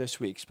tour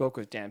this week, spoke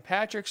with Dan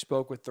Patrick,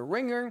 spoke with The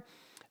Ringer,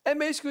 and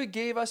basically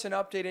gave us an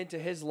update into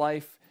his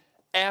life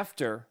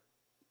after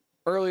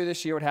earlier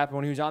this year, what happened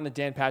when he was on the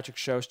Dan Patrick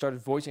Show,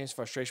 started voicing his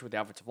frustration with the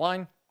offensive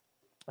line,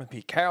 with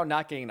Pete Carroll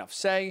not getting enough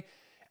say,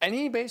 and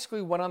he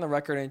basically went on the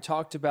record and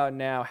talked about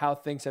now how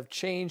things have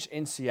changed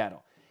in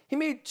Seattle. He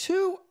made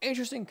 2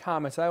 interesting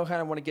comments that I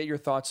kind of want to get your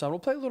thoughts on. We'll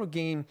play a little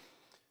game.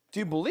 Do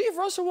you believe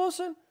Russell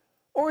Wilson,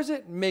 or is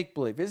it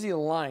make-believe? Is he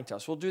lying to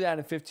us? We'll do that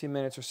in 15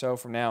 minutes or so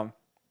from now.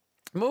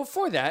 But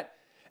before that,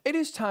 it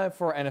is time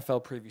for our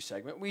NFL preview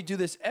segment. We do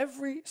this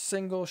every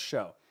single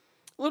show.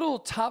 Little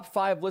top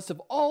 5 list of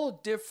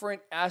all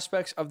different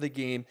aspects of the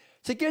game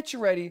to get you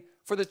ready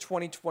for the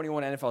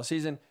 2021 NFL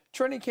season.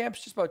 Training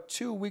camp's just about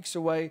 2 weeks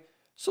away.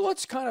 So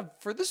let's kind of,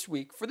 for this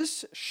week, for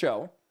this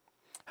show,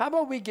 how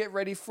about we get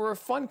ready for a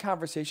fun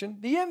conversation,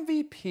 the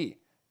MVP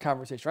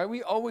conversation, right?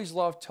 We always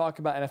love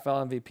talking about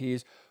NFL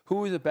MVPs,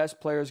 who the best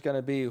player is going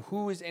to be,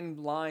 who is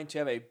in line to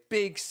have a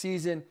big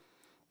season,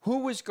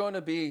 who is going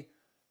to be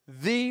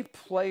the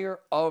player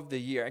of the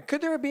year. And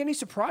could there be any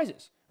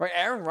surprises? Right?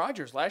 Aaron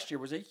Rodgers last year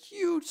was a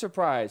huge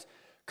surprise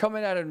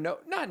coming out of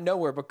not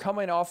nowhere, but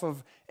coming off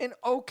of an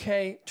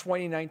okay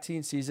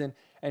 2019 season,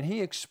 and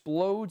he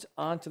explodes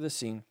onto the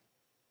scene,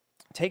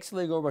 takes the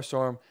league over by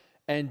storm,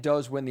 and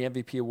does win the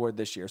MVP award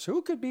this year. So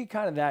who could be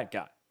kind of that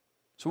guy?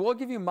 So we'll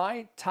give you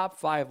my top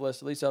 5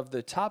 list, at least of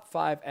the top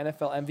 5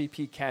 NFL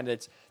MVP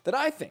candidates that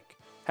I think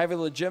have a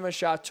legitimate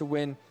shot to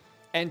win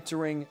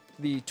entering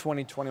the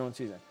 2021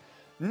 season.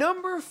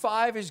 Number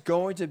 5 is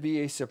going to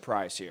be a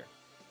surprise here,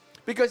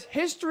 because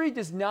history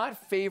does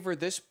not favor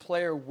this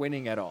player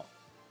winning at all.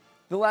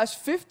 the last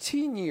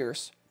 15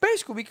 years,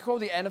 basically we could call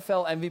the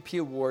NFL MVP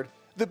award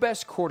the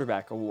best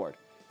quarterback award.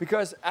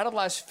 Because out of the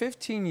last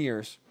 15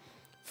 years,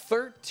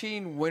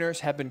 13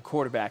 winners have been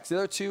quarterbacks. The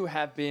other 2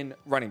 have been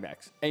running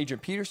backs. Adrian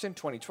Peterson,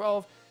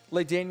 2012,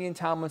 LaDainian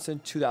Tomlinson,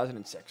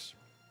 2006.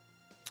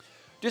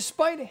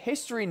 Despite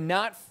history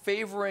not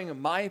favoring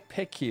my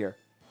pick here,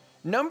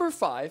 number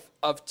 5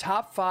 of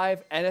top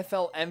 5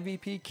 NFL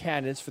MVP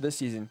candidates for this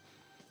season,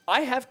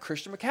 I have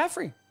Christian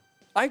McCaffrey.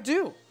 I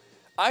do.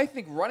 I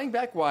think running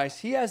back wise,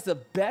 he has the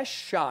best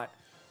shot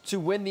to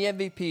win the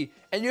MVP,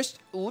 and just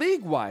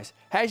league wise,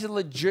 has a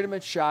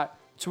legitimate shot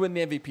to win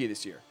the MVP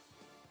this year.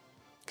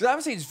 Because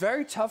obviously it's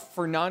very tough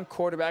for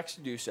non-quarterbacks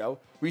to do so.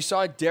 We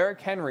saw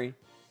Derrick Henry,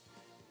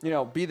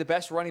 be the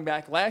best running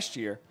back last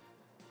year.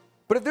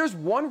 But if there's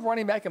one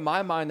running back in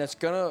my mind that's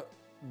going to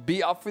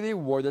be up for the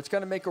award, that's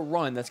going to make a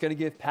run, that's going to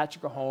give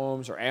Patrick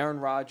Mahomes or Aaron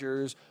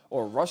Rodgers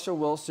or Russell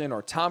Wilson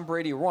or Tom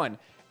Brady a run,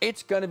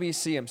 it's going to be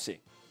CMC.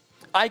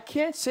 I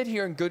can't sit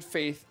here in good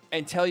faith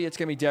and tell you it's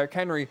going to be Derrick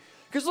Henry.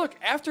 Because look,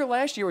 after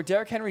last year what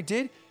Derrick Henry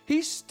did,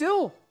 he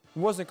still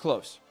wasn't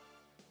close.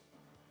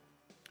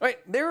 Right?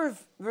 There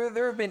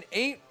have been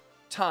 8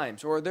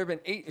 times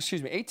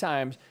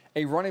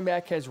a running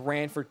back has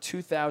ran for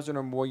 2,000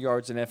 or more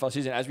yards in an NFL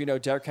season. As we know,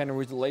 Derrick Henry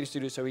was the latest to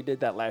do so. He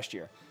did that last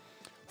year.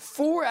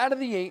 4 out of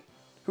the 8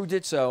 who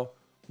did so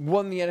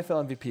won the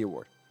NFL MVP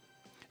award.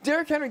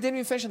 Derrick Henry didn't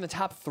even finish in the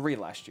top 3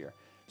 last year.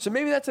 So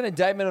maybe that's an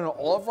indictment on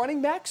all of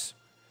running backs.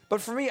 But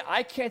for me,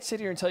 I can't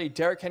sit here and tell you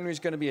Derrick Henry is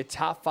going to be a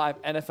top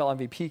 5 NFL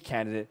MVP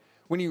candidate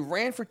when he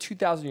ran for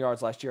 2,000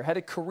 yards last year, had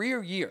a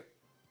career year,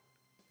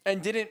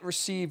 and didn't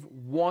receive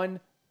 1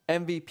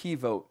 MVP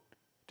vote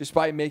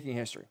despite making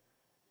history.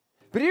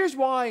 But here's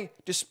why,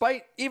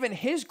 despite even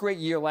his great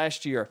year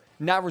last year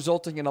not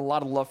resulting in a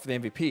lot of love for the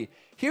MVP,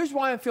 here's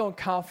why I'm feeling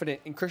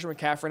confident in Christian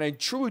McCaffrey, and I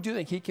truly do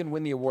think he can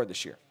win the award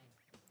this year.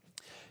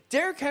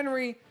 Derrick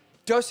Henry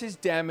does his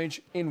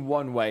damage in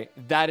one way.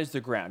 That is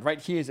the ground, right?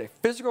 He is a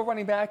physical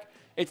running back.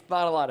 It's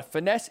not a lot of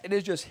finesse. It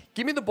is just,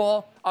 give me the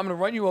ball. I'm going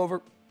to run you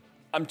over.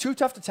 I'm too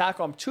tough to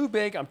tackle. I'm too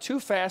big. I'm too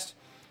fast.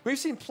 We've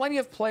seen plenty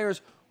of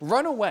players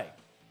run away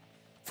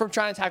from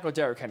trying to tackle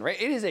Derrick Henry.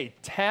 Right? It is a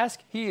task.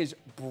 He is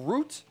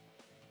brute.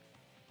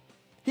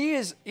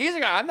 He's a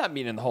guy I'm not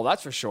meeting in the hole,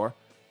 that's for sure.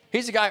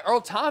 He's a guy Earl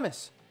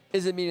Thomas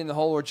isn't meeting in the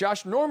hole, or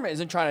Josh Norman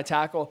isn't trying to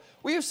tackle.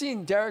 We have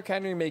seen Derrick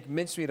Henry make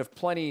mincemeat of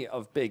plenty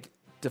of big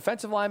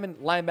defensive linemen,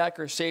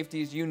 linebackers,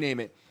 safeties, you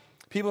name it.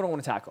 People don't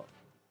want to tackle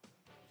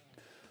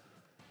it.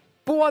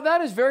 But while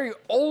that is very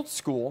old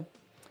school,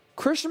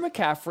 Christian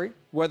McCaffrey,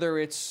 whether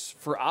it's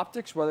for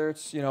optics, whether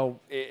it's,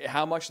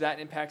 how much that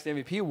impacts the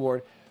MVP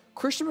award,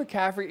 Christian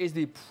McCaffrey is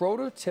the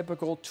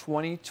prototypical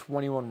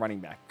 2021 running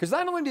back. Because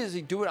not only does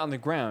he do it on the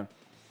ground,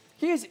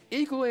 he is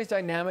equally as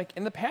dynamic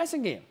in the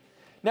passing game.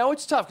 Now,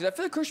 it's tough because I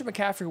feel like Christian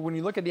McCaffrey, when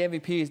you look at the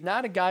MVP, is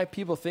not a guy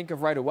people think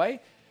of right away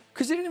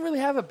because he didn't really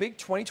have a big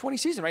 2020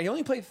 season, right? He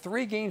only played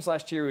 3 games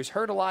last year. He was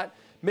hurt a lot,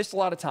 missed a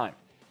lot of time.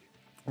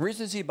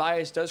 Recency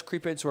bias does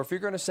creep in. So if you're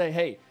going to say,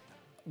 hey,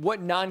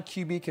 what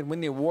non-QB can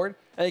win the award,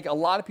 I think a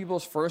lot of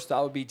people's first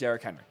thought would be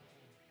Derrick Henry.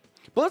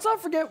 But let's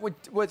not forget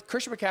what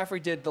Christian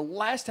McCaffrey did the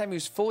last time he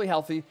was fully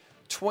healthy,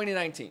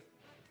 2019.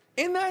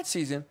 In that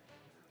season,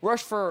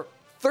 rushed for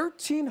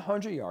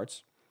 1,300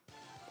 yards,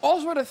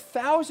 also had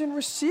 1,000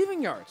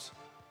 receiving yards.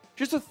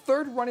 Just the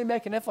 3rd running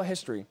back in NFL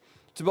history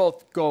to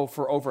both go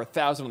for over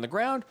 1,000 on the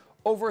ground,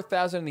 over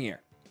 1,000 in the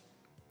air.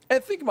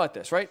 And think about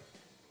this, right?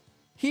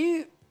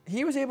 He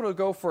was able to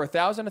go for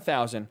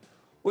 1,000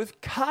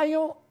 with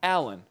Kyle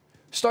Allen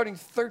starting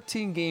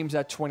 13 games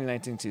that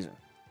 2019 season.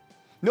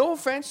 No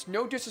offense,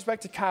 no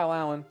disrespect to Kyle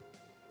Allen.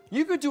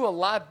 You could do a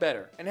lot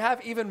better and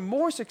have even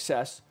more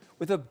success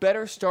with a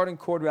better starting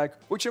quarterback,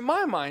 which in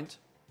my mind,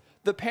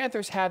 the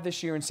Panthers have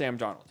this year in Sam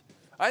Darnold.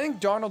 I think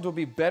Darnold will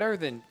be better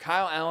than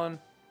Kyle Allen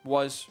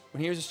was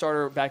when he was a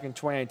starter back in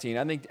 2019.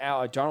 I think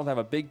Darnold will have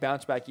a big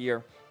bounce back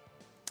year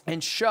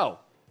and show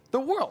the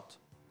world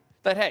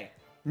that, hey,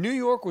 New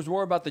York was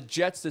more about the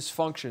Jets'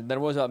 dysfunction than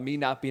it was about me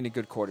not being a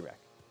good quarterback.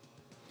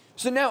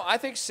 So now I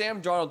think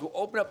Sam Darnold will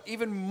open up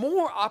even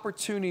more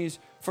opportunities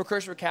for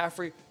Christian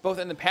McCaffrey, both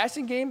in the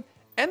passing game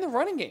and the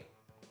running game.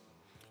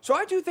 So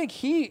I do think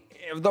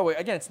though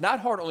again, it's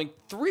not hard. Only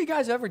 3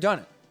 guys have ever done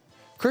it.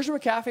 Christian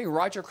McCaffrey,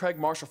 Roger Craig,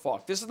 Marshall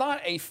Faulk. This is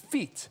not a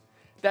feat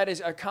that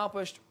is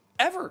accomplished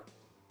ever.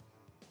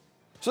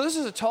 So this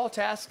is a tall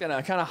task and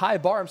a kind of high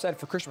bar I'm setting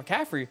for Christian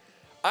McCaffrey.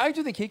 I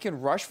do think he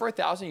can rush for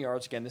 1,000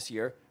 yards again this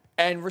year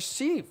and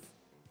receive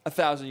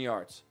 1,000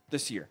 yards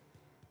this year.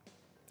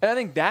 And I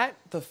think that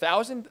the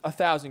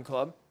 1,000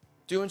 club,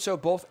 doing so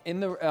both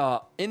in the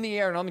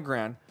air and on the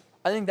ground,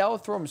 I think that will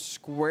throw him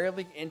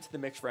squarely into the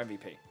mix for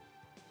MVP.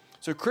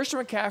 So Christian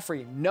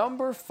McCaffrey,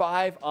 number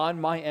 5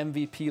 on my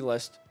MVP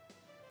list.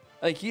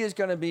 I think he is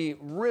going to be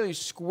really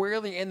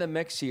squarely in the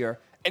mix here.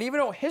 And even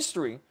though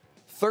history,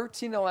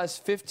 13 of the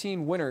last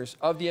 15 winners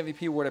of the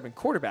MVP award have been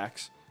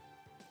quarterbacks,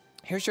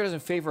 history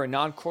doesn't favor a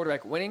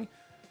non-quarterback winning.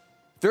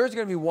 There's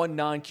going to be one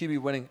non-QB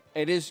winning.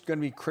 It is going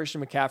to be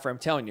Christian McCaffrey. I'm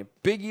telling you,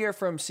 big year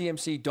from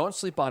CMC. Don't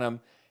sleep on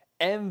him.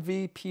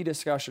 MVP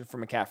discussion for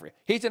McCaffrey.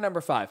 He's at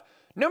number 5.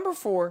 Number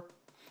 4,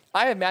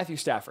 I have Matthew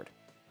Stafford.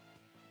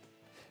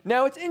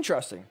 Now, it's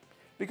interesting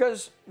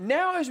because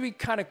now as we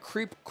kind of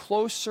creep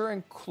closer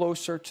and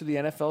closer to the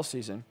NFL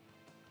season,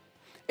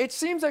 it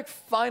seems like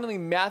finally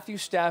Matthew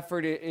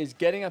Stafford is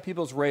getting on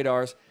people's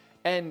radars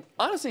and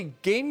honestly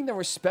gaining the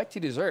respect he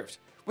deserves.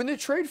 When the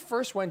trade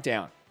first went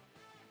down,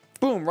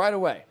 boom, right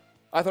away,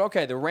 I thought,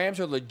 okay, the Rams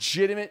are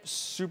legitimate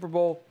Super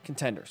Bowl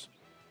contenders.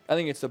 I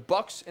think it's the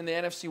Bucs in the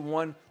NFC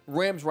 1,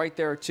 Rams right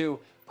there too.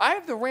 I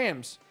have the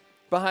Rams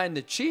behind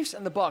the Chiefs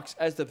and the Bucs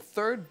as the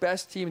 3rd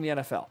best team in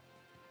the NFL.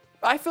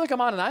 I feel like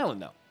I'm on an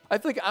island though. I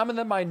feel like I'm in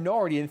the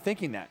minority in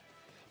thinking that.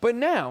 But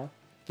now,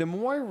 the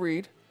more I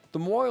read, the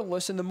more I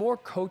listen, the more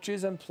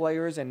coaches and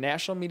players and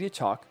national media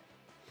talk,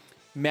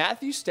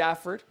 Matthew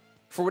Stafford,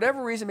 for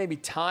whatever reason, maybe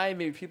time,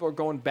 maybe people are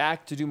going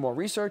back to do more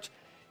research,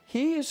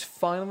 he is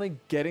finally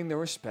getting the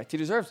respect he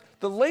deserves.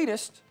 The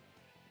latest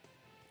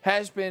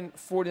has been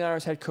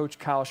 49ers head coach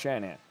Kyle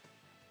Shanahan.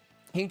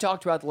 He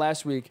talked about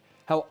last week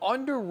how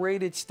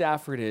underrated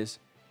Stafford is,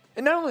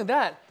 and not only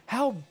that,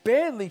 how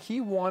badly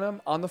he wanted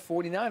him on the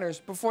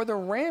 49ers before the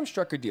Rams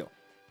struck a deal.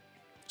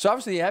 So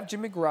obviously you have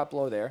Jimmy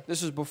Garoppolo there.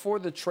 This was before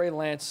the Trey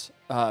Lance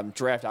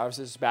draft.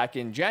 Obviously this is back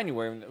in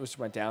January when this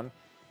went down.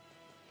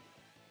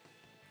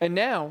 And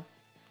now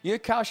you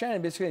have Kyle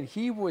Shanahan basically,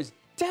 he was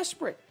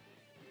desperate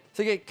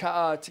to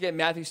get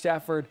Matthew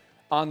Stafford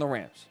on the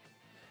Rams.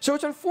 So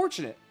it's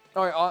unfortunate,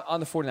 or on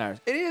the 49ers.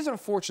 It is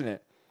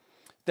unfortunate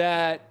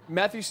that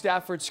Matthew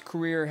Stafford's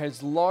career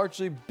has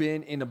largely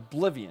been in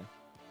oblivion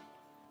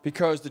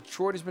because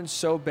Detroit has been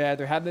so bad.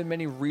 There haven't been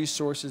many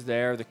resources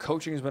there. The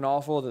coaching has been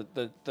awful.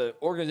 The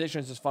organization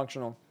is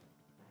dysfunctional.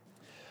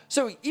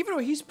 So even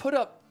though he's put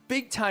up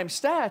big-time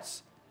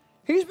stats,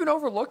 he's been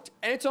overlooked,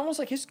 and it's almost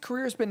like his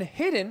career has been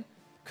hidden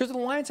because the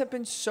Lions have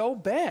been so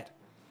bad.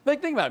 Like,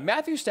 think about it.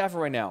 Matthew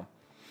Stafford right now,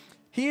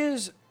 he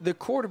is the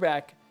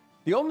quarterback,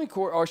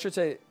 or I should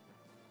say,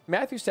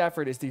 Matthew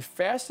Stafford is the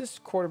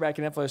fastest quarterback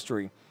in NFL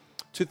history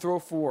to throw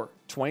for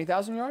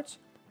 20,000 yards,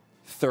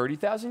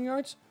 30,000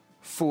 yards,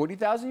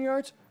 40,000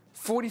 yards,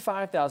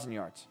 45,000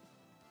 yards.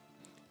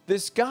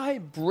 This guy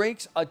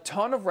breaks a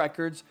ton of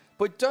records,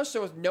 but does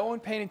so with no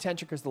one paying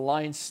attention because the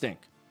Lions stink.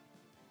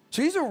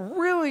 So he's a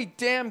really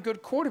damn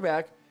good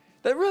quarterback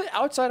that really,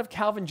 outside of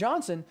Calvin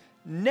Johnson,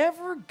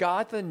 never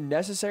got the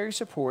necessary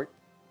support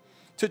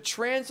to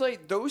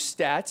translate those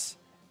stats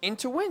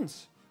into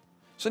wins.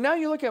 So now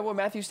you look at what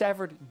Matthew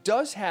Stafford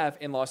does have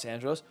in Los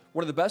Angeles,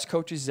 one of the best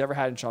coaches he's ever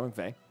had in Sean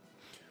McVay,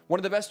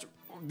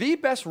 the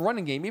best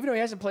running game, even though he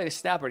hasn't played a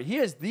snap already, he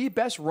has the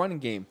best running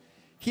game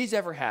he's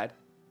ever had.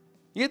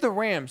 You had the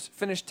Rams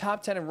finish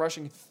top 10 in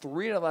rushing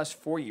 3 of the last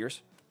 4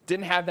 years.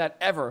 Didn't have that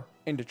ever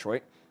in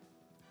Detroit.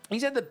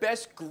 He's had the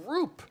best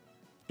group,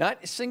 not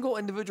a single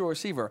individual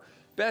receiver,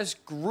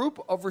 best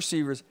group of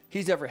receivers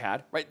he's ever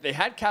had, right? They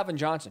had Calvin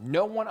Johnson.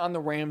 No one on the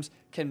Rams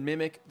can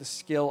mimic the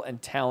skill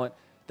and talent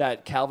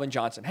that Calvin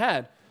Johnson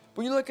had.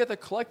 When you look at the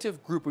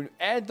collective group, when you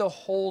add the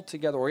whole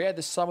together, or you add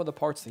the sum of the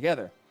parts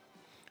together,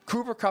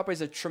 Cooper Kupp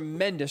is a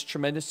tremendous,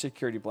 tremendous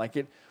security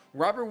blanket.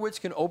 Robert Woods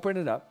can open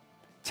it up.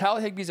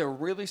 Tyler Higbee's a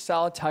really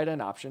solid tight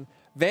end option.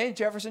 Van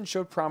Jefferson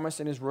showed promise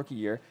in his rookie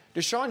year.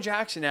 Deshaun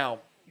Jackson now,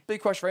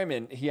 big question for him,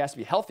 and he has to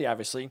be healthy,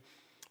 obviously,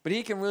 but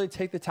he can really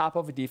take the top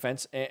of a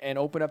defense and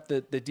open up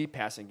the deep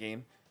passing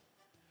game.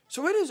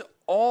 So it is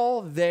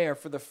all there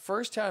for the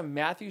first time in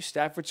Matthew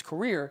Stafford's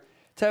career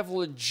to have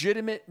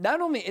legitimate,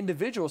 not only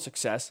individual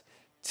success,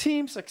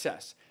 team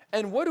success.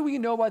 And what do we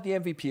know about the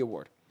MVP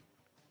award?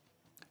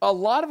 A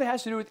lot of it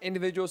has to do with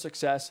individual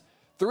success.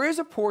 There is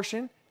a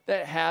portion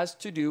that has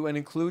to do and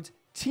includes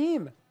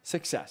team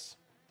success.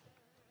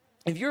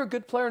 If you're a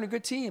good player and a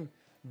good team,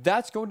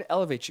 that's going to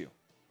elevate you.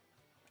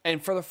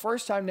 And for the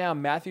first time now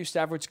in Matthew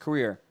Stafford's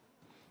career,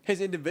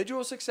 his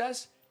individual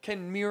success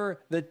can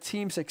mirror the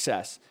team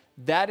success.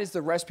 That is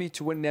the recipe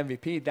to win an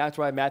MVP. That's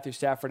why Matthew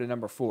Stafford at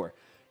number 4.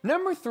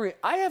 Number 3,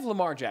 I have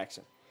Lamar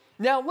Jackson.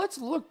 Now, let's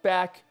look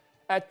back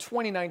at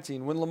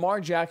 2019 when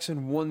Lamar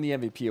Jackson won the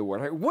MVP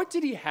award. Right? What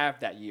did he have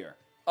that year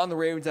on the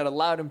Ravens that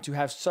allowed him to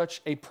have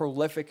such a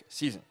prolific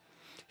season?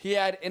 He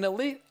had an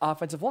elite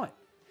offensive line.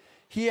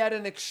 He had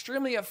an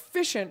extremely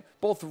efficient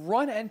both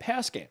run and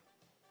pass game.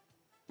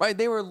 Right?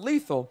 They were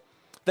lethal.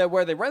 That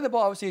where they ran the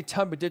ball, obviously a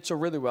ton, but did so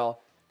really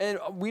well. And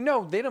we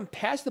know they didn't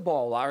pass the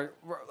ball a lot.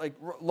 Like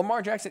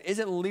Lamar Jackson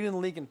isn't leading the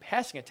league in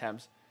passing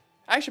attempts.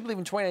 I actually believe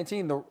in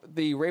 2019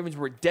 the Ravens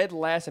were dead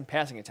last in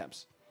passing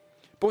attempts.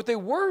 But what they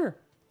were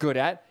good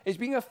at is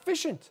being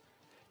efficient,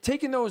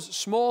 taking those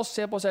small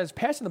sample sizes,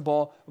 passing the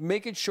ball,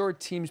 making sure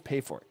teams pay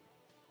for it.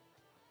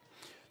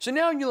 So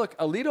now you look,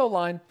 elite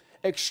O-line,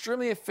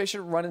 extremely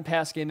efficient run and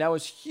pass game. That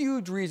was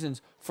huge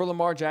reasons for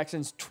Lamar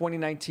Jackson's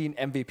 2019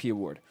 MVP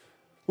award.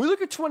 We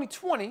look at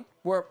 2020,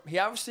 where he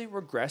obviously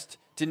regressed,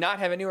 did not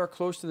have anywhere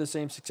close to the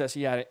same success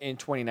he had in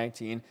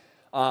 2019,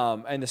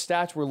 and the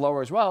stats were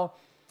lower as well.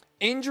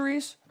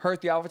 Injuries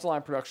hurt the offensive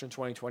line production in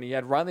 2020. You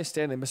had Riley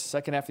Stanley miss the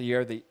second half of the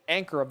year, the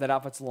anchor of that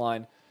offensive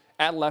line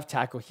at left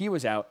tackle. He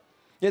was out.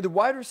 You had the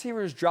wide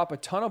receivers drop a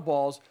ton of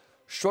balls,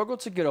 struggled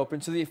to get open,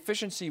 so the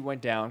efficiency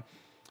went down.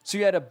 So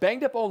you had a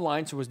banged-up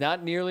O-line, so it was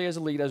not nearly as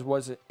elite as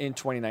was in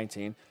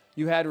 2019.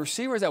 You had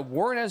receivers that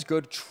weren't as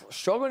good,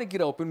 struggling to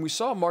get open. We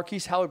saw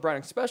Marquise Howard-Brown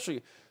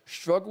especially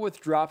struggle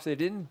with drops. They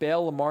didn't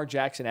bail Lamar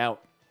Jackson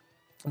out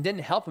and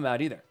didn't help him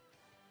out either.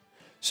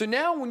 So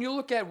now when you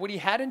look at what he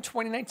had in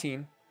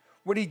 2019,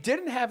 what he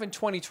didn't have in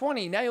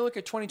 2020, now you look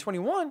at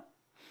 2021,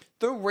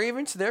 the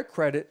Ravens, to their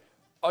credit,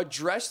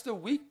 address the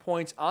weak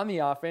points on the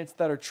offense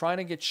that are trying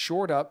to get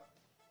shored up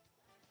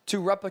to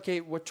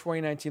replicate what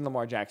 2019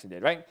 Lamar Jackson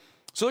did, right?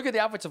 So look at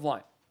the offensive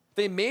line.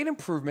 They made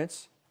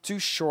improvements to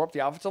shore up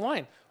the offensive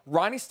line.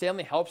 Ronnie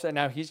Stanley helps that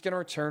now. He's going to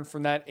return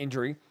from that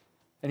injury,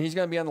 and he's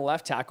going to be on the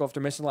left tackle after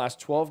missing the last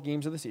 12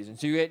 games of the season.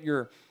 So you get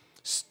your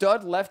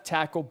stud left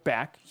tackle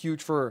back,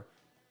 huge for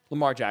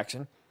Lamar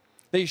Jackson.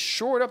 They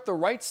shored up the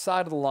right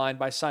side of the line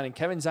by signing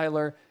Kevin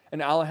Zeitler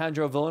and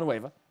Alejandro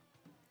Villanueva.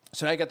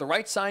 So now you got the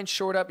right side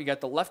shored up. You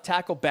got the left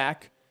tackle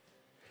back.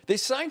 They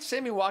signed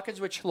Sammy Watkins,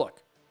 which,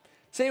 look,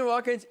 Sammy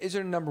Watkins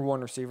isn't a number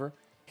one receiver.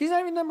 He's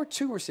not even number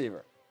two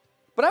receiver.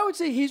 But I would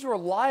say he's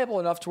reliable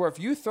enough to where if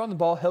you throw him the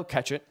ball, he'll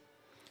catch it.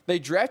 They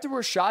drafted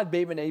Rashad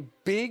Bateman, a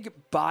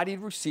big-bodied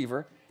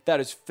receiver that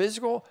is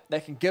physical,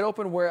 that can get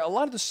open, where a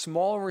lot of the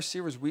smaller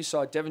receivers we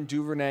saw, Devin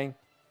Duvernay,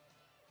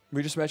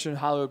 we just mentioned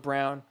Hollywood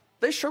Brown,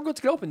 they struggled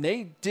to get open.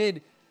 They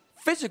did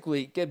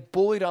physically get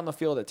bullied on the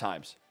field at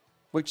times,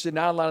 which did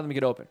not allow them to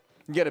get open.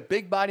 You get a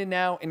big body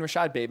now in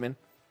Rashad Bateman,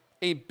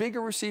 a bigger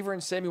receiver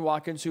in Sammy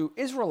Watkins, who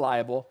is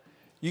reliable.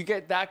 You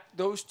get that;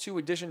 those two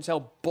additions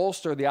help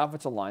bolster the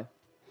offensive line.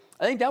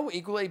 I think that will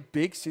equal a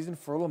big season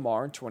for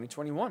Lamar in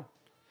 2021.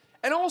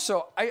 And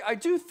also, I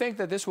do think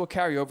that this will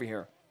carry over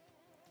here.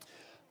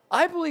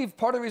 I believe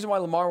part of the reason why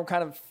Lamar will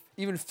kind of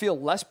even feel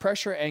less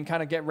pressure and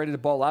kind of get ready to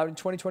ball out in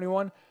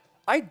 2021,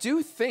 I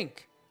do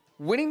think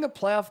winning the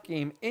playoff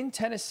game in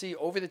Tennessee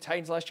over the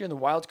Titans last year in the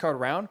wild card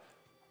round,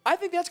 I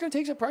think that's going to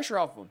take some pressure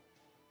off of him.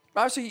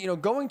 Obviously,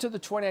 going to the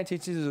 2019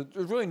 season,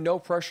 there's really no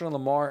pressure on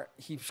Lamar.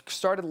 He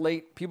started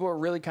late. People are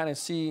really kind of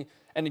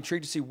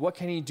intrigued to see what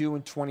can he do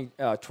in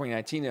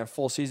 2019 in a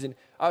full season.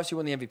 Obviously,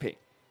 won the MVP.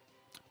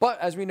 But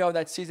as we know,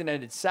 that season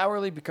ended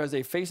sourly because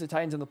they faced the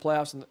Titans in the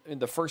playoffs in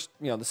the first,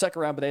 the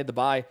second round, but they had to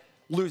bye,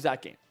 lose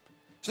that game.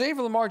 So they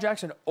for Lamar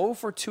Jackson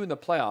 0-2 in the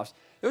playoffs.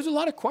 There was a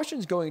lot of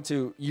questions going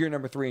to year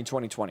number 3 in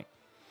 2020.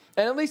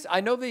 And at least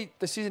I know the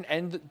season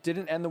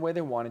didn't end the way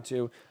they wanted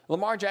to.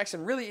 Lamar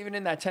Jackson really, even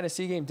in that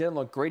Tennessee game, didn't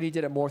look great. He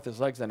did it more with his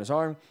legs than his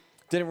arm.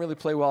 Didn't really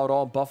play well at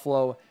all in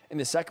Buffalo in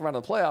the second round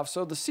of the playoffs.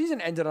 So the season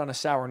ended on a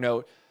sour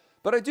note.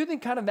 But I do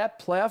think kind of that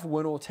playoff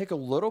win will take a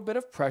little bit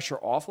of pressure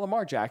off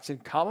Lamar Jackson,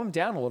 calm him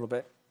down a little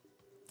bit,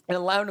 and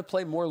allow him to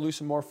play more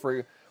loose and more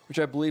free, which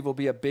I believe will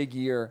be a big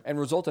year and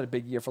result in a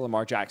big year for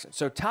Lamar Jackson.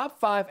 So top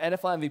 5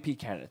 NFL MVP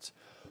candidates.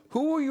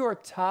 Who are your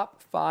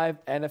top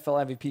 5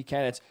 NFL MVP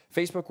candidates?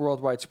 Facebook,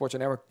 Worldwide Sports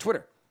Network,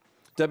 Twitter,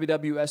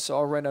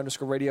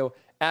 WWSRN_radio,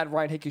 at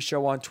Ryan Hickey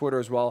Show on Twitter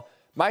as well.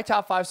 My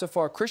top 5 so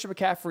far: Christian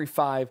McCaffrey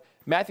 5,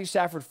 Matthew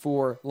Stafford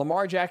 4,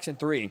 Lamar Jackson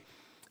 3.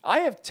 I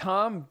have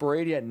Tom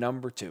Brady at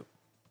number 2.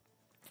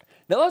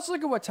 Now let's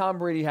look at what Tom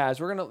Brady has.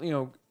 We're going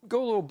to,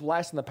 go a little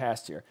blast in the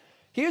past here.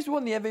 He has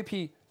won the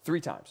MVP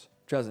 3 times: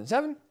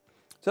 2007,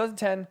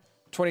 2010,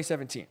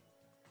 2017.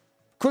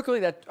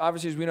 Quickly, that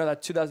obviously, as we know,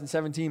 that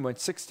 2017 went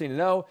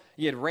 16-0.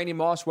 You had Randy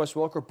Moss, Wes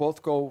Welker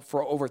both go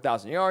for over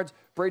 1,000 yards.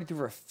 Brady threw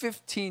for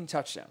 15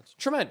 touchdowns.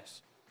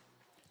 Tremendous.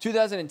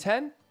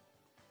 2010,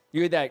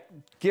 you had that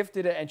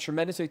gifted and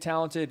tremendously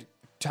talented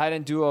tight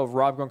end duo of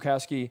Rob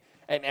Gronkowski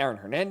and Aaron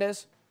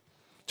Hernandez.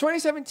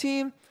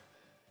 2017,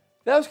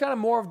 that was kind of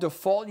more of a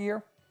default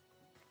year.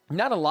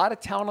 Not a lot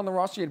of talent on the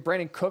roster. You had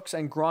Brandon Cooks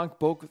and Gronk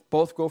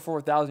both go for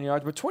 1,000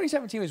 yards. But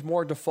 2017 was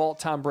more default.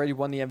 Tom Brady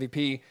won the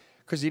MVP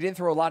because he didn't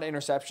throw a lot of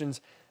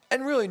interceptions.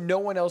 And really no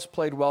one else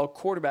played well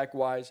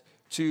quarterback-wise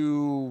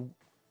to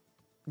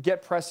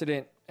get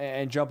precedent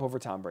and jump over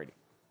Tom Brady.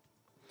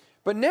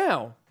 But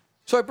now,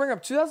 so I bring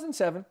up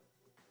 2007,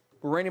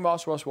 Randy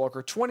Moss, Wes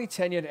Welker.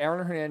 2010, you had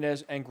Aaron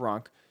Hernandez and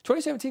Gronk.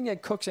 2017, you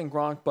had Cooks and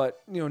Gronk,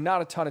 but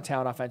not a ton of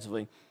talent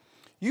offensively.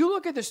 You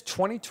look at this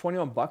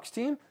 2021 Bucs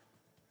team,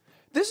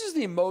 this is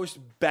the most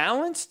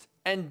balanced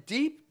and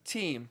deep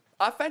team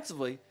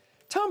offensively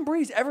Tom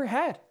Brady's ever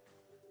had.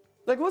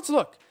 Let's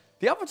look.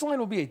 The offensive line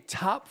will be a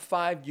top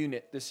 5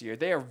 unit this year.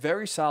 They are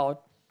very solid,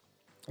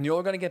 and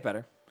you're going to get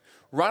better.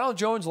 Ronald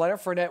Jones, Leonard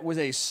Fournette was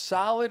a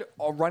solid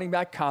running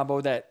back combo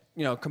that,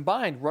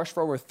 combined rushed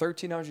for over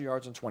 1,300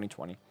 yards in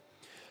 2020.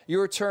 You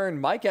return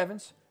Mike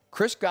Evans,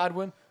 Chris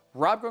Godwin,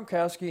 Rob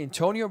Gronkowski,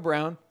 Antonio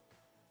Brown.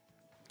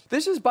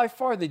 This is by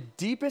far the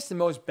deepest and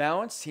most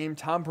balanced team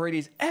Tom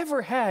Brady's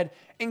ever had,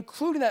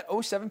 including that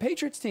 2007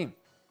 Patriots team.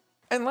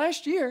 And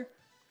last year,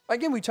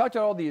 again, we talked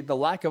about all the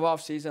lack of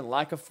offseason,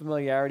 lack of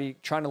familiarity,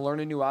 trying to learn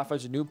a new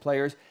offense and new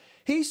players.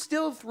 He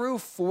still threw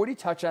 40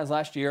 touchdowns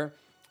last year,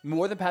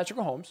 more than Patrick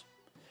Mahomes.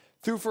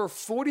 Threw for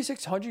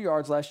 4,600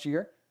 yards last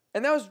year.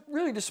 And that was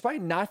really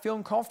despite not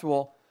feeling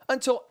comfortable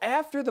until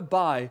after the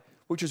bye,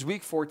 which was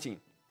week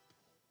 14.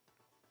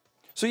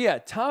 So yeah,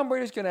 Tom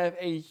Brady's going to have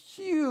a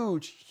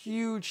huge,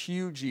 huge,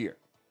 huge year.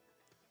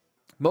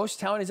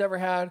 Most talent he's ever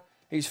had.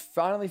 He's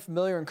finally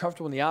familiar and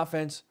comfortable in the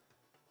offense.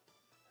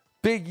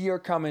 Big year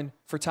coming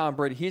for Tom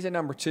Brady. He's at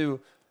number 2,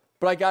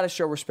 but I got to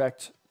show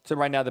respect to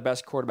right now the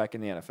best quarterback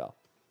in the NFL.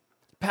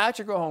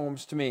 Patrick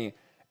Mahomes, to me,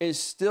 is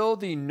still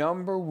the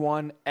number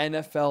 1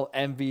 NFL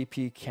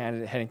MVP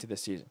candidate heading to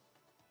this season.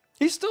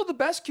 He's still the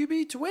best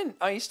QB to win.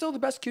 He's still the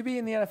best QB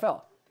in the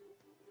NFL.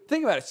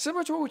 Think about it.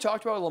 Similar to what we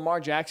talked about with Lamar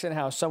Jackson,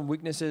 how some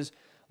weaknesses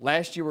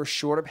last year were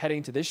short of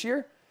heading to this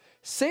year.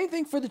 Same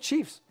thing for the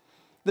Chiefs.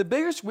 The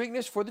biggest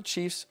weakness for the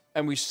Chiefs,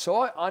 and we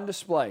saw it on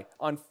display,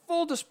 on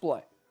full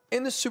display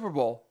in the Super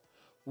Bowl,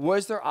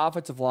 was their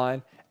offensive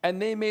line, and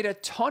they made a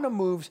ton of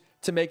moves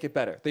to make it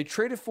better. They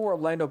traded for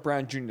Orlando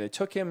Brown Jr. They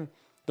took him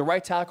the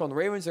right tackle on the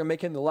Ravens. They're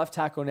making the left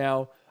tackle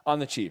now on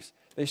the Chiefs.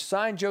 They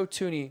signed Joe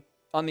Thuney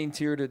on the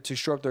interior to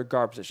shore up their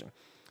guard position.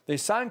 They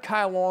signed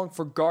Kyle Long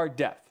for guard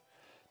depth.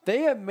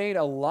 They have made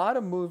a lot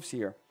of moves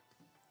here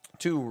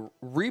to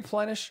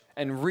replenish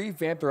and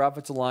revamp their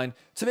offensive line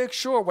to make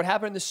sure what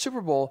happened in the Super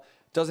Bowl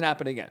doesn't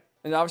happen again.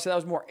 And obviously that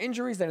was more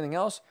injuries than anything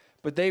else,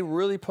 but they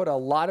really put a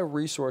lot of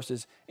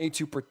resources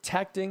into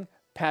protecting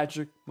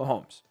Patrick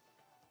Mahomes.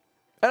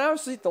 And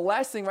obviously the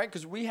last thing, right,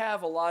 because we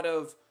have a lot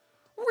of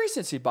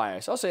recency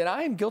bias. I'll say, and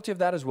I am guilty of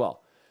that as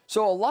well.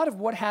 So a lot of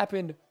what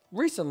happened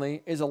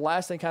recently is the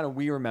last thing kind of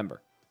we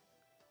remember.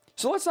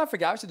 So let's not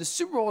forget, obviously the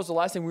Super Bowl is the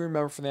last thing we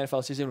remember from the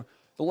NFL season.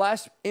 The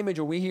last image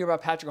when we hear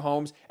about Patrick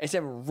Mahomes is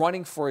him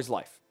running for his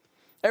life.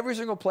 Every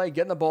single play,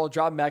 getting the ball,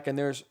 dropping back, and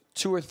there's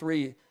 2 or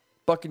 3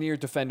 Buccaneer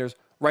defenders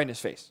right in his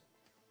face.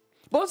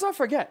 But let's not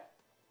forget,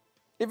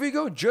 if we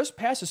go just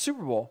past the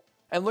Super Bowl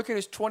and look at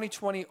his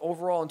 2020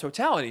 overall in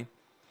totality,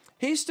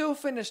 he still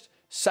finished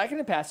second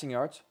in passing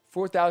yards,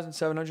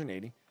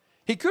 4,780.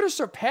 He could have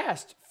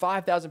surpassed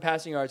 5,000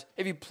 passing yards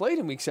if he played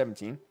in Week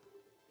 17.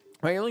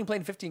 Right? He only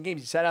played 15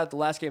 games. He sat out the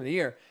last game of the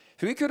year.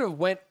 So he could have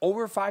went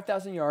over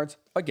 5,000 yards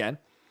again.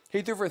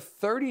 He threw for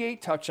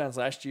 38 touchdowns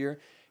last year.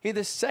 He had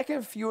the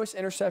second fewest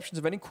interceptions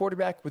of any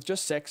quarterback with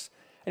just 6.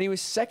 And he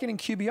was second in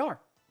QBR.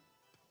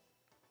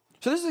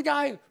 So this is a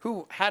guy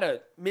who had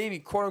a maybe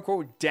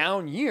quote-unquote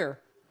down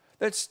year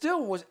that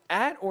still was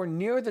at or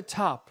near the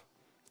top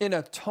in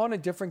a ton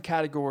of different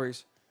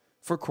categories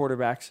for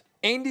quarterbacks.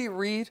 Andy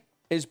Reid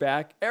is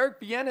back.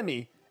 Eric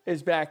Bieniemy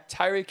is back.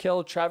 Tyreek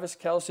Hill, Travis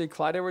Kelce,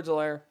 Clyde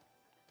Edwards-Helaire.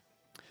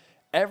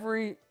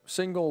 Every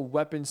single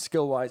weapon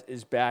skill-wise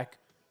is back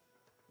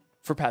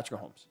for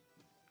Patrick Mahomes.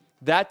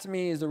 That, to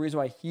me, is the reason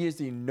why he is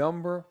the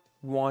number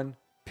 1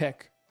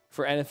 pick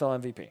for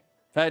NFL MVP.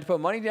 If I had to put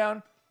money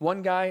down,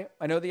 one guy,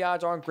 I know the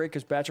odds aren't great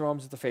because Patrick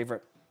Mahomes is the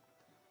favorite.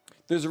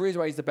 There's a reason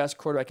why he's the best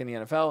quarterback in the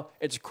NFL.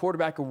 It's a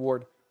quarterback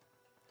award.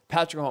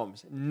 Patrick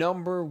Mahomes,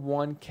 number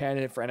 1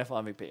 candidate for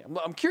NFL MVP.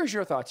 I'm curious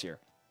your thoughts here.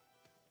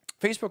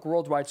 Facebook,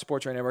 Worldwide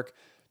Sports Radio Network.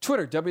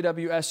 Twitter,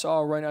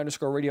 WWSR,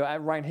 Ryan_radio,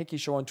 at Ryan Hickey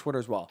Show on Twitter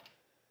as well.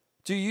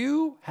 Do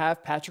you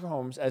have Patrick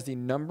Mahomes as the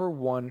number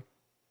 1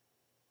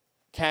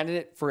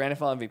 candidate for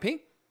NFL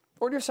MVP?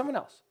 Or do you have someone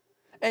else?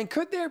 And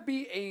could there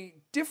be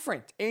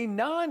a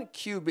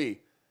non-QB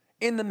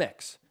in the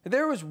mix? If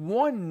there was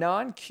one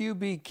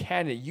non-QB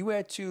candidate you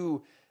had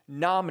to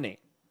nominate,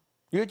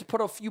 you had to put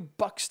a few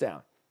bucks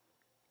down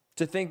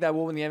to think that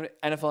will win the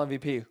NFL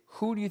MVP,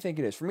 who do you think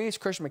it is? For me, it's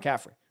Christian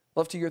McCaffrey.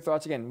 Love to hear your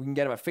thoughts again. We can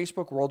get him at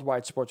Facebook,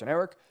 Worldwide Sports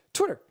Network,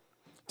 Twitter,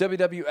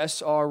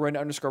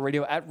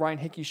 WWSR_radio, at Ryan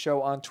Hickey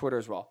Show on Twitter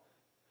as well.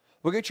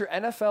 We'll get your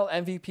NFL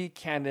MVP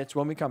candidates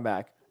when we come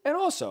back. And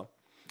also,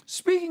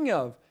 speaking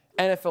of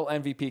NFL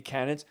MVP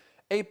candidates,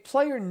 a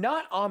player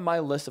not on my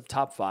list of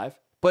top 5,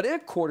 but a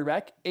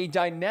quarterback, a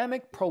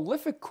dynamic,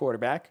 prolific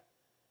quarterback.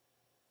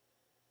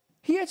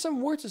 He had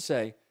some words to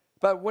say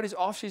about what his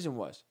offseason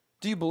was.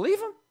 Do you believe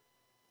him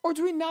or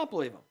do we not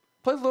believe him?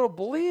 Play a little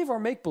believe or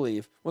make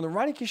believe when the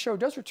Ryan Hickey Show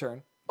does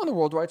return on the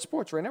Worldwide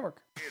Sports Radio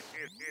Network.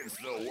 It's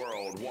the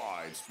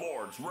Worldwide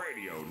Sports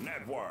Radio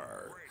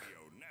Network.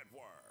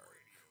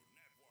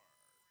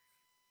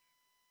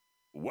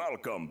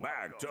 Welcome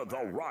back to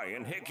the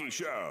Ryan Hickey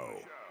Show,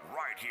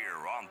 right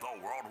here on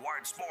the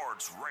Worldwide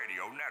Sports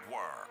Radio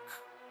Network.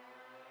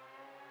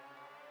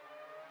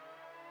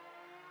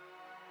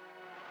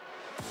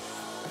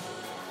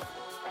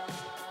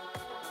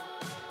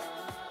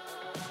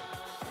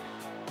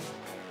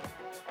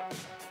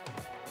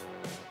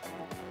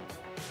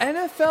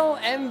 NFL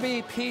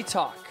MVP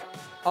talk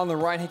on the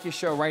Ryan Hickey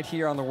Show right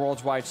here on the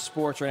Worldwide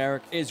Sports Radio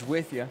Network is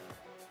with you.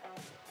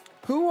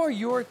 Who are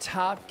your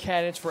top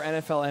candidates for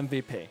NFL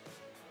MVP?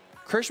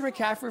 Christian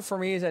McCaffrey for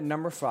me is at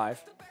number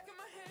 5.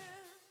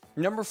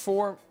 Number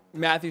 4,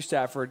 Matthew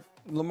Stafford.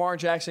 Lamar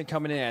Jackson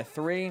coming in at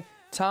 3.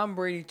 Tom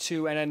Brady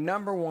 2. And at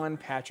number 1,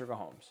 Patrick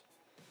Mahomes.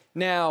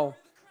 Now,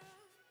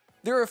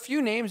 there are a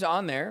few names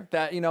on there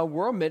that,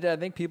 were omitted. I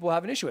think people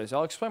have an issue with. So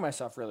I'll explain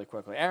myself really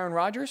quickly. Aaron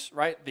Rodgers,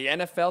 right? The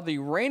NFL, the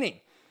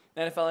reigning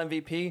NFL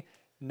MVP.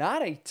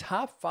 Not a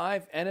top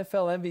 5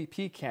 NFL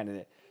MVP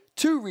candidate.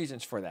 2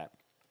 reasons for that.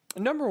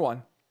 Number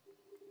 1,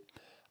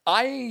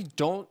 I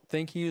don't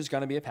think he is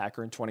going to be a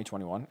Packer in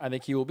 2021. I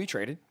think he will be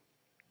traded.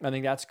 I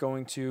think that's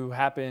going to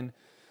happen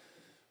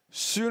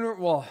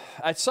Well,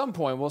 at some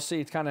point, we'll see.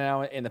 It's kind of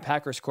now in the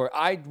Packers' court.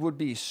 I would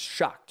be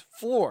shocked,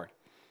 floored,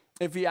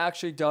 if he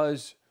actually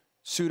does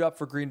suit up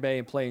for Green Bay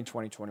and play in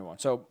 2021.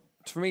 So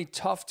for me,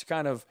 tough to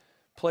kind of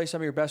play some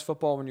of your best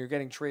football when you're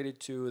getting traded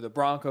to the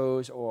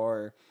Broncos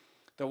or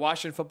the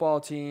Washington football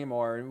team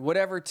or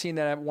whatever team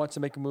that wants to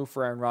make a move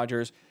for Aaron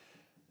Rodgers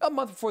a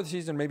month before the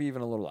season, maybe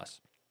even a little less.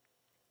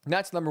 And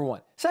that's number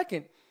one.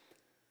 Second,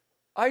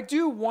 I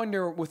do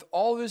wonder, with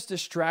all these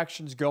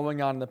distractions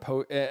going on in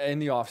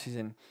the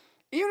offseason,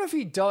 even if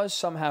he does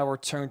somehow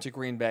return to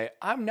Green Bay,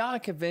 I'm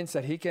not convinced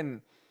that he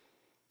can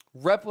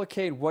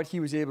replicate what he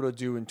was able to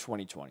do in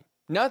 2020.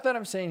 Not that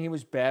I'm saying he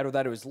was bad or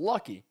that it was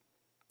lucky.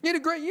 He had a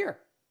great year.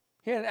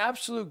 He had an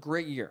absolute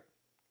great year.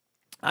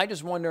 I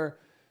just wonder,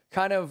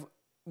 kind of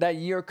that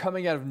year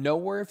coming out of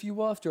nowhere, if you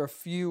will, after a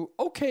few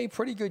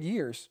pretty good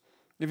years,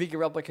 if he can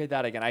replicate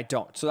that again. I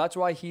don't. So that's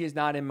why he is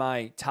not in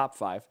my top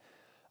 5.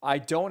 I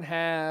don't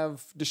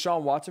have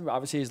Deshaun Watson.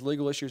 Obviously, his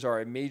legal issues are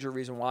a major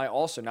reason why.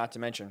 Also, not to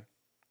mention,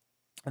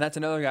 and that's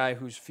another guy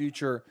whose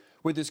future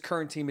with his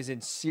current team is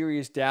in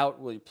serious doubt.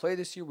 Will he play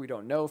this year? We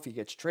don't know if he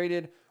gets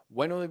traded.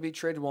 When will he be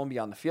traded? Will he be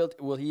on the field?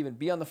 Will he even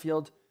be on the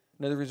field?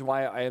 Another reason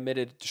why I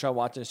omitted Deshaun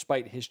Watson,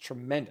 despite his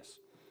tremendous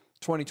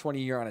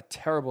 2020 year on a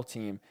terrible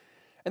team.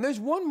 And there's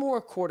one more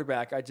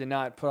quarterback I did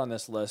not put on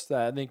this list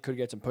that I think could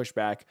get some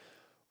pushback.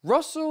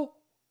 Russell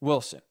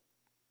Wilson.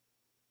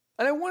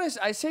 And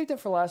I saved it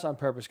for last on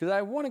purpose because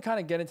I want to kind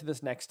of get into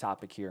this next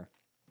topic here.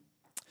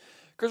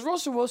 Because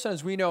Russell Wilson,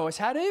 as we know, has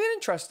had an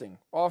interesting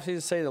offseason,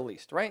 to say the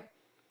least, right?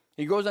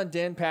 He goes on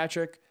Dan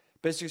Patrick,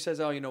 basically says,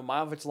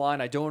 my offensive line,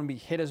 I don't want to be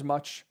hit as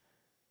much.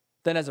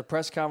 Then has a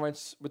press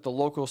conference with the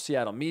local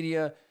Seattle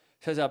media,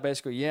 says out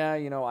basically,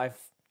 I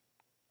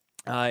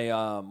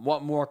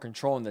want more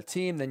control in the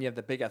team. Then you have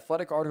the big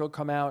Athletic article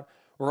come out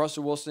where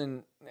Russell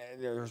Wilson,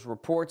 there's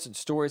reports and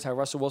stories how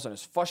Russell Wilson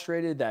is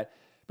frustrated that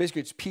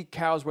basically it's Pete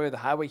Carroll's way of the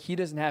highway. He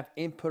doesn't have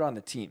input on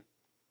the team.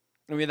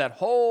 And we had that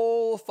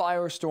whole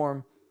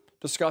firestorm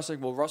discussing,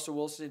 will Russell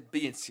Wilson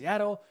be in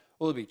Seattle?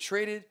 Will he be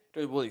traded?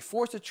 Will he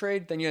force a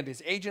trade? Then you had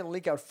his agent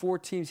leak out 4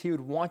 teams he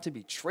would want to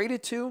be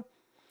traded to.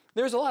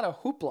 There's a lot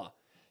of hoopla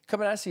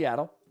coming out of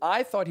Seattle.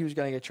 I thought he was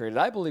going to get traded.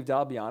 I believed that,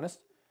 I'll be honest.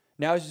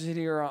 Now he's sitting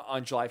here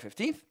on July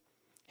 15th.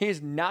 He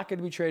is not going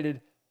to be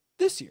traded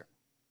this year.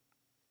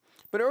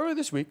 But earlier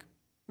this week,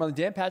 on the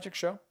Dan Patrick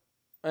show,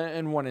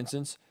 in one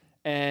instance,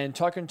 and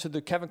talking to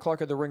the Kevin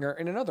Clark of The Ringer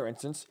in another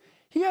instance,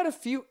 he had a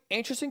few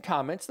interesting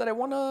comments that I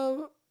want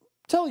to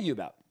tell you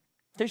about,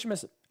 in case you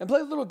miss it. And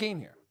play a little game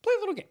here. Play a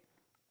little game.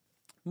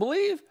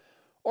 Believe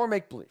or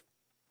make believe.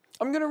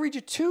 I'm going to read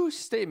you 2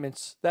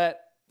 statements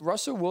that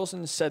Russell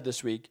Wilson said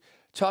this week,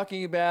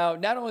 talking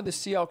about not only the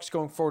Seahawks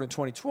going forward in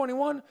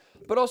 2021,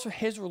 but also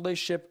his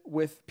relationship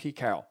with Pete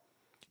Carroll.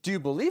 Do you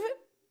believe it?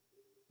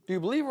 Do you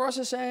believe what Russ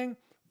is saying?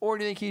 Or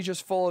do you think he's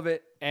just full of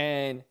it?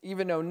 And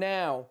even though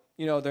now,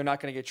 they're not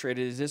going to get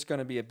traded, is this going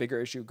to be a bigger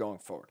issue going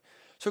forward?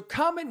 So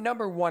comment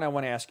number 1 I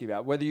want to ask you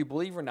about, whether you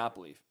believe or not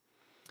believe.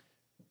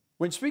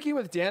 When speaking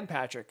with Dan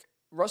Patrick,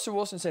 Russell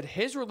Wilson said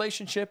his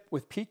relationship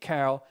with Pete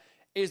Carroll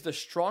is the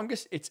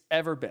strongest it's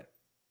ever been.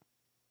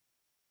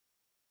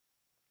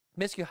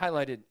 Basically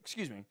highlighted,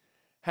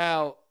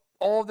 how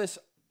all this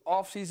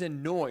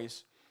offseason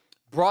noise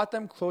brought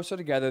them closer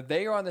together.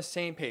 They are on the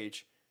same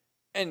page.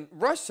 And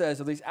Russ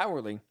says, at least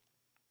outwardly,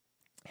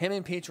 him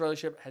and Pete's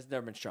relationship has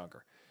never been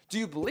stronger. Do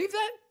you believe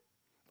that?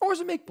 Or is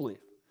it make-believe?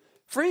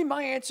 For me,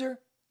 my answer,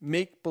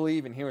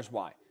 make-believe, and here's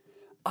why.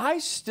 I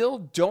still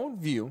don't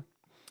view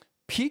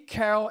Pete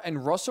Carroll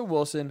and Russell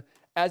Wilson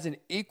as an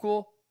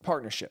equal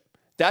partnership.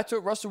 That's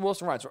what Russell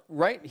Wilson wants,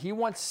 right? He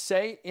wants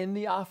say in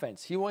the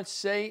offense. He wants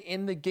say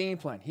in the game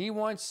plan. He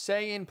wants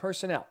say in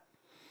personnel.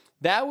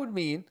 That would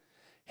mean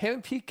him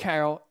and Pete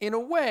Carroll, in a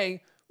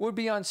way, would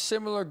be on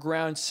similar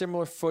ground,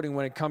 similar footing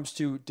when it comes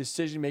to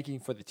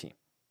decision-making for the team.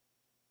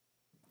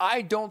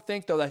 I don't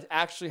think, though, that's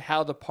actually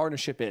how the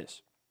partnership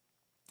is.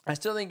 I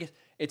still think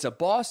it's a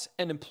boss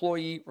and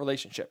employee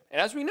relationship.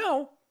 And as we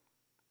know,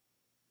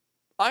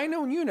 I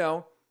know and you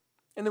know,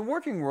 in the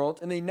working world,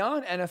 in the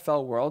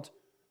non-NFL world,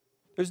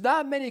 there's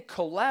not many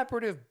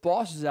collaborative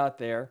bosses out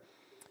there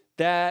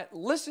that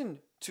listen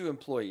to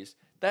employees,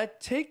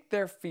 that take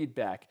their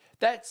feedback,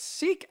 that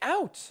seek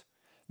out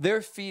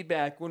their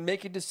feedback when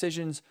making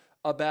decisions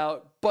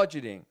about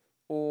budgeting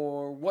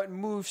or what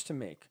moves to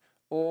make,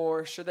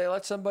 or should they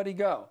let somebody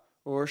go,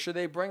 or should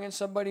they bring in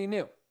somebody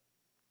new,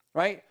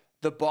 right?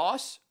 The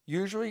boss,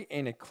 usually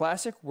in a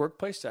classic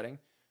workplace setting,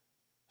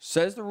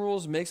 says the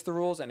rules, makes the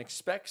rules, and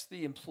expects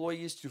the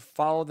employees to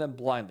follow them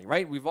blindly,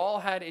 right? We've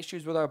all had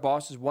issues with our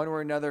bosses one way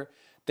or another.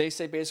 They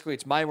say basically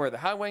it's my way or the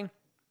highway.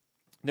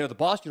 They're the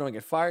boss, you don't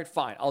get fired,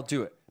 fine, I'll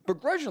do it.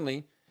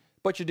 Begrudgingly,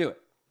 but you do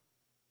it.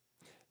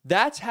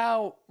 That's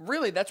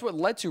what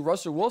led to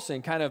Russell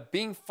Wilson kind of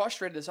being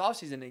frustrated this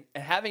offseason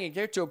and having it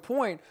get to a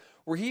point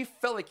where he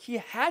felt like he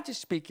had to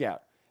speak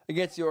out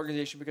against the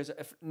organization, because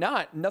if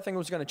not, nothing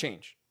was going to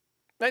change.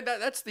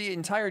 That's the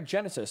entire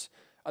genesis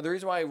of the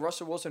reason why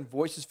Russell Wilson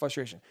voiced his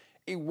frustration.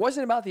 It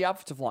wasn't about the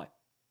offensive line.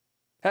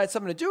 It had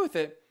something to do with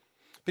it,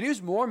 But he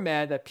was more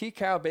mad that Pete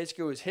Carroll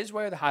basically was his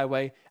way or the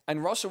highway,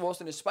 and Russell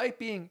Wilson, despite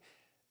being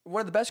one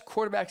of the best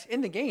quarterbacks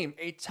in the game,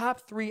 a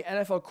top 3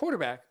 NFL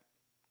quarterback,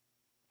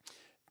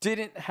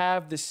 didn't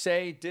have the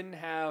say, didn't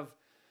have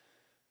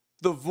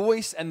the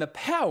voice and the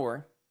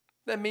power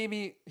that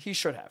maybe he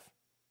should have.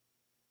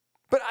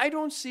 But I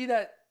don't see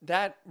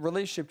that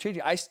relationship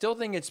changing. I still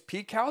think it's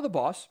Pete Carroll, the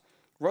boss,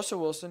 Russell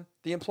Wilson,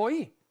 the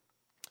employee.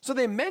 So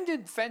they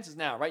mended fences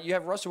now, right? You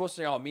have Russell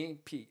Wilson saying, oh, me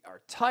and Pete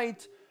are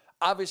tight.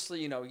 Obviously,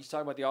 he's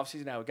talking about the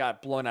offseason, how it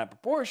got blown out of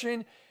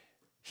proportion.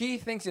 He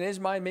thinks in his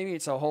mind maybe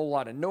it's a whole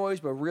lot of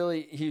noise, but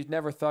really he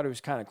never thought it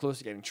was kind of close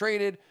to getting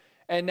traded.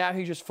 And now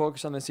he's just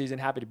focused on the season,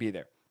 happy to be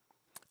there.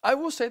 I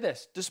will say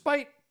this,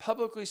 despite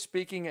publicly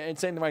speaking and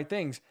saying the right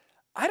things,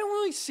 I don't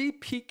really see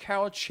Pete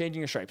Carroll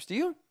changing his stripes. Do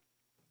you?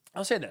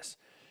 I'll say this.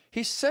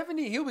 He's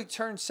 70. He'll be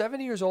turned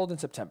 70 years old in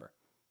September.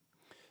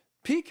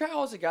 Pete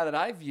Carroll is a guy that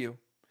I view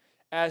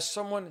as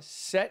someone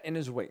set in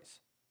his ways.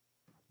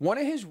 One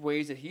of his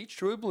ways that he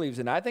truly believes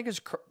in, I think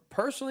is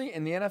personally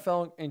in the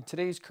NFL, in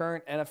today's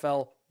current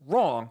NFL,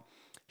 wrong.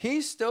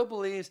 He still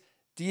believes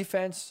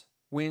defense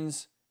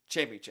wins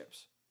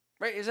championships.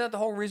 Right? Isn't that the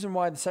whole reason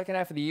why the second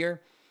half of the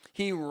year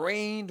he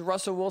reined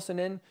Russell Wilson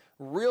in,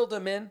 reeled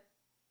him in?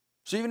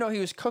 So even though he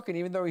was cooking,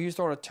 even though he was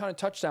throwing a ton of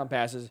touchdown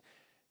passes,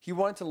 he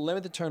wanted to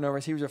limit the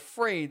turnovers. He was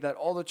afraid that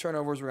all the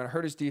turnovers were going to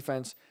hurt his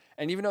defense.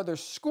 And even though they're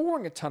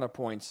scoring a ton of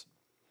points,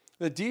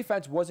 the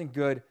defense wasn't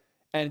good.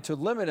 And to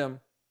limit him,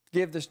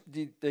 give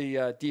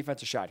the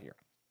defense a shot here.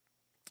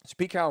 So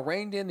Pete Carroll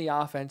reined in the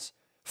offense,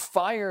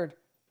 fired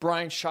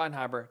Brian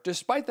Schottenheimer,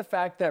 despite the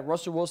fact that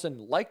Russell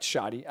Wilson liked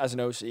Schotty as an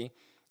OC.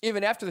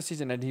 Even after the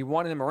season ended, he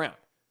wanted him around.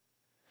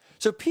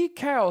 So Pete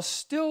Carroll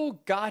still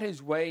got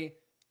his way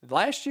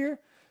last year,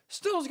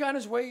 still has gotten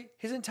his way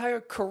his entire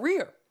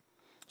career.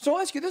 So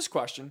I'll ask you this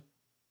question.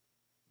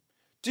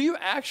 Do you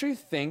actually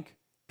think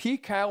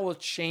Pete Carroll will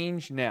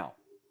change now?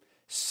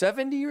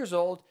 70 years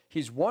old,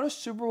 he's won a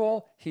Super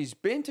Bowl, he's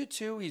been to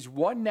 2, he's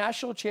won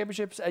national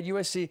championships at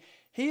USC.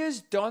 He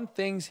has done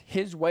things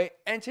his way,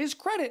 and to his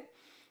credit,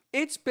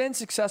 it's been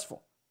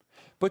successful.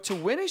 But to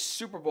win a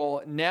Super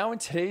Bowl now in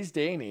today's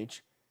day and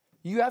age,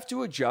 you have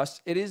to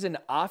adjust. It is an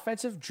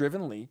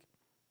offensive-driven league.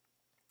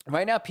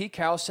 Right now, Pete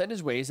Carroll set in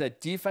his ways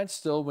that defense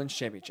still wins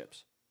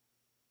championships.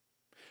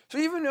 So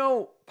even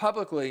though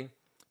publicly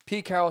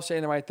Pete Carroll is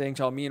saying the right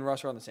things, me and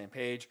Russ are on the same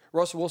page,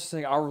 Russell Wilson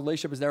saying our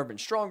relationship has never been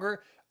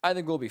stronger, I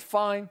think we'll be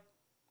fine.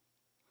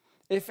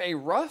 If a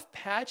rough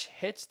patch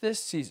hits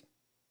this season,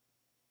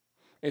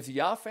 if the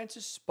offense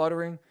is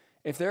sputtering,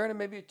 if they're in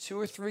maybe a 2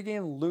 or 3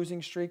 game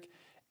losing streak,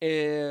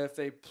 if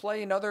they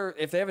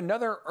have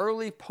another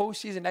early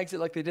postseason exit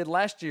like they did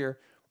last year,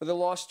 where they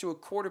lost to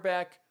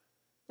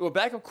a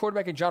backup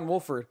quarterback in John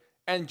Wolford,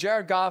 and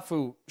Jared Goff,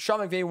 who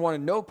Sean McVay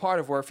wanted no part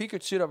of, where if he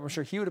could suit up, I'm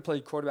sure he would have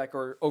played quarterback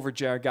over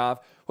Jared Goff,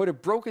 who had a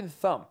broken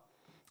thumb,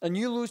 and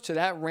you lose to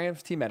that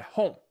Rams team at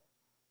home.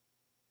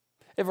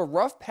 If a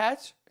rough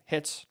patch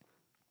hits,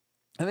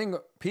 I think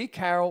Pete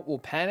Carroll will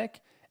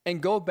panic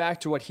and go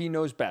back to what he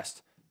knows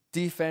best.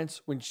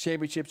 Defense wins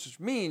championships, which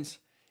means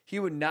he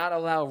would not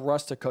allow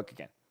Russ to cook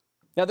again.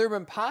 Now, there have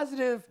been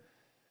positive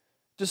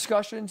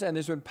discussions and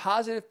there's been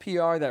positive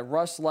PR that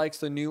Russ likes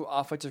the new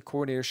offensive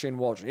coordinator, Shane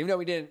Waldron. Even though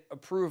he didn't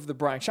approve the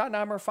Brian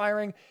Schottenheimer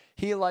firing,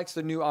 he likes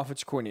the new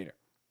offensive coordinator.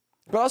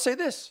 But I'll say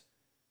this,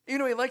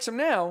 even though he likes him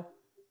now,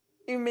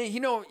 he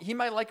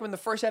might like him in the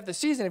first half of the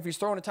season if he's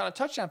throwing a ton of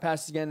touchdown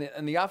passes again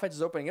and the offense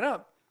is opening it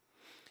up.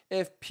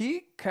 If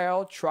Pete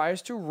Carroll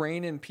tries to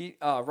rein in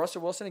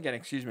Russell Wilson again,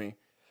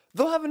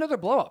 they'll have another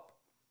blow-up.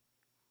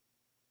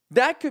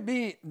 That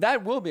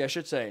will be,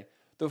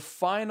 the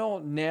final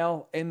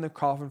nail in the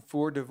coffin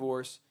for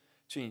divorce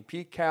between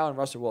Pete Carroll and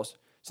Russell Wilson.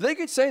 So they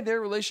could say their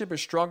relationship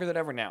is stronger than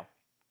ever now.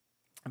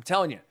 I'm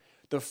telling you,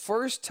 the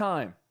first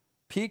time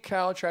Pete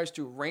Carroll tries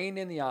to rein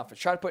in the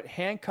offense, try to put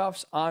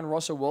handcuffs on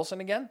Russell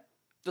Wilson again,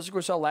 just like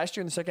we saw last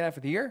year in the second half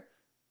of the year,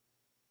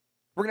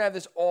 we're going to have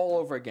this all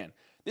over again.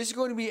 This is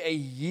going to be a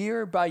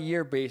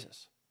year-by-year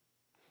basis.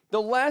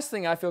 The last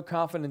thing I feel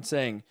confident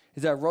saying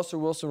is that Russell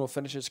Wilson will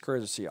finish his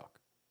career as a Seahawk.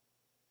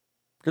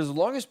 Because as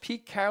long as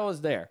Pete Carroll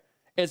is there,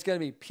 it's going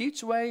to be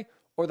Pete's way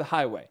or the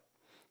highway.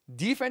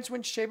 Defense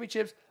wins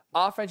championships.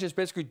 Offense just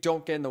basically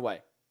don't get in the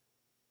way.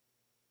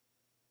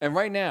 And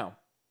right now,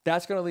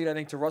 that's going to lead, I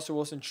think, to Russell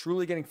Wilson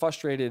truly getting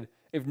frustrated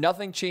if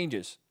nothing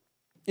changes.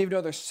 Even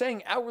though they're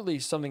saying outwardly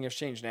something has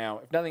changed now,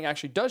 if nothing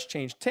actually does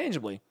change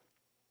tangibly,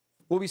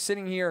 we'll be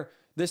sitting here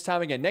this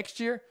time again next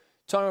year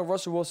talking about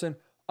Russell Wilson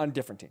on a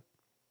different team.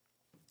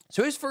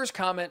 So his first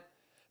comment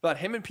about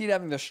him and Pete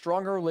having the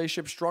stronger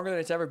relationship, stronger than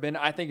it's ever been,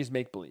 I think is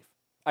make-believe.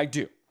 I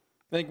do.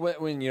 I think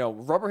when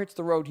rubber hits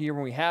the road here,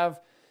 when we have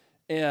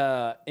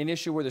an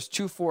issue where there's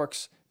 2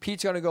 forks,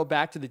 Pete's going to go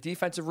back to the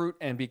defensive route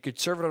and be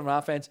conservative on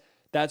offense.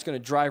 That's going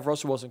to drive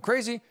Russell Wilson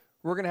crazy.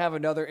 We're going to have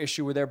another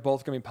issue where they're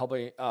both going to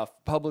be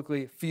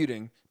publicly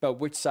feuding about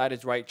which side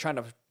is right, trying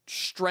to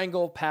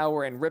strangle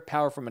power and rip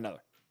power from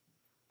another.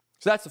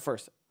 So that's the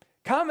first thing.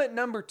 Comment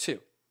number 2.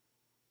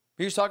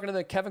 He was talking to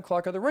the Kevin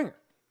Clark of The Ringer.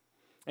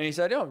 And he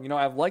said,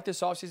 I've liked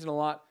this offseason a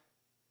lot.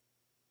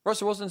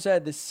 Russell Wilson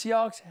said the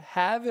Seahawks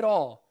have it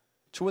all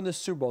to win the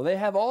Super Bowl. They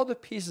have all the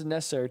pieces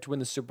necessary to win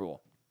the Super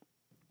Bowl.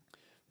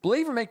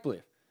 Believe or make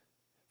believe?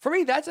 For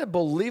me, that's a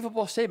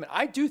believable statement.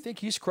 I do think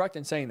he's correct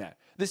in saying that.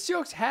 The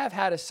Seahawks have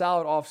had a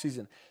solid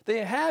offseason.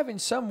 They have, in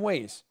some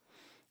ways,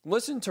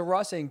 listened to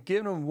Russ and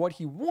given him what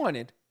he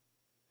wanted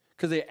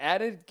because they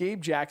added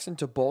Gabe Jackson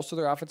to bolster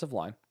their offensive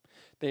line.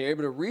 They were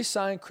able to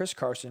re-sign Chris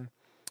Carson.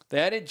 They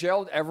added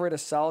Gerald Everett, a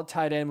solid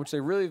tight end, which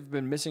they really have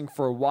been missing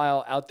for a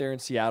while out there in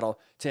Seattle.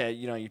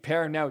 You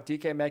pair him now with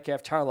DK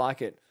Metcalf, Tyler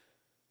Lockett.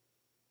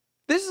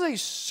 This is a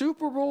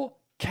Super Bowl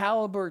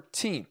caliber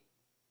team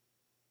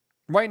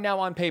right now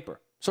on paper.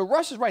 So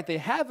Russ is right. They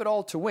have it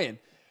all to win.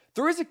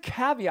 There is a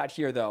caveat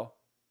here, though,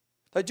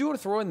 that I do want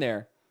to throw in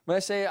there. When I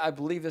say I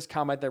believe this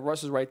comment that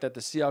Russ is right, that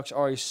the Seahawks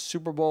are a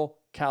Super Bowl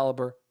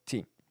caliber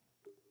team.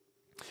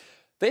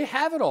 They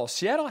have it all.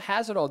 Seattle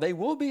has it all. They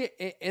will be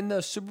in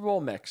the Super Bowl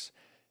mix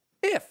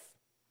if,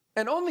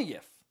 and only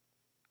if,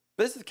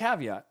 this is the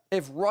caveat,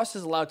 if Russ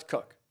is allowed to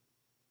cook.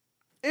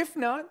 If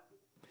not,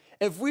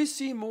 if we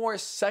see more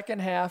second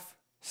half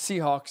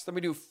Seahawks than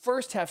we do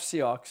first half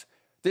Seahawks,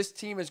 this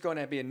team is going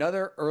to be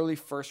another early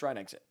first round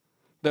exit.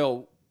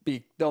 They'll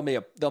make the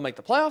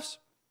playoffs.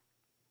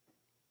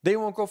 They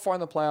won't go far in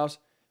the playoffs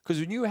because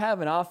when you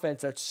have an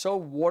offense that's so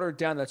watered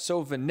down, that's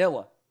so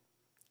vanilla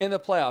in the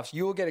playoffs,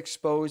 you will get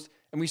exposed.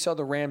 And we saw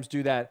the Rams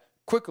do that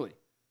quickly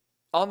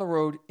on the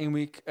road in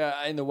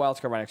the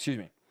wild card round.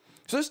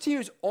 So this team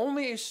is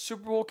only a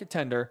Super Bowl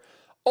contender,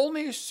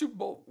 only a Super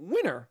Bowl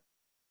winner.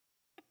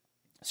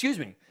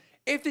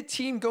 If the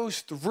team goes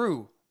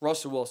through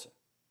Russell Wilson.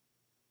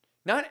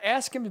 Not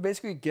ask him to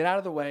basically get out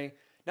of the way,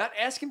 not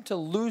ask him to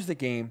lose the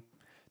game.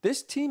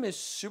 This team is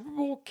Super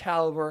Bowl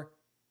caliber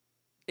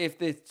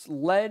if it's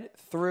led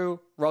through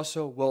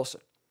Russell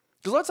Wilson.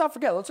 Because let's not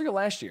forget, let's look at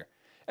last year.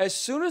 As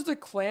soon as the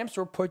clamps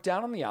were put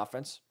down on the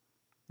offense,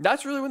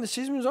 that's really when the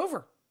season was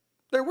over.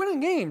 They're winning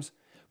games,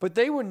 but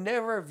they were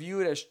never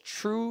viewed as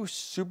true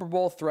Super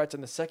Bowl threats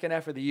in the second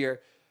half of the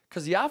year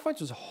because the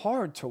offense was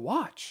hard to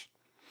watch.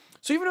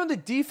 So even though the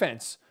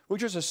defense,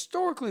 which was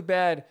historically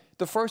bad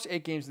the first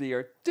 8 games of the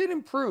year, did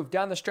improve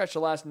down the stretch the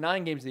last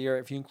 9 games of the year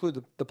if you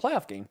include the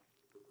playoff game.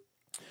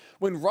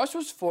 When Russ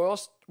was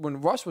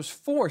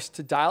forced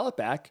to dial it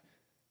back,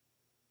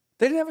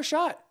 they didn't have a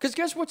shot. Because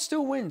guess what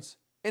still wins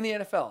in the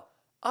NFL?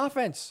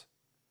 Offense.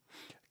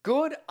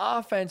 Good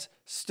offense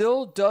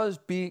still does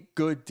beat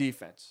good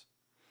defense.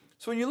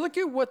 So when you look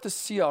at what the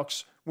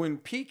Seahawks, when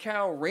Pete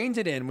Carroll reined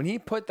it in, when he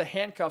put the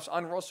handcuffs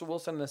on Russell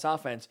Wilson in this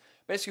offense,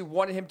 basically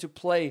wanted him to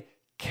play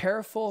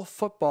careful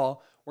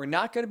football. We're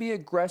not going to be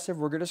aggressive.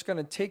 We're just going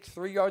to take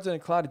 3 yards in a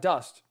cloud of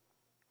dust.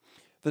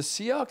 The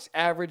Seahawks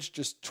averaged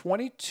just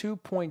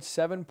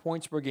 22.7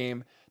 points per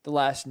game the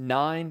last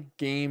 9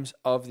 games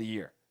of the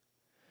year.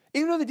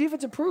 Even though the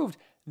defense improved,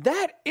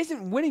 that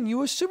isn't winning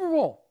you a Super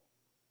Bowl.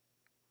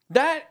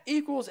 That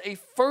equals a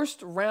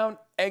first round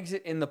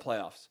exit in the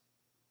playoffs.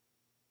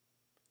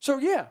 So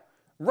yeah,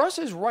 Russ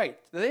is right.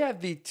 They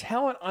have the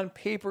talent on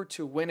paper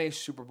to win a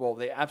Super Bowl.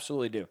 They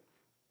absolutely do.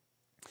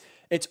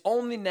 It's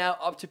only now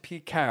up to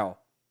Pete Carroll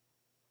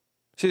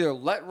to either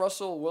let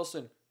Russell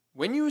Wilson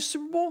win you a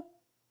Super Bowl,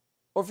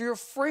 or if you're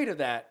afraid of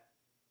that,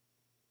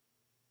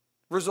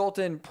 result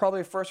in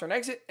probably a first round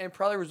exit and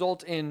probably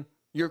result in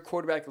your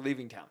quarterback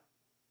leaving town.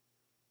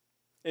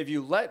 If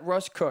you let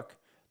Russ cook,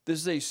 this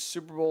is a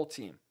Super Bowl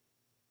team.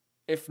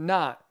 If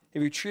not,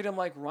 if you treat him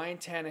like Ryan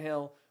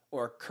Tannehill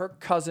or Kirk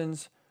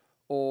Cousins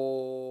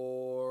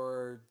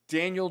or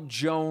Daniel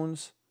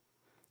Jones,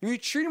 if you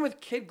treat him with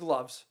kid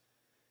gloves,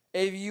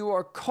 if you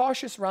are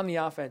cautious around the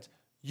offense,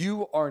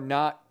 you are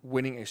not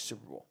winning a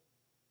Super Bowl.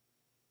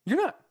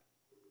 You're not.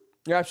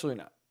 You're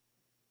absolutely not.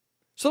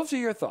 So let's hear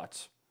your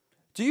thoughts.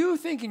 Do you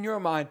think in your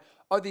mind,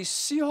 are the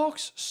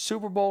Seahawks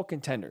Super Bowl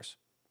contenders?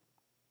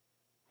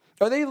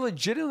 Are they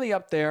legitimately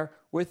up there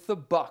with the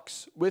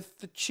Bucs, with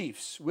the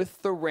Chiefs,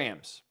 with the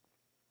Rams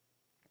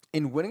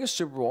in winning a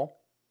Super Bowl,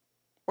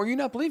 or are you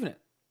not believing it?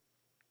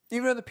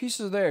 Even though the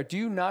pieces are there, do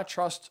you not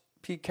trust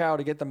Pete Carroll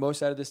to get the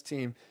most out of this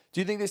team?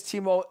 Do you think this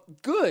team, while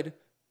good,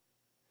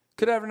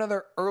 could have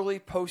another early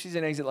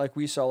postseason exit like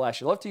we saw last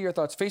year? Love to hear your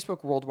thoughts.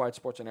 Facebook, Worldwide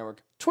Sports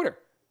Network. Twitter,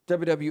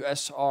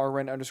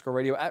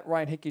 WWSRN_radio, at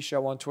Ryan Hickey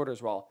Show on Twitter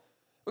as well.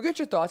 We'll get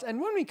your thoughts,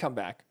 and when we come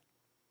back,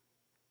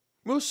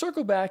 we'll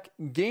circle back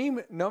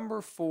game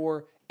number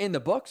 4 in the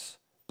books.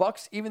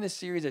 Bucs even this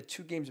series at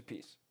 2 games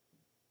apiece.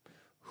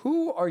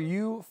 Who are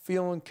you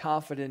feeling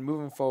confident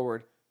moving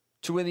forward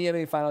to win the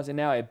NBA Finals and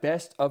now a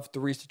best of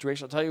 3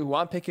 situation? I'll tell you who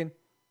I'm picking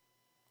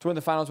to win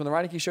the finals when the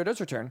Ryan Hickey Show does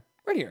return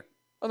right here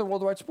on the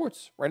Worldwide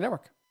Sports Radio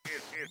Network.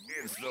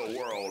 It's the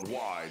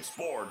Worldwide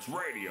Sports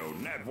Radio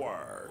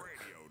Network.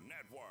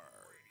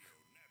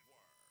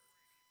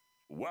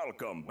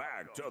 Welcome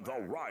back to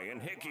the Ryan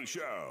Hickey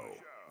Show,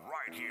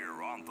 right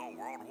here on the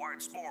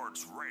Worldwide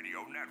Sports Radio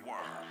Network.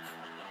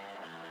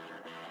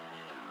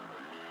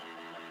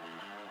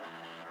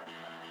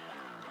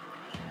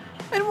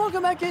 And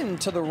welcome back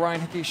into the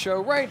Ryan Hickey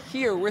Show, right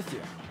here with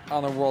you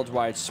on the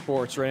Worldwide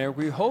Sports Radio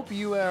Network. We hope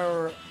you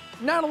are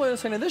not only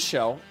listen to this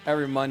show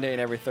every Monday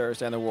and every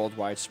Thursday on the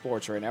Worldwide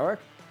Sports Radio Network,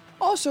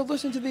 also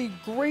listen to the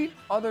great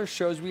other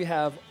shows we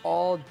have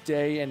all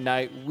day and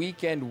night,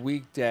 weekend,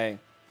 weekday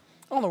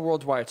on the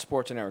Worldwide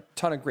Sports Network. A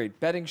ton of great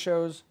betting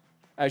shows.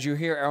 As you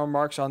hear Aaron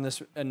Marks on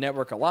this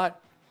network a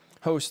lot,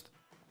 host,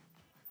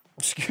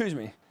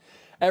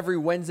 every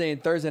Wednesday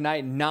and Thursday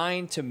night,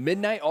 9 to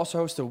midnight. Also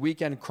hosts a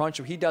Weekend Crunch.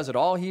 He does it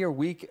all here,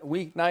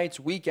 weeknights,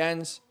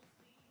 weekends.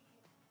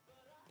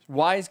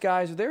 Wise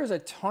Guys. There's a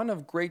ton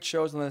of great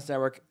shows on this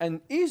network,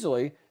 and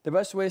easily the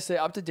best way to stay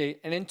up to date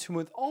and in tune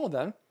with all of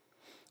them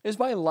is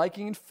by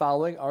liking and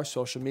following our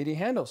social media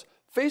handles.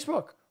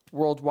 Facebook,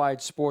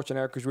 Worldwide Sports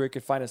Network, is where you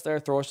can find us there.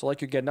 Throw us a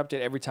like. You get an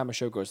update every time a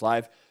show goes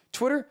live.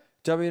 Twitter,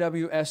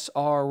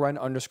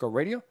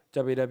 WWSRN_radio,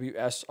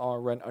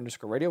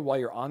 WWSRN_radio. While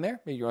you're on there,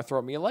 maybe you want to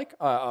throw me a like,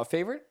 a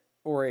favorite,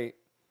 or a,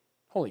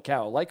 holy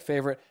cow, a like,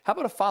 favorite. How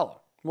about a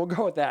follow? We'll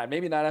go with that.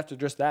 Maybe not after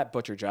just that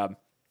butcher job.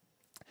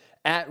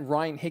 At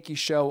Ryan Hickey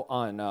Show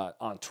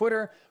on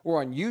Twitter. We're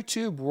on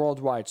YouTube,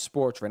 Worldwide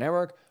Sports Radio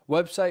Network.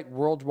 Website,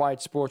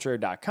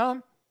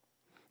 worldwidesportsradio.com.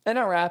 And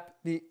our app,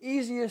 the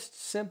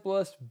easiest,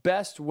 simplest,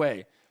 best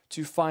way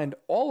to find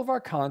all of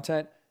our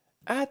content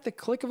at the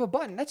click of a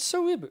button. That's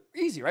so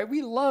easy, right?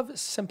 We love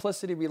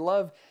simplicity. We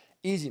love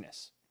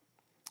easiness.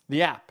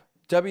 The app,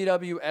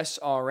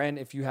 WWSRN,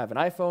 if you have an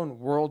iPhone,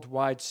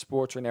 Worldwide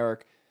Sports Radio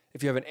Network.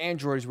 If you have an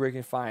Android, is where you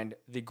can find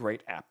the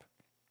great app.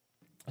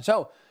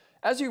 So,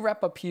 as we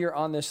wrap up here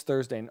on this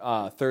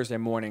Thursday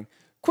morning,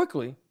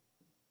 quickly,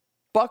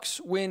 Bucks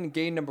win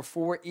game number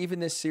 4, even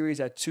this series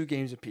at 2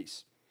 games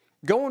apiece.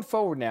 Going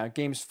forward now,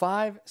 games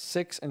 5,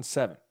 6, and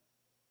 7.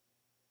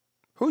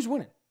 Who's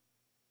winning?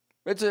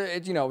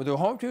 The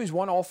home team has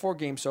won all 4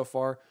 games so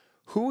far.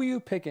 Who are you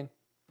picking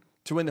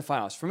to win the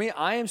finals? For me,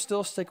 I am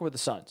still sticking with the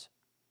Suns.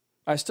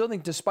 I still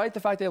think, despite the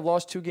fact they've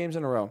lost 2 games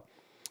in a row,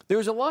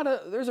 there's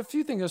a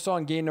few things I saw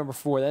in game number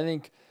 4 that I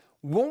think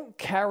won't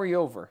carry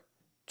over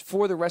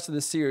for the rest of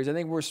the series. I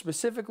think we're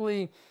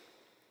specifically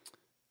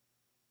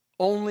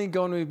only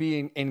going to be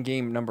in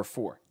game number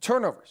 4.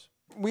 Turnovers.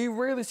 We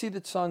rarely see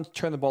the Suns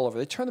turn the ball over.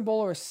 They turned the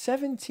ball over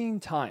 17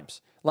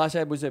 times. Last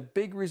night was a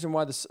big reason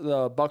why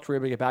the Bucks were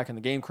able to get back in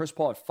the game. Chris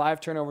Paul had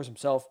 5 turnovers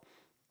himself.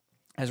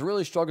 Has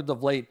really struggled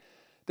of late.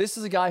 This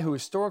is a guy who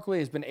historically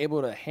has been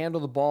able to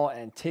handle the ball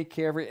and take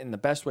care of it in the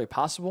best way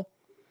possible.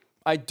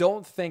 I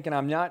don't think, and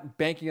I'm not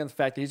banking on the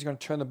fact that he's going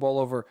to turn the ball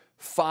over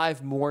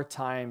 5 more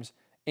times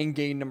in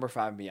game number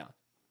 5 and beyond.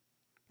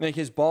 I think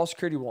his ball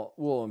security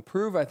will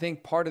improve. I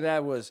think part of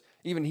that was,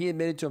 even he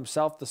admitted to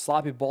himself, the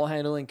sloppy ball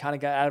handling kind of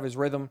got out of his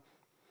rhythm.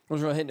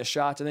 Wasn't really hitting the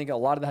shots. I think a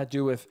lot of that had to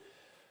do with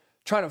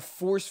trying to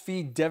force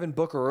feed Devin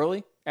Booker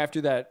early after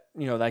that,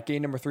 that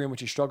game number 3 in which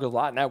he struggled a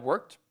lot, and that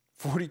worked.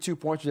 42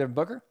 points for Devin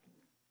Booker.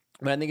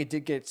 But I think it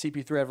did get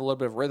CP3 out of a little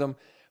bit of rhythm.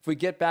 If we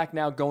get back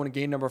now going to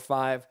game number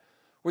 5,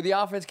 where the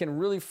offense can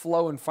really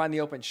flow and find the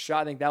open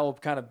shot, I think that will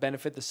kind of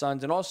benefit the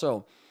Suns and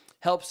also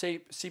help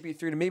CP3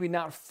 to maybe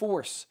not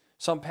force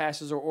some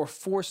passes or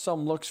force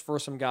some looks for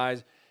some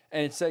guys,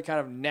 and instead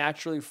kind of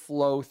naturally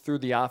flow through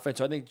the offense.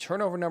 So I think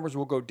turnover numbers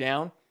will go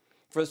down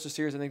for this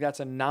series. I think that's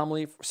an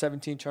anomaly.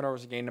 17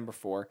 turnovers in game number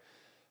 4.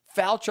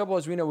 Foul trouble,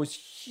 as we know, was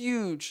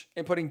huge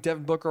in putting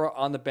Devin Booker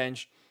on the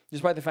bench,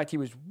 despite the fact he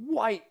was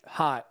white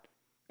hot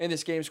in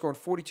this game, scoring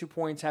 42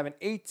 points, having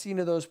 18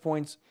 of those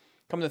points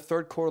come in the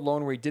third quarter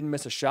alone where he didn't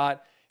miss a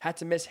shot. Had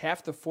to miss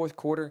half the fourth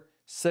quarter,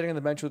 sitting on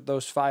the bench with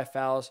those 5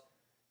 fouls.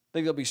 I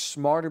think they'll be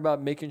smarter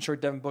about making sure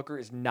Devin Booker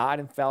is not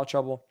in foul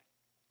trouble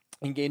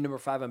in game number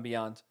 5 and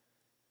beyond.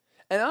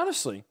 And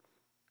honestly,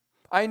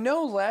 I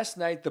know last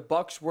night the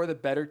Bucks were the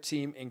better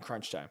team in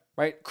crunch time,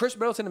 right? Chris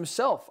Middleton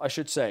himself, I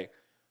should say,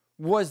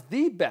 was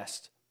the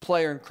best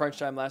player in crunch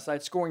time last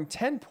night, scoring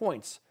 10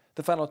 points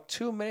the final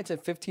 2 minutes and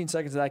 15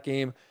 seconds of that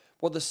game,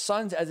 while the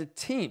Suns as a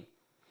team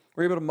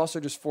were able to muster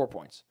just 4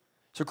 points.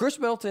 So Chris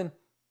Middleton,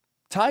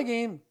 tie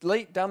game,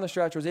 late down the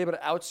stretch, was able to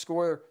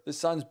outscore the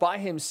Suns by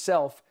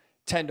himself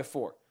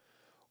 10-4.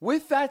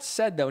 With that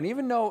said, though, and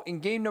even though in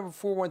game number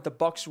 4 went the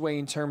Bucks' way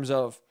in terms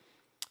of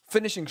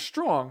finishing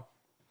strong,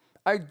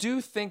 I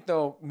do think,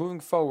 though, moving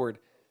forward,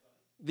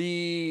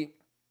 the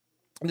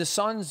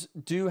Suns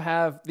do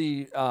have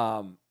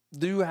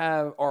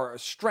our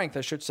strength,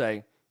 I should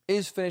say,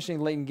 is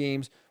finishing late in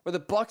games, where the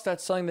Bucks,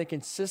 that's something they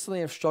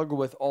consistently have struggled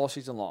with all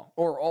season long,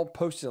 or all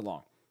postseason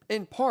long.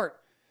 In part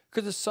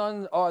because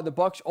the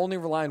Bucks only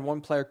rely on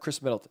one player,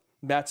 Chris Middleton.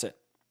 That's it.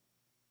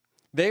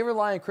 They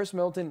rely on Chris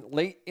Middleton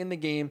late in the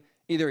game.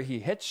 Either he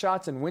hits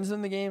shots and wins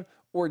in the game,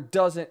 or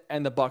doesn't,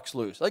 and the Bucks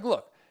lose. Like,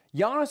 look,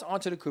 Giannis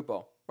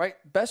Antetokounmpo, right,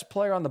 best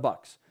player on the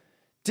Bucks,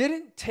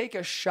 didn't take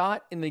a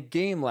shot in the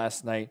game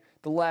last night,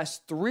 the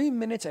last 3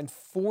 minutes and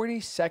 40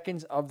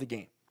 seconds of the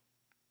game.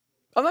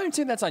 I'm not even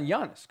saying that's on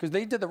Giannis, because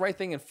they did the right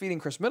thing in feeding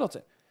Chris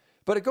Middleton.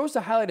 But it goes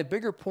to highlight a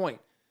bigger point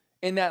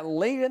in that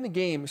late in the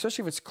game,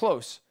 especially if it's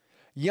close,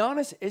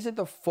 Giannis isn't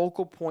the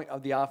focal point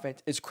of the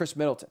offense, it's Chris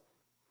Middleton.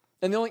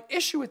 And the only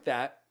issue with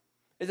that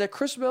is that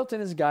Chris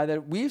Middleton is a guy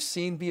that we've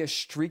seen be a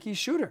streaky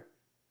shooter.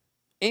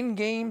 In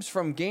games,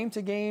 from game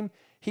to game,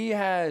 He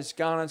has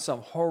gone on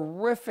some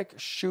horrific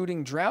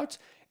shooting droughts.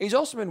 He's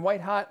also been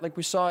white hot, like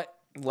we saw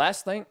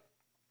last night,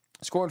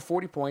 scoring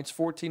 40 points,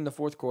 14 in the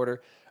fourth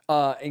quarter.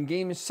 In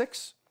game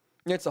 6,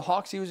 against the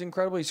Hawks, he was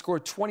incredible. He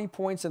scored 20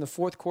 points in the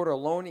fourth quarter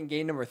alone in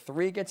game number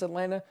 3 against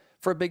Atlanta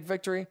for a big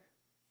victory.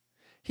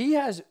 He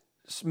has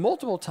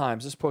multiple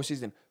times this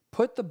postseason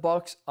put the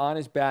Bucks on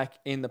his back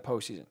in the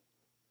postseason.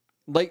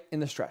 Late in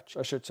the stretch,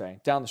 I should say,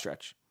 down the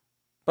stretch.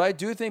 But I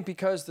do think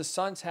because the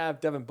Suns have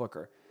Devin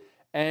Booker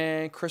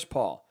and Chris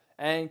Paul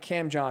and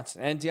Cam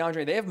Johnson and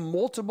DeAndre, they have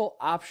multiple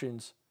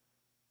options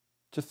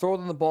to throw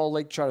them the ball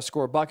late to try to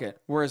score a bucket.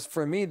 Whereas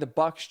for me, the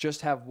Bucks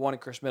just have one in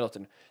Chris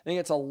Middleton. I think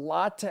it's a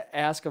lot to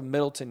ask of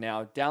Middleton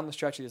now down the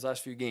stretch of these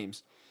last few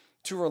games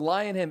to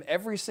rely on him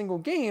every single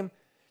game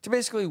to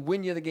basically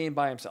win you the game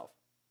by himself.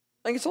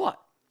 I think it's a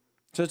lot.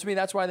 So to me,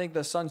 that's why I think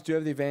the Suns do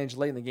have the advantage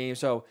late in the game.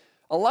 So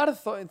a lot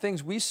of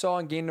things we saw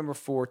in game number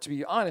 4, to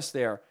be honest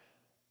there,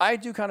 I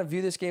do kind of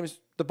view this game as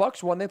the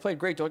Bucks won. They played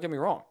great. Don't get me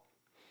wrong.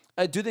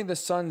 I do think the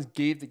Suns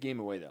gave the game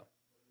away, though.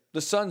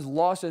 The Suns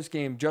lost this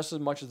game just as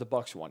much as the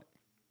Bucks won it.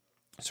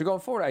 So going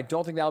forward, I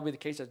don't think that will be the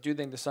case. I do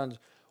think the Suns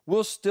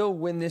will still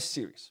win this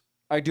series.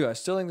 I do. I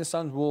still think the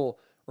Suns will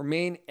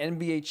remain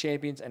NBA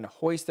champions and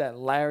hoist that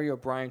Larry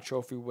O'Brien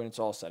trophy when it's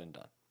all said and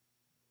done.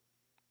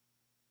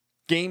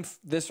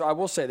 I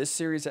will say, this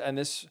series and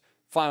this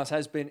finals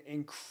has been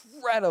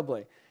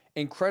incredibly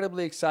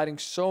exciting.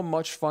 So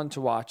much fun to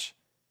watch.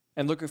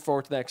 And looking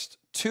forward to the next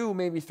 2,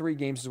 maybe 3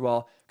 games as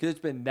well, because it's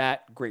been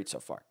that great so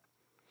far.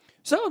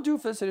 So that'll do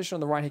for this edition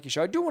of the Ryan Hickey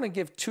Show. I do want to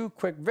give 2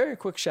 very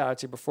quick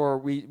shout-outs here before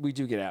we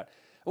do get out.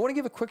 I want to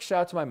give a quick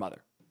shout-out to my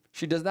mother.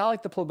 She does not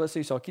like the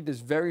publicity, so I'll keep this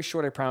very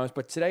short, I promise.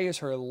 But today is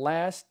her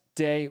last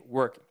day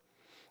working.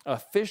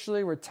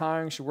 Officially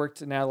retiring. She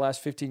worked now the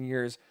last 15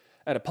 years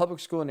at a public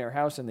school near her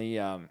house in the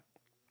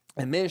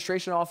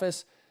administration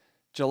office.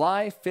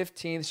 July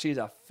 15th, she's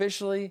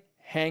officially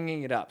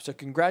hanging it up. So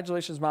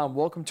congratulations, Mom.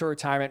 Welcome to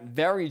retirement.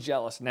 Very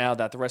jealous now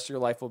that the rest of your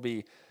life will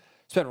be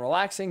spent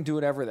relaxing, do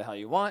whatever the hell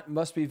you want.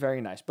 Must be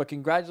very nice. But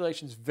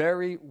congratulations,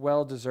 very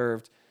well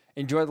deserved.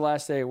 Enjoy the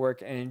last day of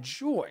work and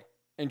enjoy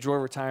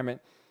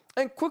retirement.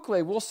 And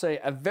quickly, we'll say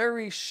a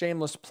very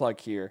shameless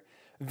plug here.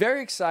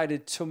 Very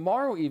excited.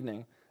 Tomorrow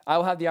evening, I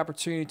will have the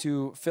opportunity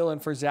to fill in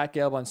for Zach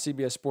Gelb on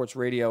CBS Sports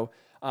Radio,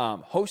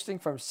 hosting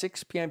from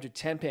 6 p.m. to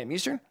 10 p.m.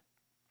 Eastern.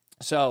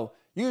 So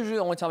usually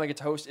the only time I get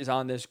to host is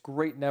on this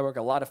great network.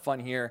 A lot of fun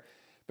here.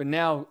 But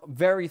now,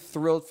 very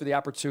thrilled for the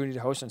opportunity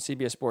to host on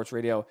CBS Sports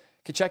Radio.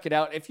 You can check it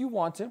out if you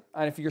want to.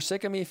 And if you're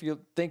sick of me, if you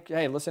think,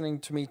 hey, listening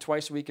to me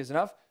twice a week is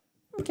enough,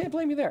 I can't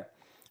blame you there.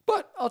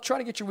 But I'll try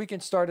to get your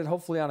weekend started,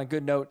 hopefully on a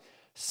good note.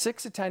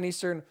 6 to 10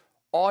 Eastern,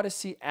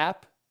 Odyssey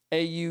app,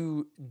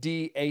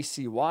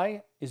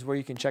 AUDACY, is where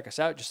you can check us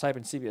out. Just type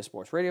in CBS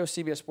Sports Radio,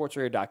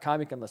 cbssportsradio.com.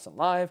 You can listen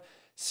live.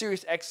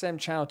 Sirius XM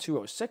Channel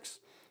 206.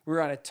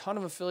 We're on a ton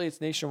of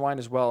affiliates nationwide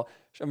as well.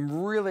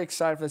 I'm really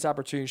excited for this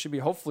opportunity. It should be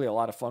hopefully a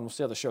lot of fun. We'll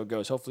see how the show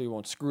goes. Hopefully we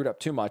won't screw it up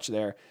too much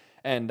there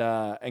and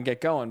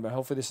get going. But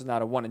hopefully this is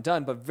not a one and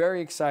done. But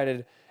very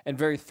excited and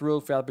very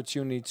thrilled for the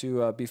opportunity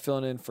to be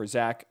filling in for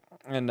Zach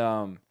and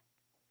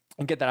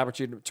get that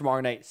opportunity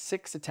tomorrow night,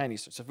 6 to 10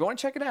 Eastern. So if you want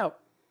to check it out,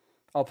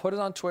 I'll put it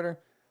on Twitter,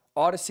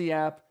 Odyssey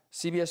app,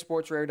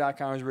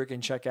 cbssportsradio.com is where you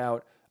can check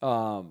out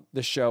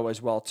the show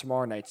as well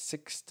tomorrow night,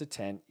 6 to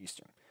 10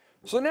 Eastern.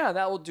 So now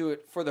that will do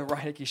it for the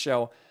Ryan Hickey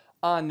Show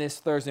on this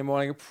Thursday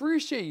morning.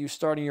 Appreciate you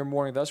starting your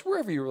morning with us,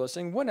 wherever you're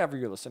listening, whenever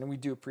you're listening. We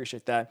do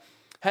appreciate that.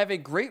 Have a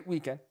great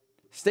weekend.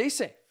 Stay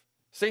safe.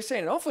 Stay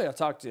sane. And hopefully I'll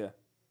talk to you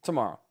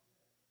tomorrow.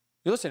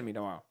 You'll listen to me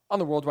tomorrow on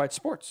the Worldwide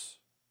Sports.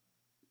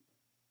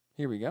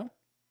 Here we go.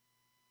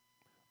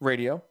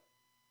 Radio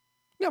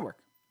Network.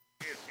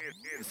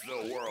 It's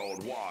the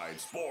Worldwide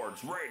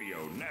Sports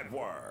Radio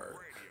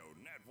Network.